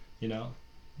 you know.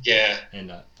 yeah,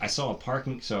 And I saw a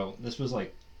parking. So this was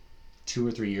like 2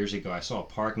 or 3 years ago. I saw a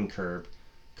parking curb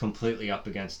completely up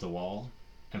against the wall,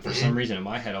 and for some reason in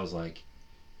my head I was like,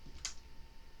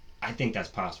 I think that's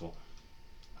possible.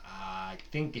 I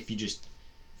think if you just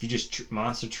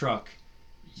monster truck,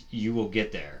 you will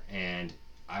get there. And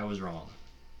I was wrong.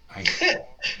 I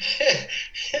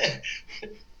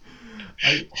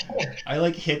I I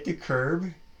like hit the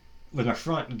curb with my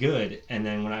front good, and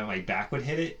then when my back would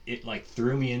hit it, it like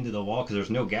threw me into the wall because there was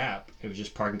no gap. It was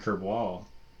just parking curb wall,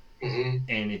 hmm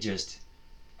and it just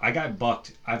I got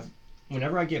bucked.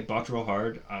 Whenever I get bucked real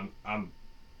hard, I'm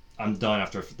done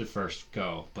after the first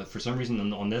go. But for some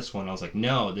reason on this one, I was like,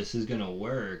 no, this is gonna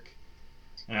work.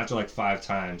 And after like 5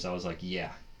 times, I was like,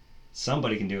 yeah,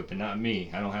 somebody can do it, but not me.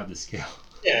 I don't have the skill.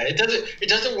 yeah. It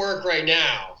doesn't work right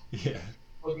now. Yeah,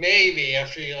 But maybe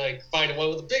after you like find one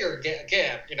with a bigger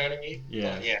gap, you know what I mean?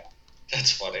 yeah. But, yeah.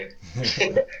 That's funny.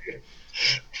 Well,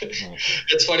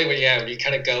 It's funny when you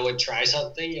kind of go and try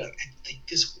something. You're like, I think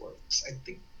this works. I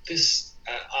think this.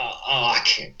 Oh, I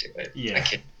can't do it. I yeah,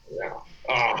 can't. No.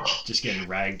 Oh. just getting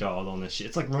ragdolled on this shit.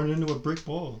 It's like running into a brick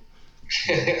wall.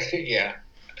 Yeah.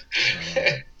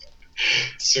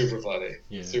 Super funny.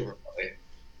 Yeah. Super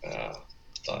funny.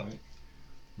 All right.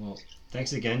 Well,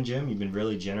 thanks again, Jim. You've been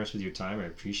really generous with your time. I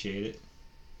appreciate it.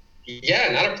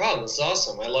 Yeah, not a problem. It's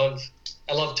awesome. I love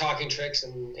talking tricks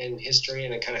and history,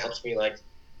 and it kind of helps me like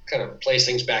kind of place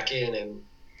things back in.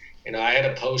 And I had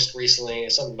a post recently,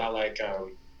 something about like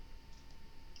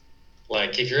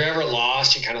if you're ever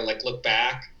lost, you kind of like look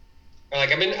back. Or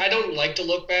like I don't like to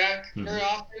look back very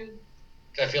often.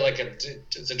 'Cause I feel like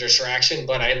it's a distraction,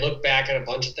 but I look back at a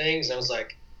bunch of things, and I was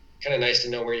like, kind of nice to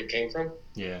know where you came from,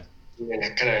 Yeah, and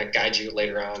kind of guide you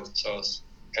later on. So it's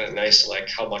kind of nice to like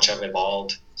how much I've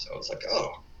evolved. So it's like,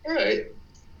 oh, all right.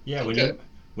 yeah. When Good.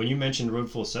 you mentioned Road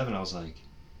Full 7, I was like,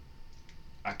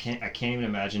 I can't even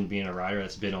imagine being a rider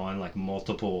that's been on like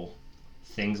multiple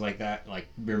things like that. Like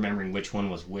remembering which one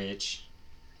was which.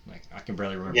 Like I can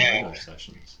barely remember Yeah. those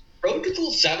sessions. Road to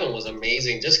Full 7 was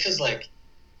amazing just because, like,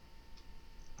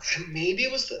 maybe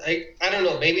it was, I don't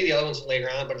know, maybe the other ones were later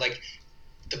on, but, like,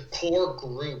 the core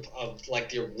group of, like,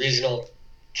 the original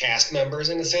cast members,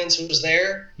 in a sense, was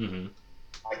there. Mm-hmm.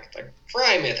 Like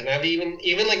Frymouth, and I've even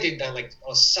like, like,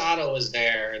 Osato was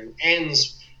there, and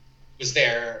Enns was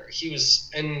there. He was,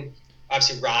 and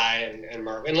obviously Rye and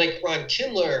Mark, and, like, Ron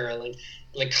Kindler, and,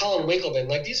 like Colin Winkleman.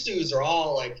 Like, these dudes are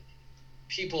all, like,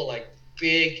 people, like,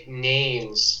 big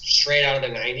names straight out of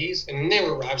the 90s, and they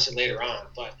were obviously later on,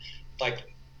 but like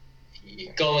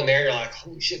you go in there, you're like,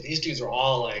 holy shit, these dudes are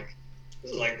all like,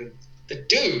 this is like the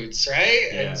dudes, right?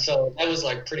 Yeah. And so that was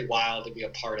like pretty wild to be a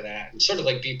part of that, and sort of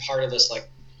like be part of this, like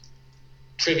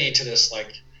privy to this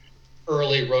like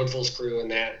early Roadfuls crew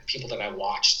and that people that I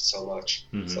watched so much.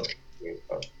 Mhm. So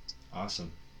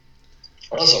Awesome.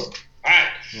 awesome. All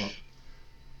right.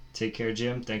 Take care,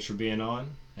 Jim. Thanks for being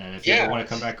on. And if you Yeah. ever want to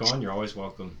come back on, you're always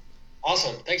welcome.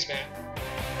 Awesome. Thanks, man.